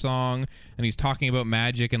relationship song, and he's talking about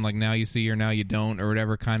magic and, like, now you see or now you don't, or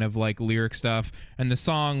whatever kind of, like, lyric stuff, and the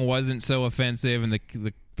song wasn't so offensive, and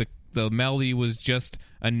the melody was just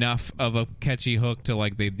enough of a catchy hook to,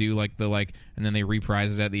 like, they do, like, and then they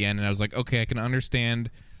reprise it at the end, and I was like, okay, I can understand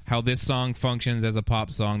how this song functions as a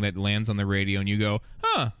pop song that lands on the radio, and you go,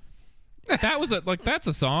 huh, that's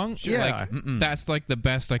a song? Yeah. Like, that's, like, the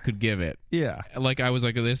best I could give it. Yeah. Like, I was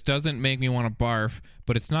like, this doesn't make me want to barf,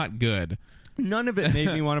 but it's not good. None of it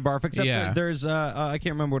made me want to barf, except that there's, I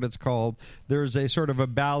can't remember what it's called, there's a sort of a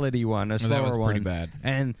ballady one, a slower that was one. pretty bad.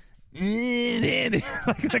 And...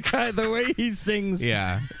 like the way he sings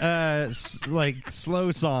like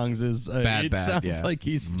slow songs is bad, sounds like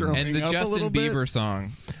he's throwing and the up Justin a little Bieber bit.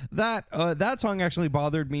 song that song actually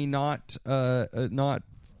bothered me not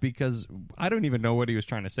because I don't even know what he was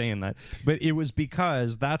trying to say in that, but it was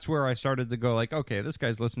because that's where I started to go like, okay, this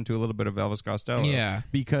guy's listened to a little bit of Elvis Costello,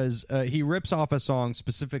 because he rips off a song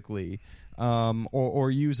specifically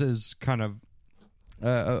or uses kind of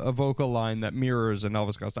a vocal line that mirrors an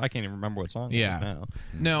Elvis Costello. I can't even remember what song it is now.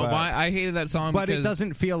 No, but I hated that song, but because it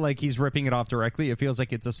doesn't feel like he's ripping it off directly. It feels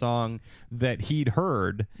like it's a song that he'd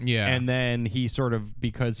heard, and then he sort of,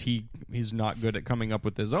 because he's not good at coming up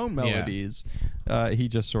with his own melodies, he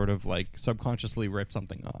just sort of like subconsciously ripped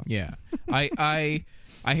something off. Yeah, I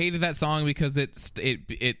hated that song because it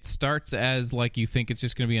starts as like you think it's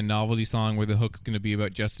just going to be a novelty song where the hook's going to be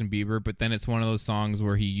about Justin Bieber, but then it's one of those songs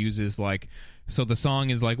where he uses like, so the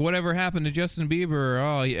song is like, whatever happened to Justin Bieber?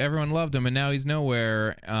 Oh, everyone loved him and now he's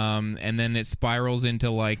nowhere. And then it spirals into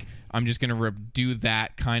like, I'm just going to do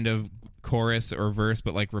that kind of chorus or verse,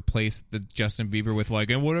 but like replace the Justin Bieber with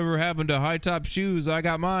like, and whatever happened to high top shoes? I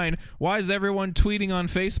got mine. Why is everyone tweeting on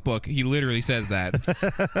Facebook? He literally says that.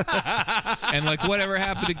 And like, whatever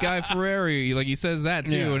happened to Guy Fieri? Like he says that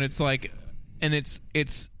too. And it's like, and it's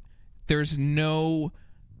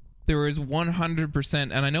there is 100%,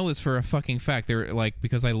 and I know this for a fucking fact, they're like,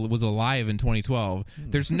 because I was alive in 2012,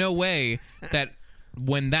 there's no way that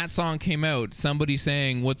when that song came out, somebody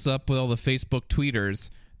saying what's up with all the Facebook tweeters,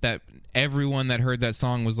 that everyone that heard that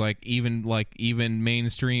song was like, even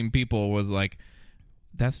mainstream people was like,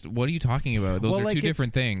 what are you talking about? Those are two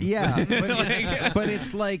different things. Yeah, but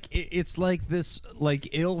it's like this like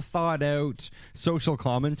ill thought out social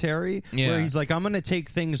commentary where he's like, I'm going to take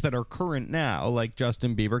things that are current now, like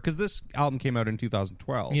Justin Bieber, because this album came out in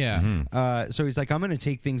 2012. Yeah. So he's like, I'm going to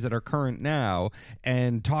take things that are current now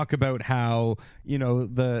and talk about how, you know,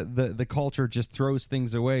 the culture just throws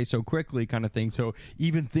things away so quickly, kind of thing. So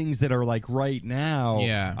even things that are like right now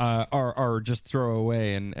are just throw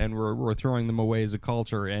away, and we're throwing them away as a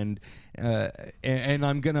culture. And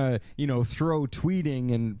I'm gonna, you know, throw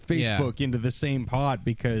tweeting and Facebook into the same pot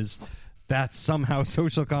because that's somehow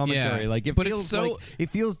social commentary. Like it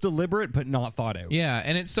feels deliberate but not thought out. Yeah,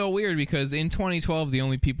 and it's so weird because in 2012 the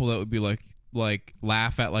only people that would be like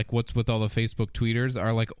laugh at like what's with all the Facebook tweeters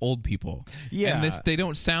are like old people. Yeah, and they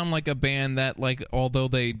don't sound like a band that, like, although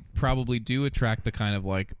they probably do attract the kind of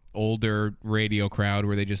like older radio crowd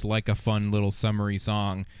where they just like a fun little summery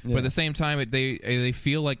song, but at the same time they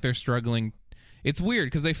feel like they're struggling. It's weird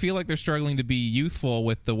because they feel like they're struggling to be youthful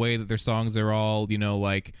with the way that their songs are all, you know,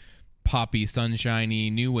 like poppy, sunshiny,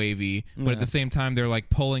 new wavy, but at the same time they're like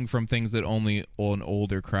pulling from things that only an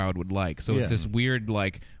older crowd would like. So it's this weird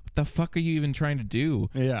like, the fuck are you even trying to do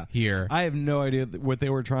here? I have no idea what they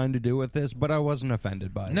were trying to do with this, but I wasn't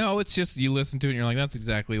offended by it. No, it's just you listen to it and you're like, that's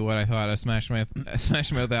exactly what I thought a Smash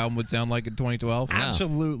Mouth album would sound like in 2012.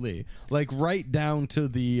 Absolutely. Like right down to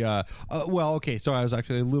the well, okay, so I was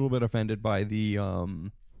actually a little bit offended by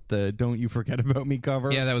the the "Don't You Forget About Me"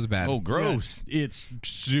 cover. Yeah, that was bad. Oh, gross. It's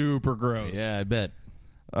super gross. Yeah, I bet.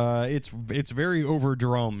 It's very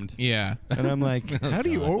overdrummed. Yeah. And I'm like, how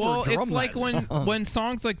do you overdrum Well, it's like that song? when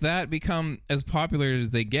songs like that become as popular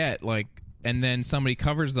as they get, like, and then somebody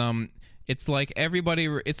covers them. It's like everybody.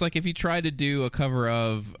 It's like if you try to do a cover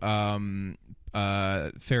of the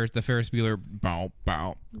Ferris Bueller bow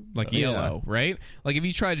bow like Yellow, right? Like if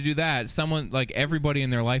you try to do that, someone like everybody in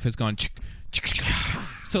their life has gone.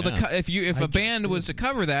 So if a band was to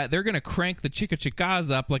cover that, they're gonna crank the chicka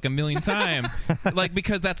chickas up like a million times, like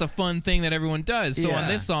because that's a fun thing that everyone does. So on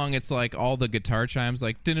this song, it's like all the guitar chimes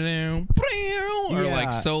like are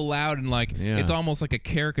like so loud and like it's almost like a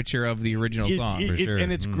caricature of the original song. For sure.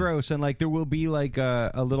 And it's gross, and like there will be like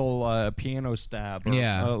a little piano stab, or,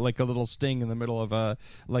 like a little sting in the middle of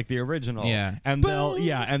like the original, and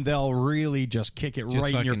they'll really just kick it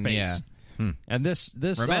right in your face. Yeah. And this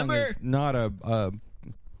song is not a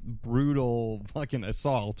brutal fucking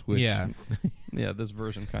assault. Which, this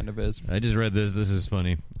version kind of is. I just read this. This is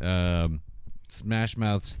funny. Smash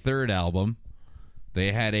Mouth's third album.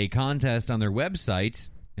 They had a contest on their website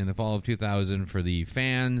in the fall of 2000 for the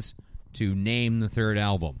fans to name the third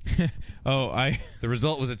album. The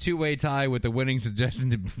result was a two-way tie with the winning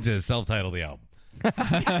suggestion to self-title the album.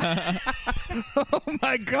 Oh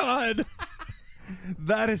my god.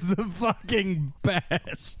 That is the fucking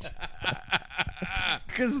best.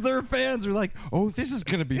 Because their fans are like, oh, this is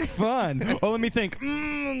going to be fun. Oh, let me think.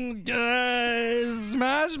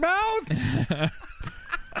 Smash Mouth?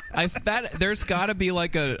 There's got to be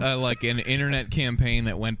like an internet campaign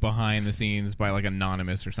that went behind the scenes by like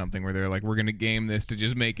Anonymous or something where they're like, we're gonna game this to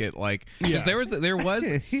just make it like. There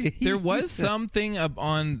was something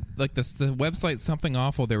on like the website Something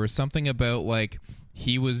Awful. There was something about like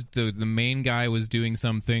he was the main guy was doing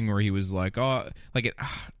something where he was like, I'm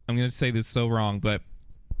gonna say this so wrong, but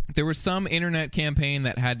there was some internet campaign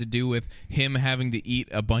that had to do with him having to eat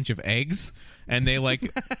a bunch of eggs, and they like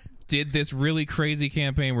did this really crazy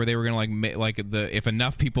campaign where they were gonna if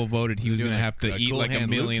enough people voted, he was gonna have to eat like a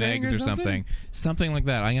million eggs or something like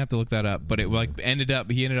that. I'm gonna have to look that up, but it like he ended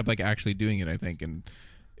up like actually doing it, I think,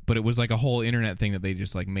 but it was like a whole internet thing that they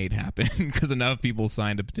just like made happen because enough people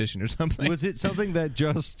signed a petition or something. Was it something that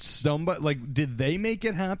just somebody like did they make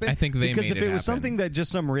it happen? I think they because made if it was something that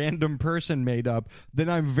just some random person made up, then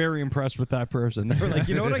I'm very impressed with that person. They were like,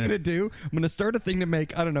 you know what I'm gonna do? I'm gonna start a thing to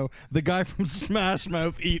make the guy from Smash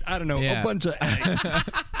Mouth eat a bunch of eggs.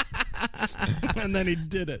 And then he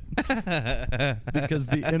did it because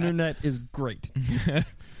the internet is great.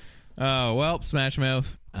 Oh, well, Smash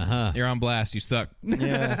Mouth. You're on blast. You suck.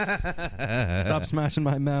 Yeah. Stop smashing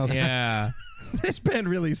my mouth. Yeah. This band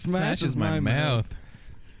really smashes my mouth.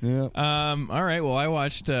 Yeah. All right. Well, I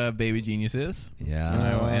watched Baby Geniuses. Yeah.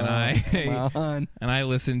 And I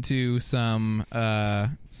listened to some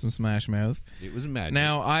Smash Mouth. It was magic.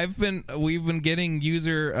 Now we've been getting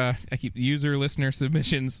user listener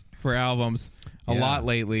submissions for albums a lot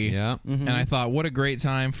lately. Yeah. And I thought, what a great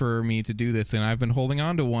time for me to do this. And I've been holding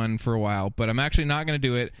on to one for a while, but I'm actually not going to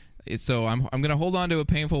do it. So I'm going to hold on to a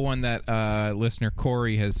painful one that listener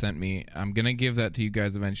Corey has sent me. I'm going to give that to you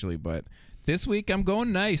guys eventually, but this week I'm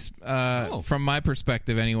going nice from my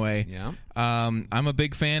perspective anyway. Yeah. I'm a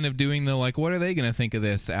big fan of doing the like, what are they going to think of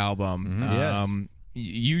this album? Yes.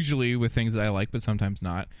 Usually with things that I like, but sometimes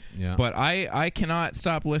not. Yeah. But I cannot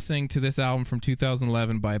stop listening to this album from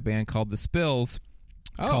 2011 by a band called The Spills,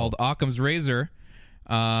 called Occam's Razor.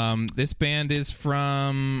 This band is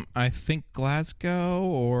from, I think, Glasgow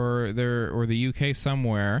or the UK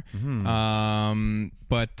somewhere.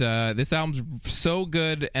 But this album's so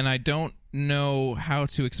good, and I don't know how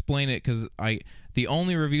to explain it because the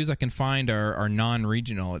only reviews I can find are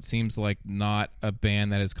non-regional. It seems like not a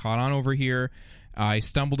band that has caught on over here. I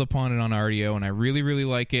stumbled upon it on RDO, and I really, really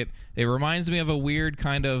like it. It reminds me of a weird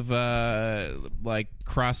kind of like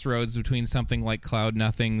crossroads between something like Cloud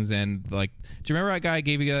Nothings and like. Do you remember that guy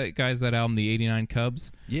gave you guys that album, the '89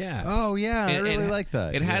 Cubs? Yeah. Oh yeah, I really like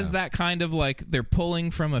that. It has that kind of like they're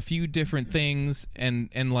pulling from a few different things,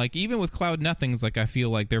 and like even with Cloud Nothings, like I feel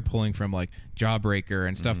like they're pulling from like Jawbreaker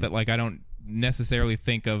and stuff that like I don't necessarily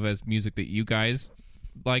think of as music that you guys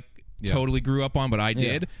like. Totally grew up on, but I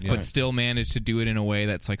did, but still managed to do it in a way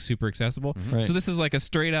that's like super accessible. Right. So this is like a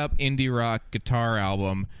straight up indie rock guitar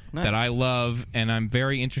album that I love, and I'm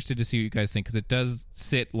very interested to see what you guys think because it does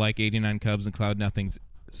sit like 89 Cubs and Cloud Nothings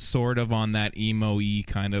sort of on that emo-y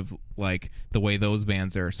kind of like the way those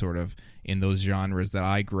bands are sort of in those genres that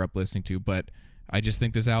I grew up listening to. But I just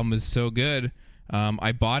think this album is so good.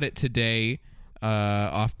 I bought it today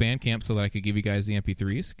off Bandcamp so that I could give you guys the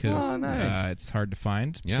MP3s because it's hard to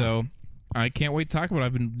find. Yeah. So I can't wait to talk about it.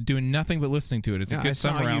 I've been doing nothing but listeting to it. It's a good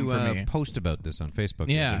summer round for me. Post about this on Facebook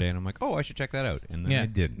the other day, and I'm like, oh, I should check that out. And then I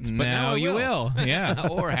didn't. But now you will. Yeah.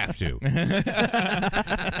 Or have to.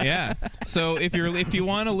 Yeah. So if you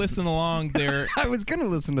want to listen along there... I was going to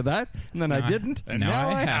listen to that, and then I didn't, and now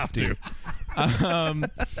I have to.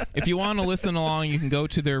 If you want to listen along, you can go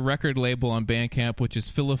to their record label on Bandcamp, which is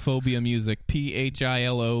Philophobia Music,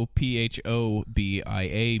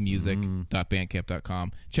 PHILOPHOBIA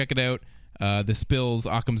music.bandcamp.com. Check it out. The Spills,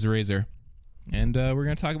 Occam's Razor. And we're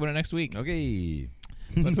going to talk about it next week. Okay.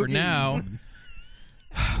 But for now,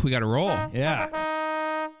 we got to roll. Yeah.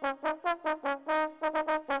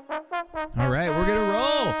 All right, we're going to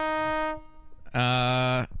roll.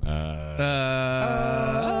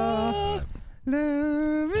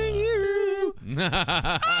 Loving you.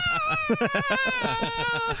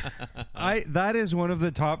 That is one of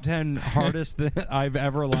the top 10 hardest that I've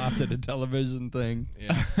ever laughed at a television thing.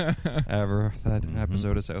 Yeah. Ever. That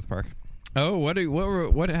episode of South Park. Oh, what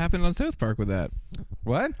happened on South Park with that?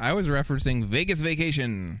 What? I was referencing Vegas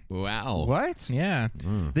Vacation. Wow. What? Yeah.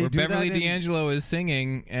 They Where do Beverly that in- D'Angelo is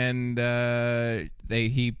singing, and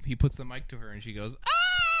he puts the mic to her, and she goes,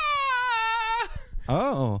 "Ah!"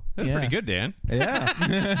 Oh. That's pretty good, Dan. Yeah.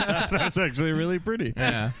 That's actually really pretty.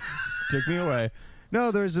 Yeah. Took me away.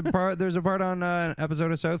 No, there's a part on an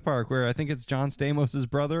episode of South Park where I think it's John Stamos'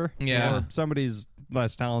 brother, Yeah. or somebody's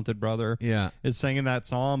less talented brother, Yeah. is singing that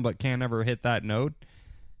song but can't ever hit that note.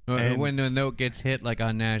 And when the note gets hit, like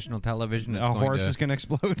on national television, it's A going horse to... is going to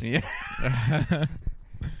explode. Yeah.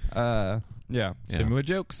 Yeah. Similar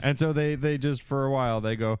jokes. And so they just, for a while,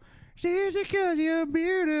 they go, "She's because you're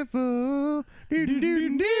beautiful.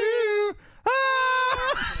 Do-do-do-do-do.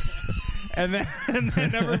 Ah!" and then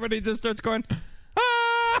everybody just starts going,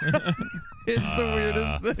 "Ah!" It's the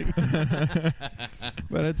weirdest thing.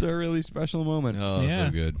 But it's a really special moment. Oh, Yeah.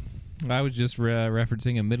 so good. I was just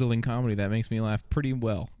referencing a middling comedy that makes me laugh pretty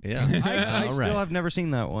well. Yeah. I All still right. have never seen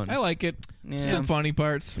that one. I like it. Yeah. Some funny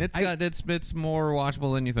parts. It's more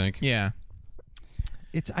watchable than you think. Yeah.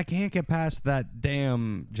 I can't get past that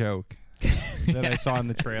damn joke that I saw in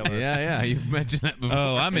the trailer. Yeah, you've mentioned that before.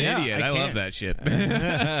 Oh, I'm an Yeah, idiot. I I love can't. that shit.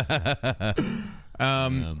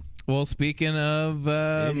 Well, speaking of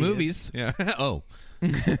movies, Yeah. Oh.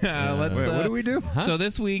 let's. Wait, what do we do? So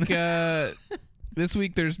this week,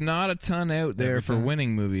 there's not a ton out there for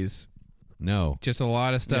winning movies. No. Just a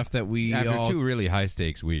lot of stuff that we After all. 2 really high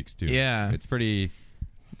stakes weeks, too. Yeah. It's pretty...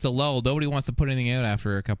 It's a lull. Nobody wants to put anything out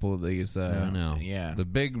after a couple of these. I know. Yeah. The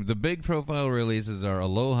big profile releases are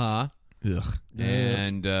Aloha Ugh.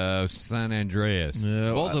 and San Andreas.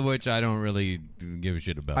 Yeah. Both of which I don't really give a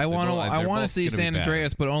shit about. I want to both see gonna be San bad.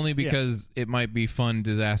 Andreas, but only because it might be fun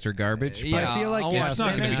disaster garbage. Yeah. But I feel like I'll watch it's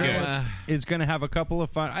not San gonna be good. Andreas. is going to have a couple of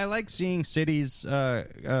fun. I like seeing cities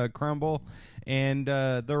crumble, and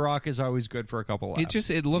The Rock is always good for a couple laughs.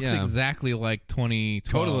 It looks Yeah. exactly like 2012.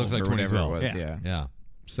 Totally looks like or whatever 2012. it was. Yeah. Yeah. Yeah.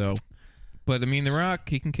 So, but I mean, The Rock,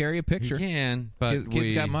 he can carry a picture. You can, but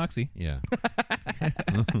Kid's got moxie. Yeah.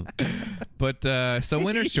 But so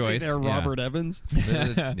winner's See choice. there, Robert Evans.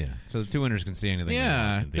 Yeah. So the 2 winners can see anything. they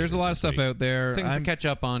Yeah, want in there's a theaters lot of this stuff week. out there. Things to catch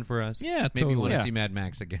up on for us. Yeah, Maybe we want totally. to see Mad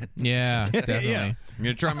Max again. Yeah, definitely. I'm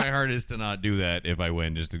going to try my hardest to not do that if I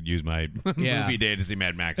win, just to use my Yeah. movie day to see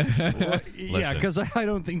Mad Max. Yeah, Listen. because I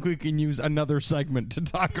don't think we can use another segment to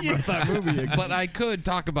talk about that movie again. But I could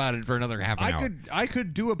talk about it for another half an hour. I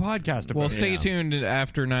could do a podcast about Well, it. stay tuned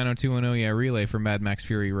after 90210 relay for Mad Max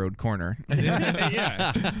Fury Road Corner.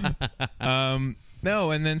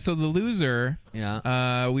 No, and then so the loser.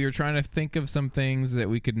 Yeah. We were trying to think of some things that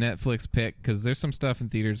we could Netflix pick because there's some stuff in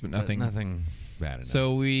theaters, but nothing. Nothing bad enough.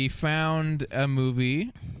 So we found a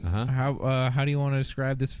movie. How do you want to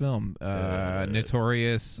describe this film?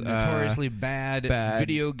 Notoriously bad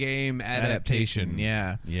video game adaptation.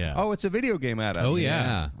 Yeah. Yeah. Oh, it's a video game adaptation. Oh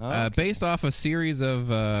yeah. Yeah. Based off a series of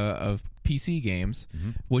PC games,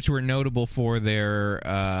 which were notable for their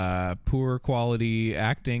poor quality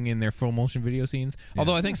acting in their full motion video scenes.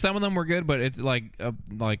 Although I think some of them were good, but it's like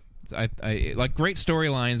great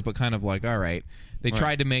storylines, but kind of like all right. They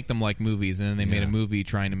tried to make them like movies, and then they made a movie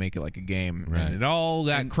trying to make it like a game, and it all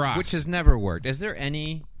got crossed. Which has never worked. Is there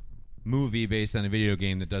any movie based on a video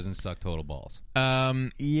game that doesn't suck total balls?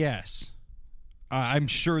 Yes. I'm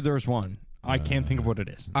sure there's one. I can't think of what it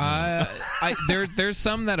is. There's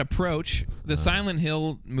some that approach. The Silent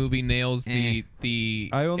Hill movie nails the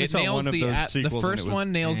I only it saw nails one of the those the sequels, and first it was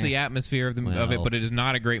one nails the atmosphere of of it, Well, but it is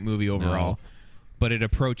not a great movie overall. But it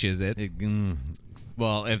approaches it.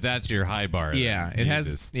 Well, if that's your high bar, Yeah, then it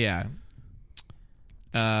Jesus. has. Yeah,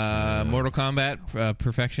 Mortal Kombat,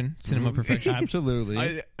 perfection, cinema perfection. Absolutely.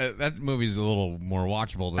 That movie's a little more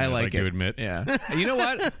watchable than I I'd like like it. to admit. Yeah. You know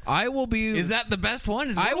what? I will be. Is that the best one?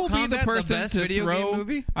 Is I will Mortal be the Kombat person best to video throw. game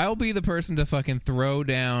movie? I will be the person to fucking throw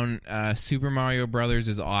down. Super Mario Brothers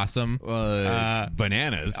is awesome. It's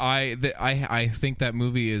bananas. I think that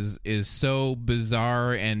movie is so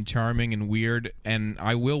bizarre and charming and weird, and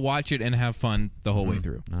I will watch it and have fun the whole way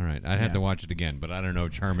through. All right, I'd have to watch it again, but I don't know.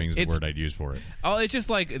 Charming is the It's- word I'd use for it. Oh, it's just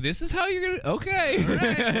like, this is how you're gonna. Okay.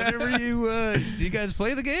 Whenever you guys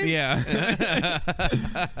play the game? Yeah.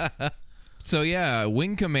 So yeah,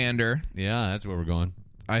 Wing Commander. Yeah, that's where we're going.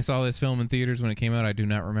 I saw this film in theaters when it came out. I do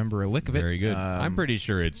not remember a lick of it. Very good. I'm pretty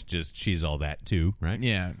sure it's just She's All That Too, right?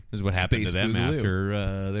 Yeah. This is what happened Space to them Boogaloo.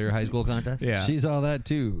 after their high school contest. Yeah. She's all that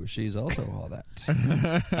too. She's also all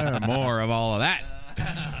that. More of all of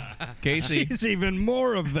that. Casey. She's even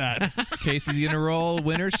more of that. Casey's gonna roll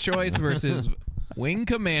Winner's Choice versus Wing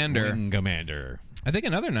Commander. Wing Commander. I think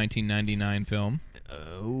another 1999 film.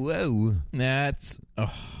 Whoa. That's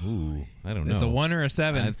Ooh, I don't know. it's a 1 or a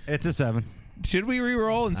 7. It's a 7. Should we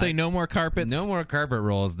re-roll and say no more carpets? No more carpet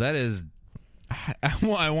rolls. That is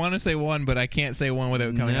I want to say 1, but I can't say 1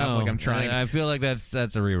 without coming up like I'm trying. I feel like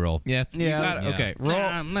that's a re-roll. Yes. You got it. Yeah. Okay.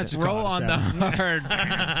 Roll. let's just roll call it on a the hard.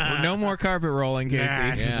 No more carpet rolling, Casey.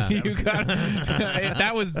 Yeah. You got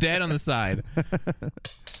that was dead on the side.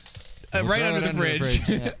 Right throw under it the fridge.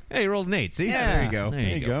 Yeah. Hey, you rolled an 8. See? Yeah, there you go.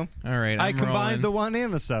 There you go. All right. I I'm combined rolling. the 1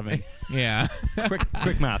 and the 7. Yeah.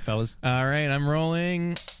 quick math, fellas. All right. I'm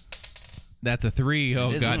rolling. That's a 3.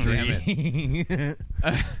 Oh, God damn it.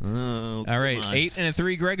 Oh, All right. come on. 8 and a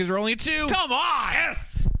 3. Greg is rolling a 2. Come on!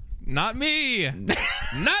 Yes. Not me.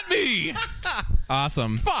 Not me.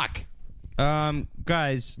 Awesome. Fuck!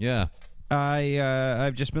 Guys, Yeah.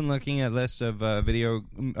 I've just been looking at lists of video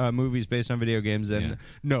movies based on video games, and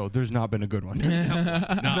no, there's not been a good one.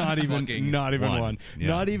 not even one. Yeah.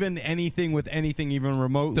 Not even anything with anything even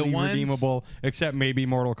remotely The ones- redeemable, except maybe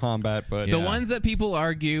Mortal Kombat. But The ones that people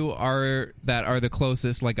argue are the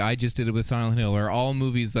closest, like I just did it with Silent Hill, are all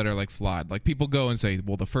movies that are like flawed. Like people go and say,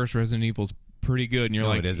 "Well, the first Resident Evil's pretty good," and you're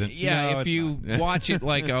No, like, it isn't. "Yeah, No, if it's you watch it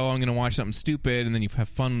like, oh, I'm going to watch something stupid," and then you have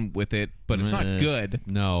fun with it, but it's not good.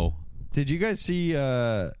 No. did you guys see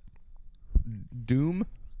Doom?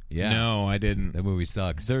 Yeah. No, I didn't. That movie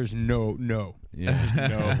sucks. There's no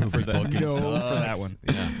Yeah. for that. No for that one.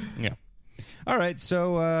 Yeah. All right,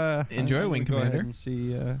 so Enjoy I'm Wing gonna go ahead Commander. and see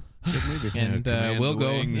good movie. And Command we'll the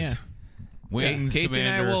go. wings. Yeah. Wings Casey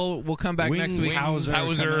Commander. and I will come back next week.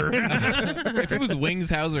 Hauser. If it was Wings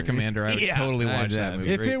Hauser Commander, I would totally watch that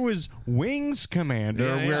movie. If it was Wings Commander,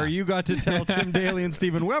 Yeah, yeah. where you got to tell Tim Daly and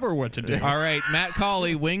Steven Weber what to do. All right, Matt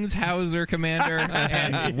Cawley, Wings Hauser Commander,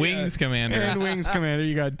 and Wings Commander. And Wings Commander,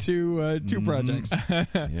 you got two projects.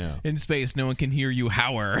 Yeah. In space, no one can hear you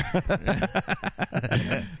hower.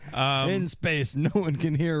 In space, no one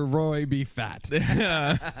can hear Roy be fat.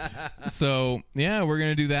 So, yeah, we're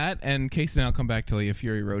going to do that. And Casey and I'll come back to you.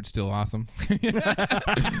 Fury Road's still awesome.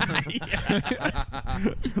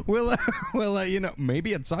 We'll let you know.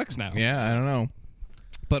 Maybe it sucks now. Yeah, I don't know.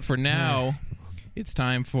 But for now, it's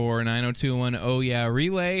time for 90210 Oh Yeah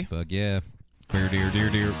Relay. Fuck yeah.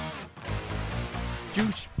 Dear.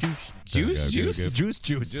 Juice. Juice.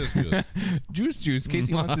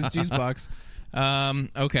 Casey wants his juice box.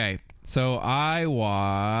 Okay. So I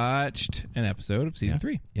watched an episode of season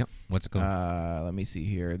 3. Yep. What's it called? Let me see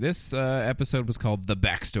here. This episode was called The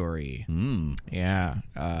Backstory. Yeah.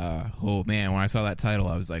 Oh, man. When I saw that title,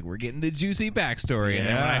 I was like, we're getting the juicy backstory. And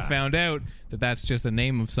then when I found out that that's just a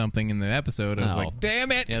name of something in the episode, I was like,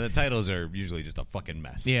 damn it. Yeah, the titles are usually just a fucking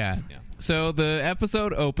mess. Yeah. So the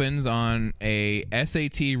episode opens on a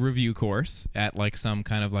SAT review course at like some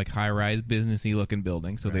kind of like high-rise businessy looking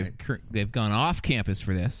building. So they've gone off campus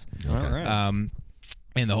for this. All right.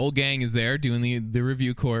 And the whole gang is there doing the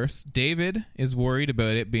review course. David is worried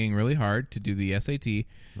about it being really hard to do the SAT.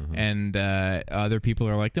 And other people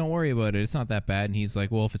are like, don't worry about it. It's not that bad. And he's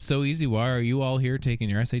like, well, if it's so easy, why are you all here taking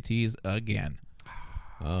your SATs again?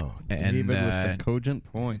 Oh. And, David with the cogent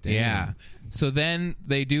points. yeah. So then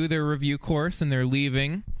they do their review course and they're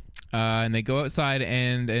leaving. And they go outside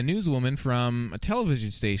and a newswoman from a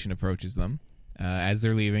television station approaches them as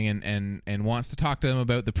they're leaving and wants to talk to them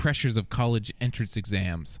about the pressures of college entrance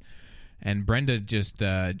exams. And Brenda just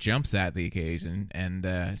jumps at the occasion,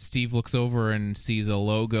 and Steve looks over and sees a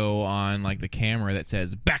logo on like the camera that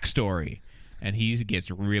says Backstory, and he gets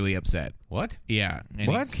really upset. What? Yeah. And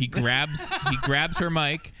What? He grabs her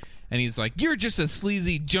mic, and he's like, "You're just a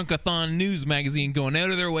sleazy junkathon news magazine going out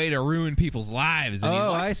of their way to ruin people's lives." And he's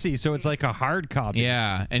Oh, like, I see. So it's like a hard copy.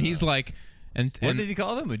 yeah, and he's like, And What did he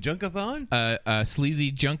call them? A junkathon? a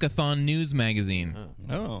sleazy junkathon news magazine.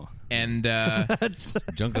 Oh. And That's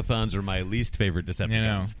Junkathons are my least favorite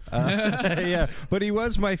Decepticons. yeah, but he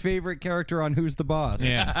was my favorite character on Who's the Boss.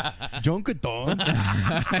 yeah. Junkathon.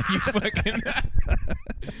 You fucking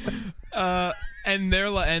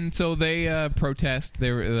and so they protest.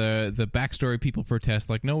 The backstory people protest,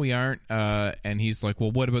 like, no, we aren't. And he's like,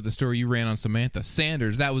 well, what about the story you ran on Samantha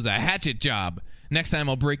Sanders? That was a hatchet job. Next time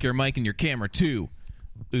I'll break your mic and your camera too.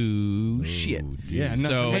 Ooh, shit. Yeah, not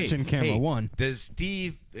to mention camera one. Does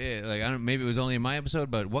Steve, like, I don't, maybe it was only in my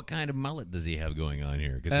episode, but what kind of mullet does he have going on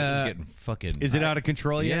here? Because it was getting fucking. Is it out of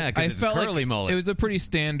control yet? Yeah, because it's a curly mullet. It was a pretty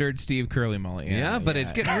standard Steve curly mullet. yeah, but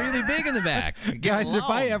it's getting really big in the back. Guys, if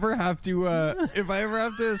I ever have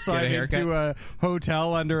to sign haircut? into a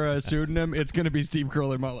hotel under a pseudonym, it's going to be Steve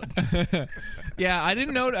Curly Mullet. Yeah, I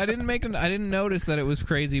didn't notice that it was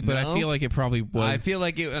crazy, but I No? feel like it probably was. I feel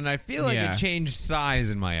like Yeah. it changed size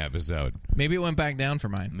in my episode. Maybe it went back down for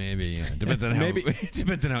mine. Maybe, yeah. Depends on how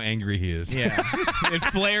depends on how angry he is. Yeah, it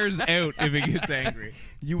flares out if it gets angry.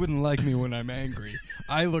 You wouldn't like me when I'm angry.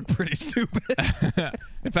 I look pretty stupid.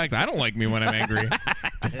 In fact, I don't like me when I'm angry.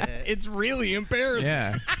 It's really embarrassing.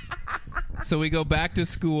 Yeah. So we go back to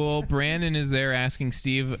school. Brandon is there asking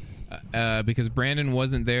Steve because Brandon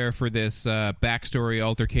wasn't there for this backstory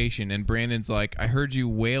altercation, and Brandon's like, I heard you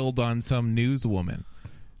wailed on some newswoman.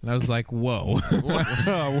 And I was like, whoa.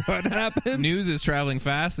 What happened? News is traveling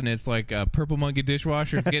fast, and it's like a Purple Monkey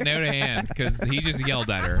dishwasher. It's getting out of hand because he just yelled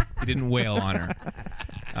at her. He didn't wail on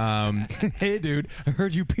her. Hey, dude, I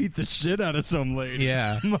heard you beat the shit out of some lady.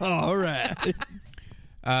 Yeah. All right.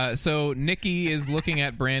 So Nikki is looking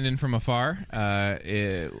at Brandon from afar.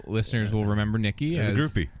 Listeners will remember Nikki The as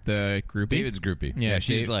groupie. The groupie. David's groupie. Yeah,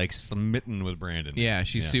 she's Dave- like smitten with Brandon. Yeah,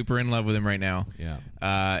 she's super in love with him right now. Yeah.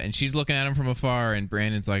 And she's looking at him from afar, and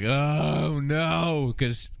Brandon's like, "Oh no,"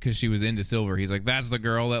 because she was into Silver. He's like, "That's the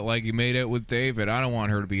girl that like you made out with David. I don't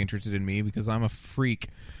want her to be interested in me because I'm a freak."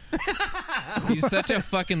 He's such a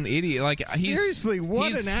fucking idiot. Like, Seriously,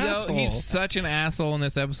 what an asshole. He's such an asshole in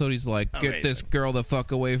this episode. He's like, "Get this girl the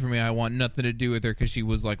fuck away from me. I want nothing to do with her," because she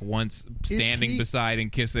was like once standing beside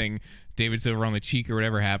and kissing David Silver on the cheek or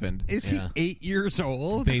whatever happened. Is he 8 years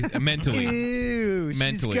old? Mentally. Ew,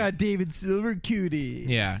 Mentally. she's got David Silver cutie.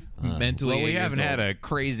 Yeah, mentally. Well, we 8 years haven't had old. a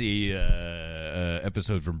crazy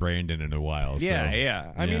episode from Brandon in a while. Yeah, so,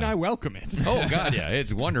 yeah. I mean, I welcome it. Oh God, yeah,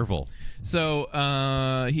 it's wonderful.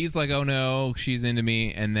 So he's like, "Oh no, she's into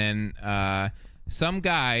me," and then some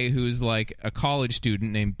guy who's like a college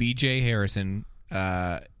student named B.J. Harrison,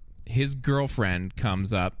 his girlfriend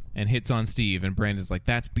comes up and hits on Steve, and Brandon's like,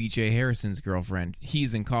 "That's B.J. Harrison's girlfriend.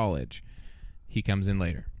 He's in college." He comes in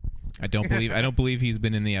later. I don't believe he's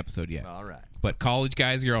been in the episode yet. All right. But college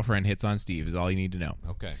guy's girlfriend hits on Steve is all you need to know.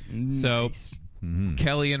 Okay. So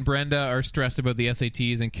Kelly and Brenda are stressed about the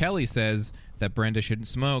SATs, and Kelly says that Brenda shouldn't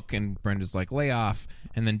smoke, and Brenda's like, lay off.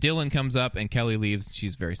 And then Dylan comes up, and Kelly leaves.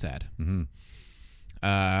 She's very sad.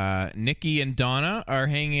 Nikki and Donna are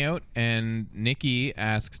hanging out, and Nikki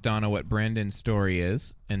asks Donna what Brandon's story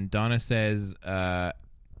is, and Donna says,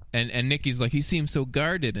 and Nikki's like, he seems so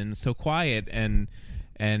guarded and so quiet, and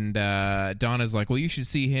Donna's like, well, you should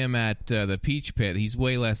see him at the Peach Pit. He's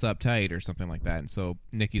way less uptight or something like that. And so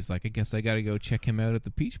Nikki's like, I guess I got to go check him out at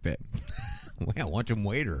the Peach Pit. Well, watch him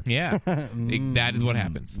waiter. Yeah, that is what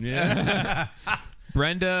happens. Yeah.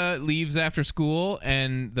 Brenda leaves after school,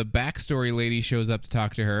 and the backstory lady shows up to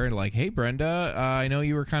talk to her. Like, hey, Brenda, I know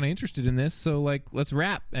you were kind of interested in this, so like, let's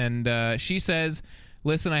wrap. And she says,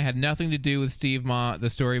 listen, I had nothing to do with the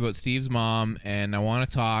story about Steve's mom, and I want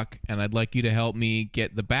to talk, and I'd like you to help me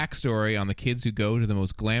get the backstory on the kids who go to the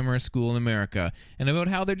most glamorous school in America, and about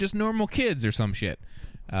how they're just normal kids or some shit.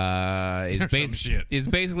 Is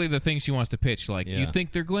basically the thing she wants to pitch. Like, you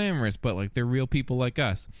think they're glamorous, but like they're real people like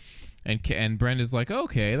us. And Brenda's like,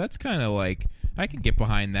 okay, that's kind of like, I can get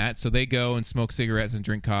behind that. So they go and smoke cigarettes and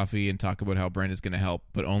drink coffee and talk about how Brenda's going to help,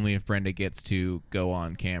 but only if Brenda gets to go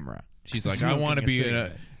on camera. She's like, I want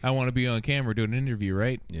to be on camera doing an interview,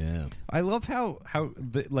 right? Yeah. I love how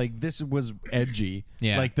this was edgy.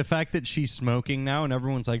 Yeah. Like the fact that she's smoking now, and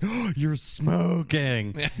everyone's like, "Oh, you're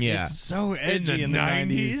smoking." Yeah. It's so edgy in the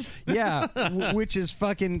 90s. Yeah, which is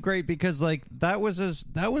fucking great because like that was a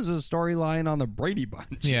storyline on the Brady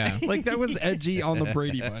Bunch. Yeah. Like that was edgy on the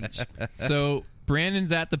Brady Bunch. So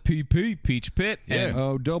Brandon's at the Peach Pit. And,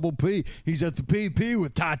 Oh, double P. He's at the PP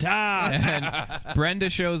with Tata. and Brenda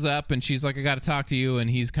shows up, and she's like, I got to talk to you. And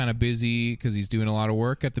he's kind of busy because he's doing a lot of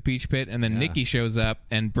work at the Peach Pit. And then Nikki shows up,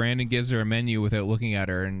 and Brandon gives her a menu without looking at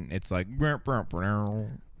her. And it's like,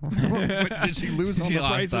 Did she lose on She The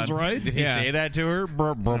lost Price is on- Right? Did he say that to her?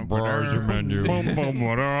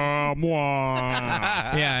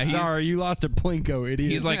 Yeah, he's, Sorry, you lost a Plinko,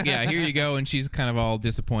 idiot. he's like, yeah, here you go, and she's kind of all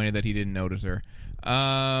disappointed that he didn't notice her.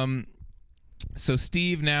 So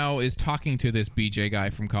Steve now is talking to this BJ guy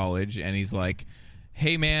from college, and he's like,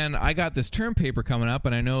 hey man, I got this term paper coming up,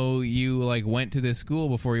 and I know you like went to this school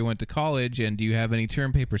before you went to college, and do you have any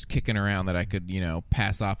term papers kicking around that I could,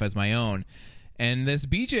 pass off as my own? And this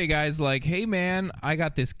BJ guy's like, hey man, I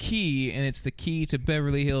got this key, and it's the key to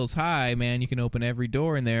Beverly Hills High, man. You can open every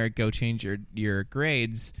door in there, go change your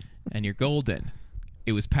grades, and you're golden.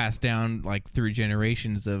 It was passed down like through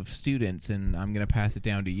generations of students, and I'm going to pass it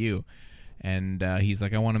down to you. And he's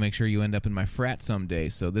like, I want to make sure you end up in my frat someday,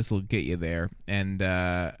 so this will get you there. And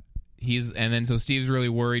so Steve's really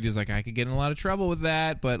worried. He's like, I could get in a lot of trouble with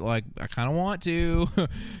that, but like I kind of want to.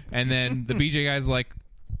 And then the BJ guy's like,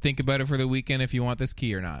 think about it for the weekend if you want this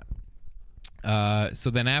key or not. So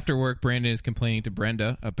then after work, Brandon is complaining to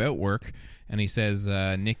Brenda about work, and he says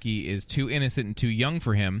Nikki is too innocent and too young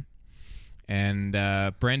for him. And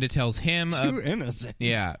Brenda tells him... Too innocent.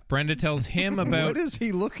 Yeah. Brenda tells him about... What is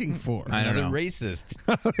he looking for? I don't know. Racist.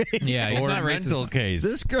 Yeah, he's or not a mental racist. case.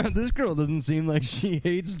 This girl doesn't seem like she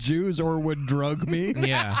hates Jews or would drug me.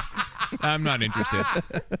 Yeah. I'm not interested.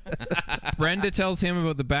 Brenda tells him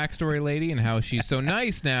about the backstory lady and how she's so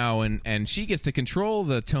nice now, and she gets to control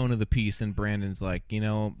the tone of the piece, and Brandon's like,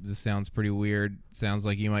 this sounds pretty weird. Sounds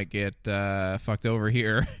like you might get fucked over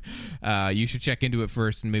here. You should check into it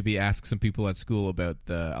first and maybe ask some people at school about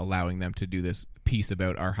allowing them to do this piece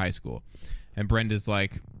about our high school. And Brenda's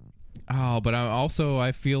like, oh, but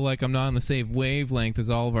I feel like I'm not on the same wavelength as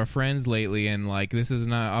all of our friends lately, and like this is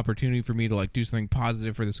an opportunity for me to like do something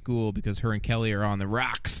positive for the school because her and Kelly are on the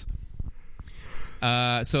rocks.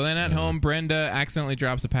 So then at home, Brenda accidentally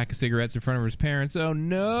drops a pack of cigarettes in front of her parents. Oh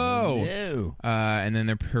no! And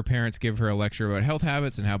then her parents give her a lecture about health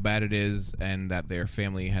habits and how bad it is, and that their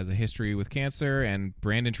family has a history with cancer. And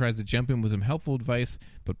Brandon tries to jump in with some helpful advice,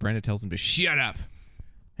 but Brenda tells him to shut up.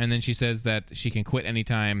 And then she says that she can quit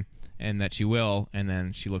anytime, and that she will. And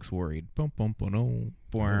then she looks worried. Donna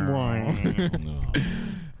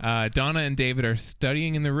and David are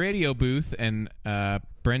studying in the radio booth, and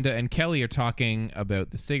Brenda and Kelly are talking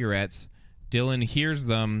about the cigarettes. Dylan hears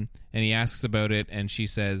them, and he asks about it, and she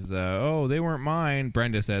says, oh, they weren't mine.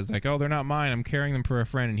 Brenda says, like, oh, they're not mine. I'm carrying them for a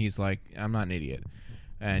friend. And he's like, I'm not an idiot.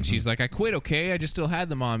 And she's like, I quit, okay? I just still had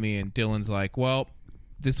them on me. And Dylan's like, well,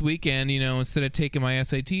 this weekend, instead of taking my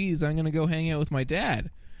SATs, I'm going to go hang out with my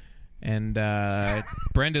dad. And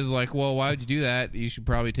Brenda's like, well, why would you do that? You should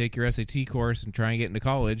probably take your SAT course and try and get into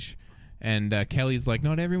college. And Kelly's like,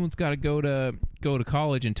 not everyone's got to go to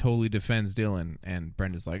college, and totally defends Dylan. And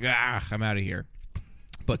Brenda's like, I'm out of here.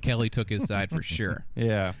 But Kelly took his side for sure.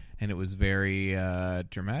 Yeah. And it was very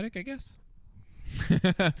dramatic, I guess.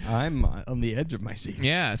 I'm on the edge of my seat.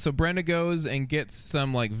 Yeah, so Brenda goes and gets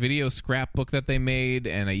some like video scrapbook that they made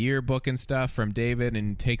and a yearbook and stuff from David,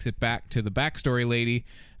 and takes it back to the backstory lady.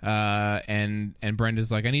 And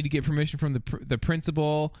Brenda's like, I need to get permission from the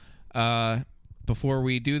principal before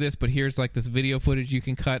we do this, but here's like this video footage you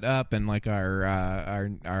can cut up, and like our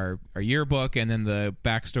yearbook. And then the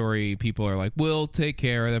backstory people are like, we'll take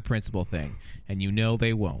care of the principal thing, and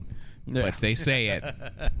they won't. Yeah. But they say it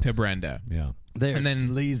to Brenda. Yeah. They're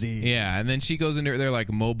sleazy. Yeah, and then she goes into their like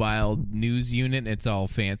mobile news unit, and it's all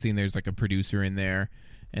fancy, and there's like a producer in there,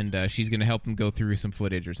 and she's going to help them go through some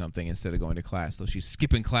footage or something instead of going to class. So she's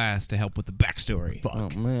skipping class to help with the backstory. Fuck. Oh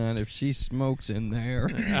man, if she smokes in there.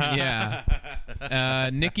 Yeah.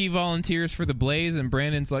 Nikki volunteers for the Blaze, and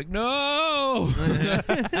Brandon's like, no!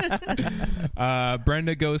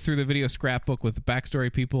 Brenda goes through the video scrapbook with the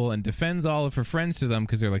backstory people and defends all of her friends to them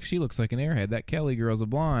because they're like, she looks like an airhead. That Kelly girl's a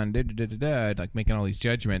blonde. Like making all these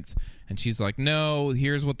judgments. And she's like, no,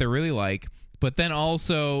 here's what they're really like. But then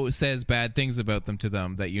also says bad things about them to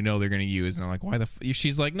them that they're going to use. And I'm like, why the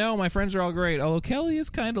she's like, no, my friends are all great, although Kelly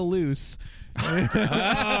is kind of loose.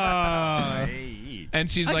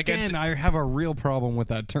 And she's like, again, I have a real problem with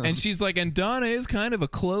that term. And she's like, and Donna is kind of a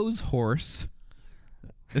clothes horse.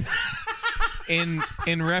 In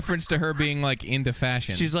reference to her being like into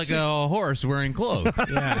fashion. She's like a horse wearing clothes.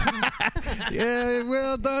 Yeah. Yeah,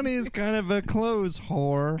 well, Donnie's kind of a clothes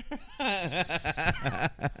whore.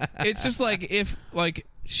 It's just like if like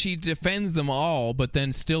she defends them all, but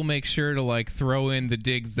then still makes sure to like throw in the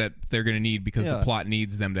digs that they're going to need because the plot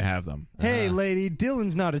needs them to have them. Hey, lady,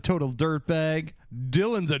 Dylan's not a total dirtbag.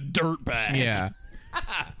 Dylan's a dirtbag. Yeah.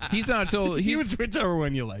 He's not a total... You would switch over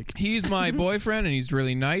when you like. He's my boyfriend, and he's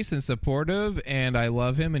really nice and supportive, and I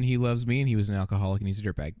love him, and he loves me, and he was an alcoholic, and he's a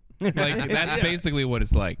dirtbag. Like, that's basically what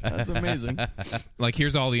it's like. That's amazing. Like,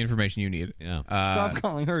 here's all the information you need. Yeah. Stop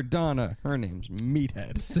calling her Donna. Her name's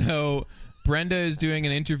Meathead. So Brenda is doing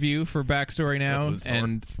an interview for Backstory now, Those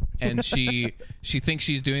and she thinks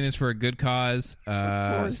she's doing this for a good cause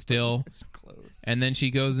still. And then she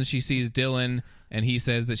goes and she sees Dylan, and he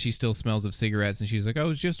says that she still smells of cigarettes, and she's like, I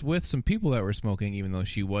was just with some people that were smoking, even though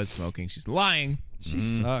she was smoking. She's lying. She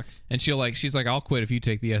sucks. And she's like, I'll quit if you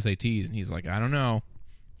take the SATs. And he's like, I don't know.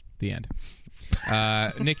 The end.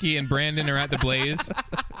 Nikki and Brandon are at the Blaze.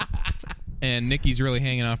 And Nikki's really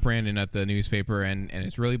hanging off Brandon at the newspaper, and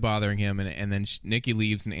it's really bothering him. And then Nikki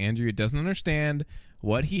leaves, and Andrea doesn't understand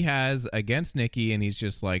what he has against Nikki, and he's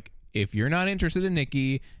just like, if you're not interested in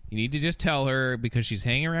Nikki, you need to just tell her, because she's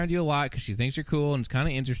hanging around you a lot because she thinks you're cool and is kind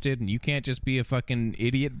of interested, and you can't just be a fucking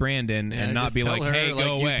idiot Brandon and not be like, hey,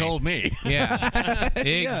 go away. You told me. Yeah,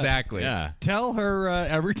 exactly. Yeah. Tell her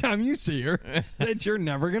every time you see her that you're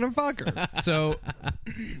never gonna fuck her. So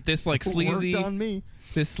this like sleazy Worked on me.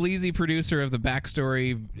 This sleazy producer of the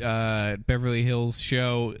Backstory Beverly Hills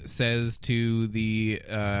show says to the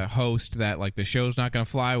host that like the show's not going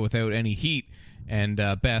to fly without any heat, and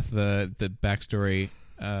Beth, the Backstory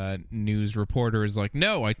news reporter, is like,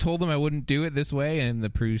 no, I told them I wouldn't do it this way, and the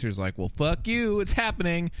producer's like, well, fuck you, it's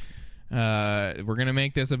happening. We're going to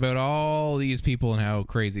make this about all these people and how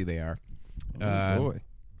crazy they are. Oh boy.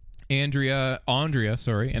 Andrea,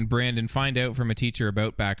 and Brandon find out from a teacher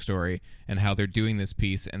about Backstory and how they're doing this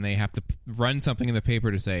piece, and they have to run something in the paper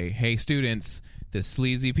to say, hey, students, these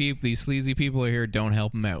sleazy people are here, don't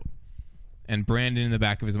help them out. And Brandon, in the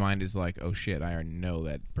back of his mind, is like, oh, shit, I already know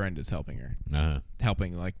that Brenda's helping her.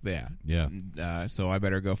 Helping, like, yeah. So I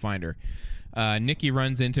better go find her. Nikki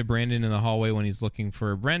runs into Brandon in the hallway when he's looking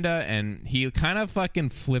for Brenda, and he kind of fucking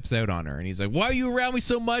flips out on her. And he's like, why are you around me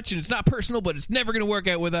so much? And it's not personal, but it's never going to work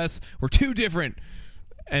out with us. We're too different.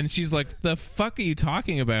 And she's like, the fuck are you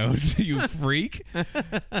talking about, you freak?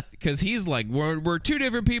 Because he's like, we're two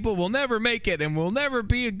different people. We'll never make it, and we'll never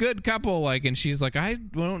be a good couple. Like, and she's like, I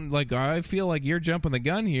feel like you're jumping the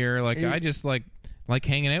gun here. Like, I just like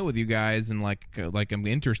hanging out with you guys, and like I'm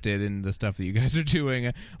interested in the stuff that you guys are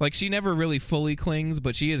doing. Like, she never really fully clings,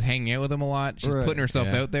 but she is hanging out with him a lot. She's putting herself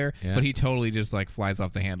out there, but he totally just like flies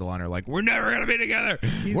off the handle on her. Like, we're never gonna be together.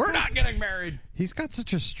 We're not getting married. He's got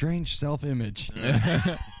such a strange self-image.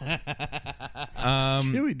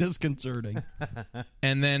 Really disconcerting.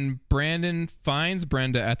 And then Brandon finds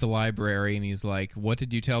Brenda at the library, and he's like, what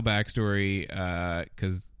did you tell Backstory?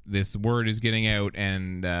 Because this word is getting out,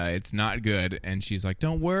 and it's not good. And she's like,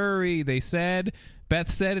 don't worry, Beth said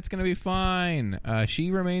it's going to be fine. She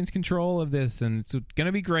remains control of this, and it's going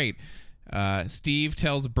to be great. Steve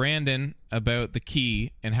tells Brandon about the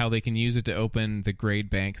key and how they can use it to open the grade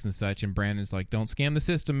banks and such, and Brandon's like, don't scam the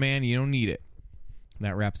system, man, you don't need it. And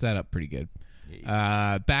that wraps that up pretty good.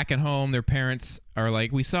 Back at home, their parents are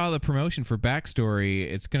like, we saw the promotion for Backstory,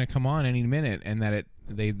 it's going to come on any minute, and that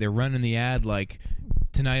they're running the ad like,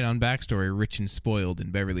 tonight on Backstory, Rich and Spoiled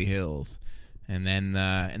in Beverly Hills. And then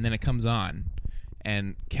it comes on,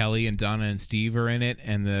 and Kelly and Donna and Steve are in it,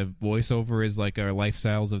 and the voiceover is like our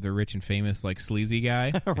lifestyles of the rich and famous, like, sleazy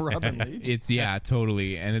guy. Robin Leach.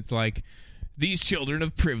 Totally. And it's like, these children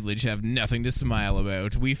of privilege have nothing to smile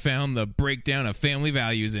about. We found the breakdown of family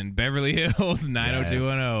values in Beverly Hills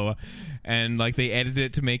 90210. And like, they edited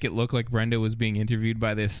it to make it look like Brenda was being interviewed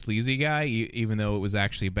by this sleazy guy, even though it was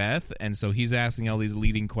actually Beth. And so he's asking all these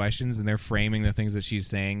leading questions, and they're framing the things that she's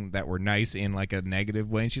saying that were nice in like a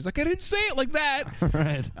negative way. And she's like, I didn't say it like that.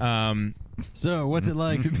 Right. So what's it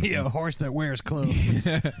like to be a horse that wears clothes?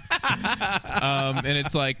 And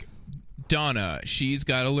it's like, Donna, she's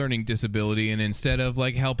got a learning disability, and instead of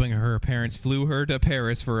like helping her parents flew her to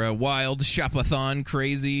Paris for a wild shopathon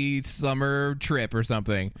crazy summer trip or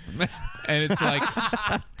something. And it's like,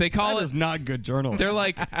 they call That is not good journalism. They're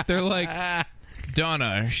like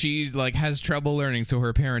Donna, she like has trouble learning, so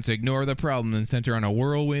her parents ignore the problem and sent her on a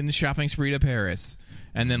whirlwind shopping spree to Paris.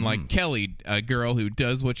 And then, like, Kelly, a girl who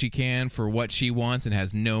does what she can for what she wants and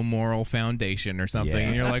has no moral foundation or something.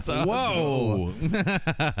 And you're like, whoa.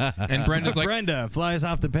 And Brenda's like... Brenda flies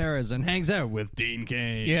off to Paris and hangs out with Dean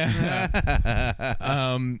Cain.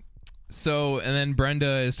 Yeah. So, and then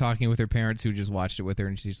Brenda is talking with her parents who just watched it with her,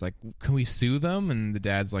 and she's like, can we sue them? And the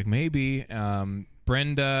dad's like, maybe.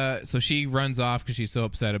 Brenda... So she runs off because she's so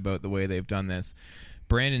upset about the way they've done this.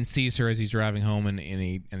 Brandon sees her as he's driving home, and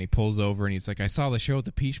he pulls over, and he's like, I saw the show at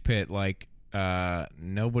the Peach Pit. Like,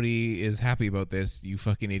 nobody is happy about this, you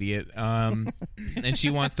fucking idiot. And she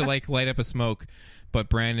wants to like light up a smoke, but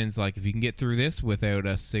Brandon's like, if you can get through this without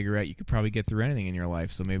a cigarette, you could probably get through anything in your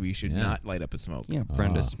life, so maybe you should not light up a smoke. Yeah,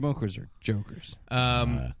 Brenda, smokers are jokers.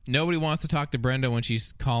 Nobody wants to talk to Brenda when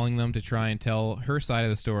she's calling them to try and tell her side of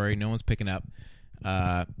the story. No one's picking up.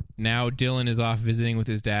 Now Dylan is off visiting with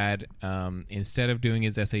his dad instead of doing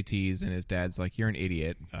his SATs, and his dad's like, you're an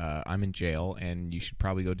idiot. I'm in jail, and you should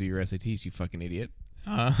probably go do your SATs, you fucking idiot.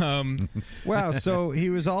 Wow, so he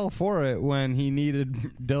was all for it when he needed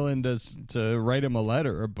Dylan to write him a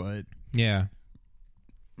letter, but yeah.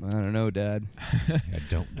 I don't know, Dad. I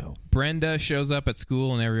don't know. Brenda shows up at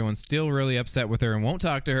school, and everyone's still really upset with her and won't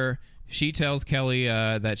talk to her. She tells Kelly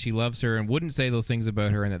that she loves her and wouldn't say those things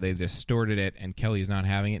about her and that they've distorted it, and Kelly's not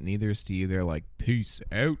having it. Neither is Steve. They're like, peace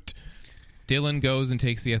out. Dylan goes and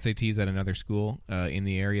takes the SATs at another school in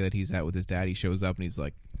the area that he's at with his dad. He shows up and he's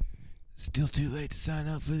like, still too late to sign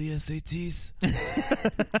up for the SATs?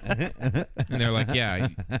 And they're like, yeah,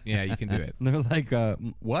 you can do it. And they're like,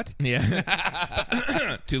 what?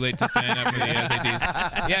 Yeah. Too late to sign up for the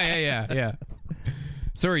SATs. Yeah.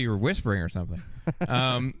 Sorry, you were whispering or something.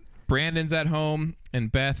 Brandon's at home, and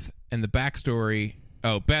Beth and the backstory.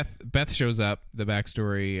 Oh, Beth shows up. The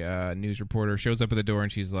backstory news reporter shows up at the door,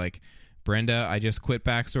 and she's like, Brenda, I just quit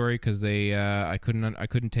backstory because I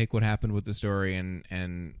couldn't take what happened with the story,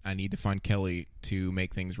 and I need to find Kelly to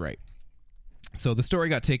make things right. So the story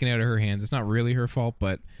got taken out of her hands. It's not really her fault,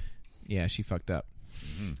 but yeah, she fucked up.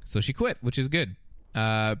 Mm-hmm. So she quit, which is good.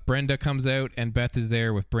 Brenda comes out, and Beth is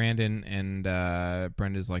there with Brandon, and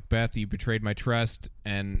Brenda's like, Beth, you betrayed my trust.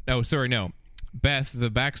 And Beth, the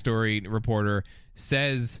backstory reporter,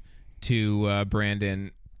 says to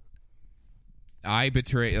Brandon, I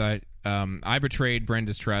betrayed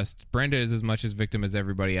Brenda's trust. Brenda is as much as victim as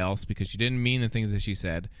everybody else because she didn't mean the things that she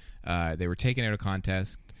said. They were taken out of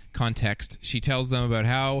context. She tells them about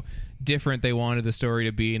how different they wanted the story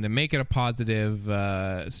to be and to make it a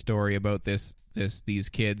positive story about these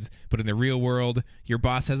kids. But in the real world, your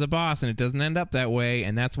boss has a boss, and it doesn't end up that way,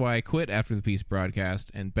 and that's why I quit after the Peace broadcast.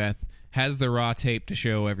 And Beth has the raw tape to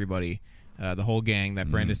show everybody, the whole gang, that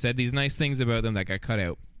Brenda said these nice things about them that got cut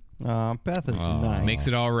out. Beth is nice. Makes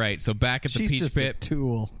it all right. So back at the She's Peach just Pit, a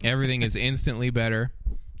tool. everything is instantly better.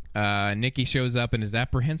 Nikki shows up and is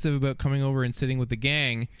apprehensive about coming over and sitting with the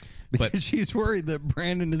gang, but because she's worried that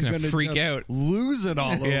Brandon is going to freak out, lose it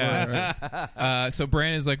all over her. So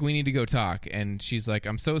Brandon's like, we need to go talk, and she's like,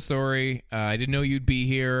 I'm so sorry. I didn't know you'd be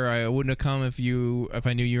here. I wouldn't have come if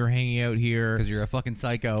I knew you were hanging out here. Because you're a fucking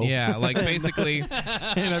psycho. Yeah, like basically.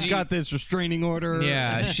 And I've got this restraining order.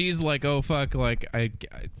 Yeah, she's like, oh fuck, like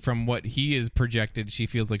from what he is projected, she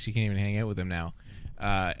feels like she can't even hang out with him now.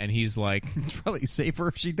 And he's like, it's probably safer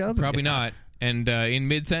if she doesn't. Probably not. And in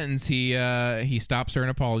mid-sentence, he stops her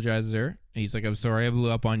and apologizes to her. And he's like, I'm sorry I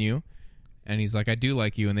blew up on you. And he's like, I do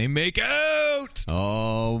like you. And they make out.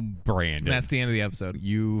 Oh, Brandon. And that's the end of the episode.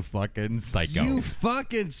 You fucking psycho. You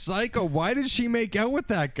fucking psycho. Why did she make out with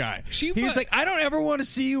that guy? He's like, I don't ever want to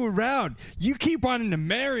see you around. You keep wanting to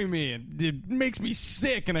marry me, and it makes me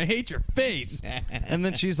sick, and I hate your face. And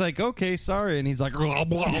then she's like, okay, sorry. And he's like, blah,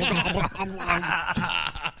 blah, blah, blah,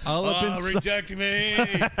 blah. All up inside. Reject me.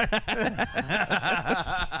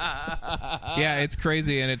 Yeah, it's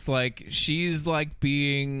crazy. And it's like, she's like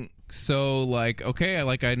being... So, like, okay,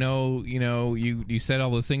 I know, you said all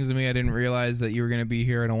those things to me. I didn't realize that you were going to be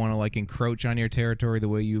here. I don't want to, like, encroach on your territory the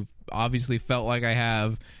way you've obviously felt like I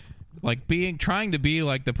have. Like, trying to be,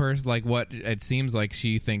 like, the person, like, what it seems like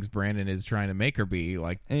she thinks Brandon is trying to make her be,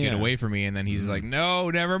 like, get away from me. And then he's like, no,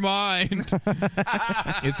 never mind.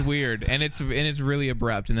 It's weird. And it's really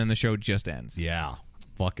abrupt. And then the show just ends. Yeah.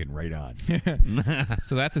 Fucking right on.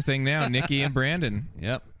 So that's a thing now. Nikki and Brandon.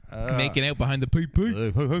 Yep. Making out behind the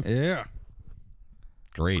PP. Yeah.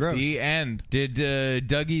 Great. Gross. The end. Did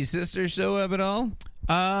Dougie's sister show up at all?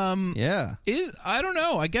 Yeah. I don't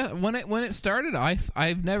know. I guess when it started,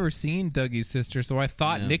 I've never seen Dougie's sister, so I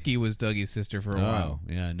thought Nikki was Dougie's sister for a while.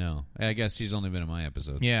 Yeah, no. I guess she's only been in my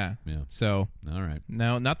episodes. Yeah. So all right.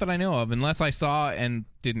 No, not that I know of, unless I saw and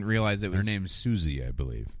didn't realize it was her name's Susie, I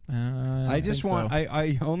believe.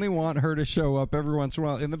 I only want her to show up every once in a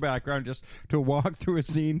while in the background, just to walk through a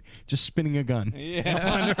scene, just spinning a gun.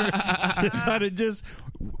 Yeah.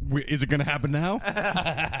 Is it going to happen now?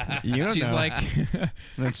 You don't She's know. like,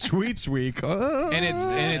 that's Sweeps Week. Oh. and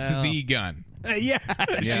it's the gun. Yeah.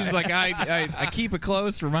 She's like, I keep it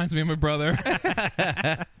close. Reminds me of my brother.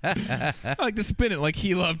 I like to spin it like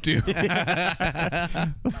he loved to.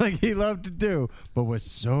 Like he loved to do, but was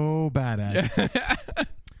so bad at it.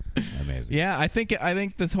 Amazing. Yeah, I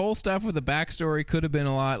think this whole stuff with the backstory could have been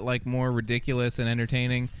a lot like more ridiculous and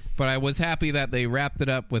entertaining, but I was happy that they wrapped it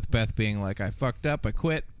up with Beth being like, "I fucked up, I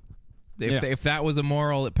quit." If that was a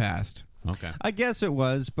moral, it passed. Okay. I guess it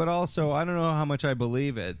was, but also I don't know how much I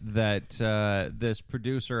believe it that this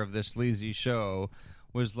producer of this sleazy show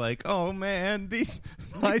was like, "Oh man, these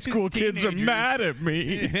high school kids are mad at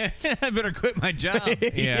me. I better quit my job."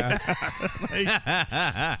 Yeah.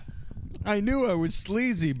 I knew I was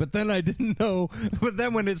sleazy, but then I didn't know. But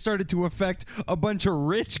then when it started to affect a bunch of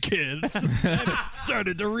rich kids, then it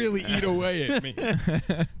started to really eat away at me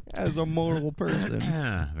as a moral person.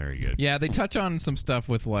 Very good. Yeah, they touch on some stuff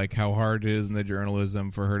with like how hard it is in the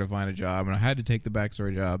journalism for her to find a job, and I had to take the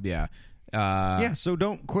backstory job. Yeah. So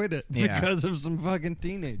don't quit it because of some fucking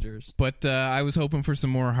teenagers. But I was hoping for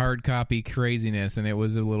some more hard copy craziness, and it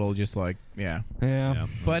was a little just like, yeah.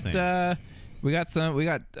 But we got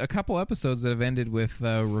a couple episodes that have ended with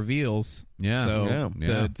reveals. Yeah. So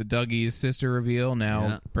the Dougie's sister reveal.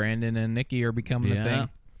 Now Brandon and Nikki are becoming a thing.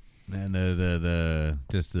 And the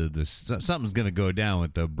something's gonna go down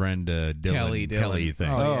with the Brenda Kelly thing.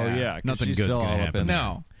 Oh yeah. Nothing she's good's still gonna all up happen. in there.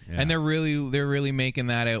 No. And they're really making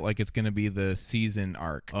that out like it's going to be the season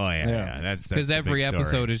arc. Oh yeah. That's because the every big story.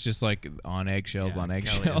 episode is just like on eggshells, on Kelly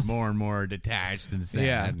eggshells. is more and more detached and sad.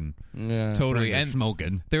 Yeah. And Totally. And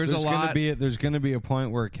smoking. There's a lot. There's going to be a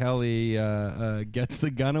point where Kelly gets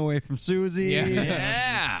the gun away from Susie.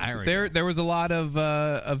 Yeah. There was a lot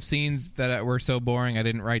of scenes that were so boring I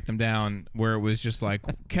didn't write them down, where it was just like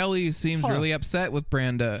Kelly seems really upset with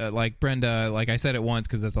Brenda. Like I said it once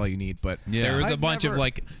because that's all you need. But there was a bunch of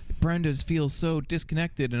like, Brenda feels so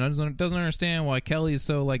disconnected and doesn't understand why Kelly is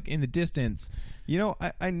so like in the distance. You know,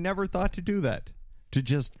 I never thought to do that. To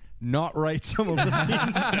just not write some of the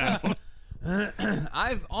scenes down.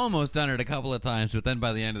 I've almost done it a couple of times, but then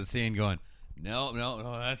by the end of the scene going, no,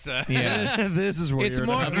 that's this is weird. It's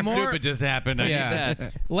more stupid just happened. I need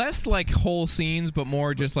that. Less like whole scenes, but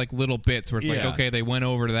more just like little bits where it's like, okay, they went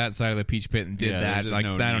over to that side of the peach pit and did that. Like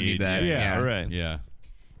I don't need that. Right. Yeah.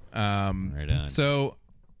 Right on. So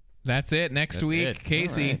that's it. Next week,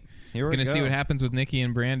 Casey, right. Here we gonna go. see what happens with Nikki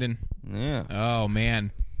and Brandon. Yeah. Oh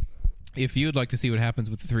man, if you'd like to see what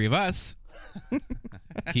happens with the three of us,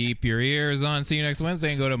 keep your ears on. See you next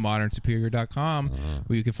Wednesday, and go to modernsuperior.com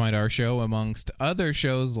where you can find our show amongst other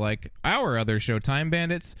shows like our other show, Time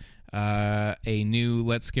Bandits. A new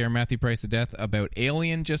Let's Scare Matthew Price to Death about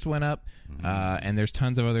Alien just went up, and there's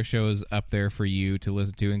tons of other shows up there for you to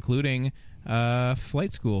listen to, including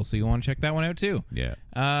Flight School, so you want to check that one out too.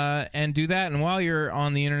 And do that, and while you're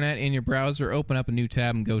on the internet in your browser, open up a new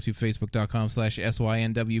tab and go to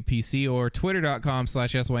facebook.com/SYNWPC or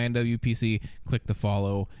twitter.com/SYNWPC. Click the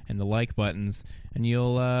follow and the like buttons, and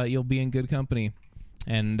you'll be in good company.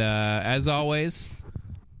 And as always,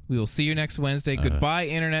 we will see you next Wednesday. Goodbye,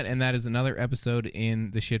 internet, and that is another episode in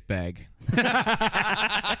the shit bag.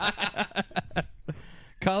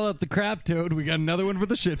 Call up the crap toad. We got another one for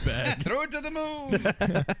the shit bag. Throw it to the moon.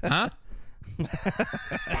 Huh?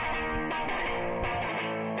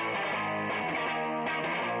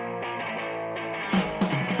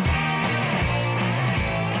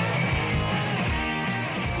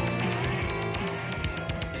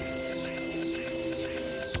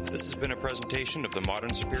 This has been a presentation of the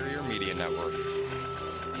Modern Superior Media Network.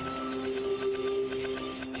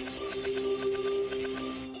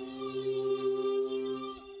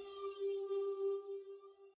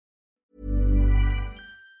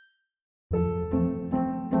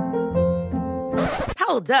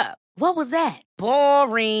 Hold up. What was that?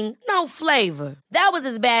 Boring. No flavor. That was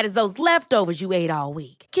as bad as those leftovers you ate all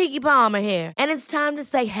week. Keke Palmer here. And it's time to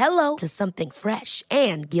say hello to something fresh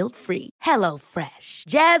and guilt-free. Hello Fresh.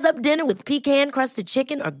 Jazz up dinner with pecan-crusted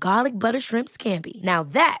chicken or garlic butter shrimp scampi. Now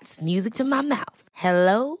that's music to my mouth.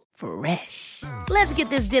 Hello Fresh. Let's get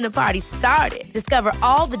this dinner party started. Discover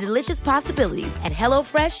all the delicious possibilities at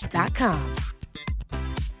HelloFresh.com.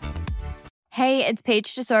 Hey, it's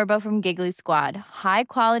Paige DeSorbo from Giggly Squad. High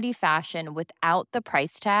quality fashion without the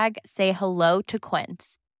price tag. Say hello to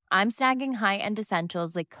Quince. I'm snagging high-end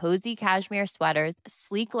essentials like cozy cashmere sweaters,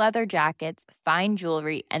 sleek leather jackets, fine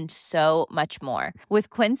jewelry, and so much more. With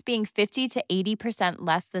Quince being 50 to 80%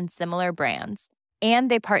 less than similar brands.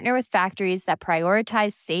 And they partner with factories that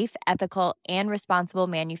prioritize safe, ethical, and responsible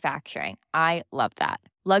manufacturing. I love that.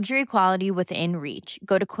 Luxury quality within reach.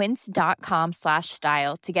 Go to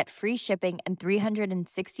quince.com/style to get free shipping and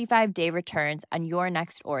 365-day returns on your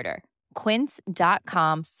next order.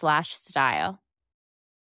 Quince.com/style.